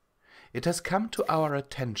 it has come to our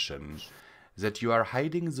attention that you are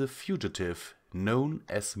hiding the fugitive known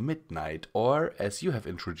as Midnight, or as you have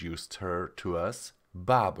introduced her to us,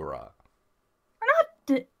 Barbara. We're not.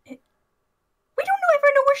 We don't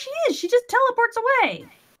ever know where she is. She just teleports away.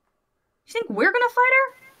 You think we're gonna fight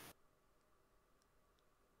her?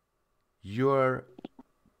 Your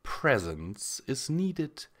presence is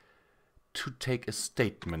needed to take a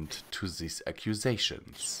statement to these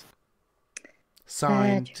accusations.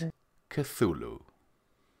 Signed, Cthulhu.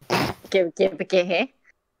 Give.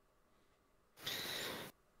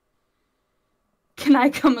 Can I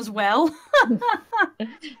come as well?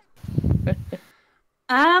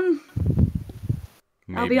 I'll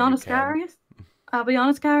Maybe be you honest, can. Garius. I'll be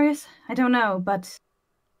honest, Garius. I don't know, but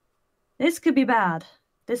this could be bad.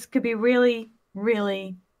 This could be really,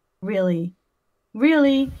 really, really,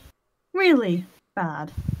 really, really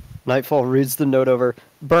bad. Nightfall reads the note over.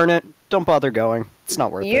 Burn it. Don't bother going. It's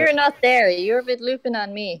not worth You're it. not there. You're a bit looping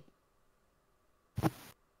on me.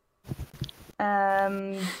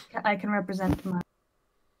 I can represent my.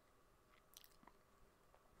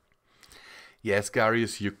 Yes,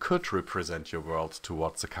 Garius, you could represent your world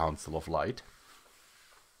towards the Council of Light.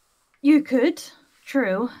 You could,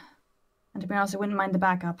 true. And to be honest, I wouldn't mind the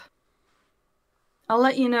backup. I'll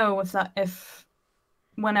let you know if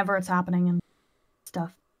whenever it's happening and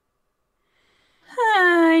stuff.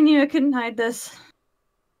 I knew I couldn't hide this.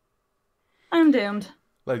 I'm doomed.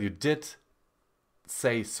 Well, you did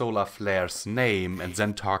say Solar Flare's name and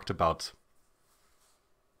then talked about...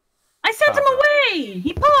 I sent him Barbara. away!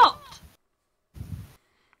 He popped!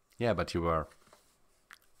 Yeah, but you were...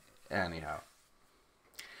 Anyhow.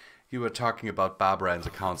 You were talking about Barbara in the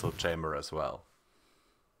council chamber as well.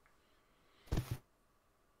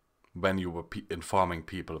 When you were informing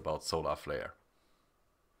people about Solar Flare.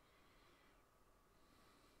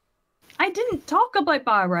 I didn't talk about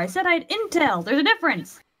Barbara. I said I had intel. There's a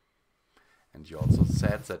difference. And you also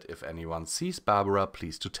said that if anyone sees Barbara,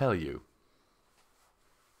 please to tell you.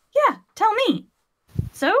 Yeah, tell me.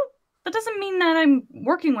 So, that doesn't mean that I'm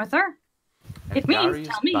working with her. And It means Darius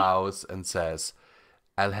tell me. bows and says,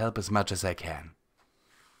 I'll help as much as I can.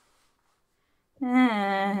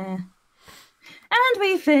 And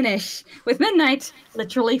we finish with Midnight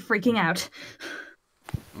literally freaking out.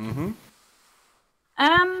 Mm-hmm.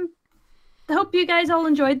 I hope you guys all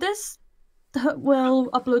enjoyed this. We'll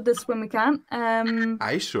upload this when we can.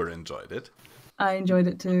 I sure enjoyed it. I enjoyed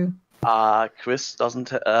it too. Chris doesn't.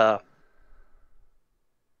 Huh?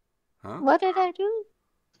 What did I do?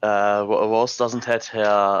 Rose doesn't have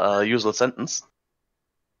her usual sentence.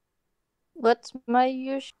 What's my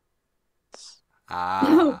usual?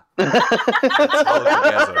 Ah. All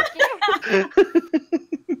together.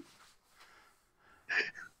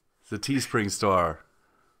 The Teespring store.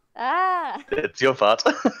 Ah! It's your part.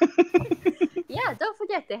 Yeah, don't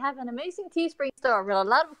forget, they have an amazing Teespring store with a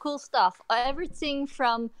lot of cool stuff. Everything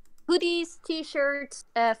from hoodies, t-shirts,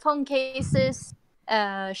 phone cases,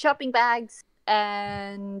 shopping bags,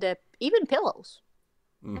 and even pillows.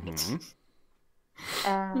 Mm-hmm.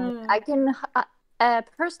 I can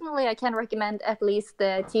personally, I can recommend at least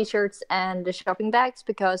the t-shirts and the shopping bags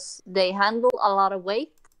because they handle a lot of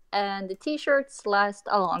weight, and the t-shirts last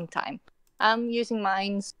a long time. I'm using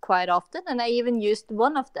mine quite often, and I even used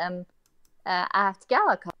one of them at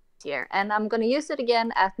GalaCon this year, and I'm gonna use it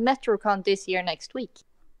again at MetroCon this year next week.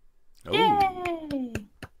 Oh. Yay!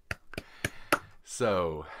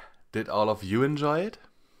 So, did all of you enjoy it?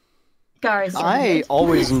 Guys, I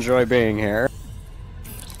always enjoy being here.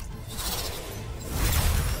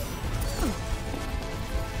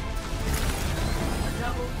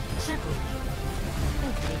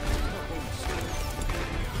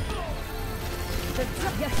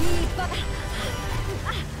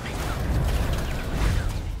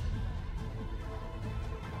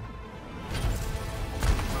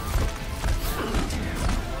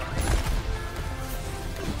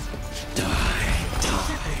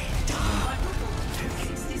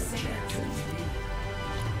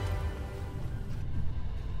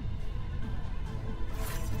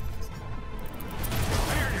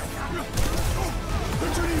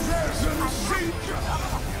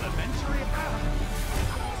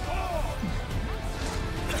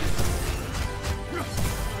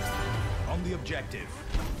 On the objective.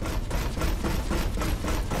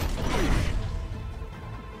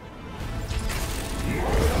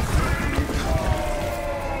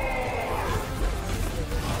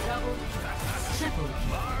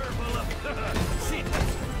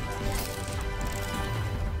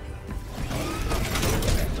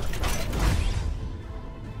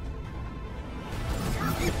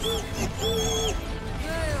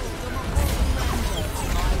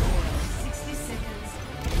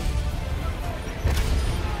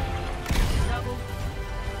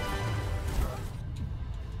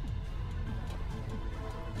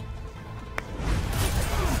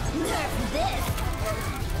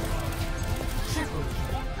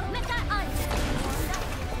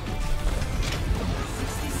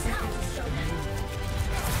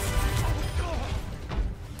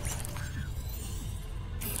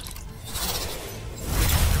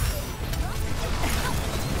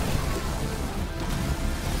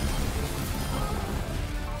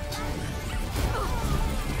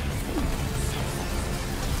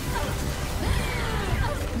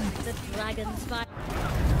 Dragon's fire.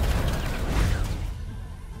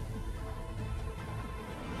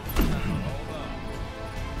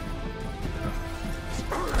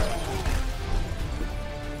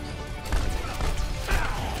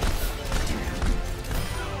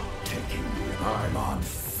 I'm on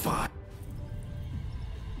fire.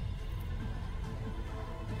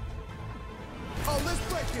 Oh, let's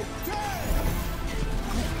break it.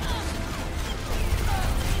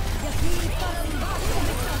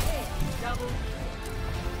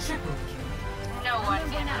 No one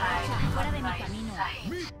can hide from my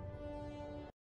sight.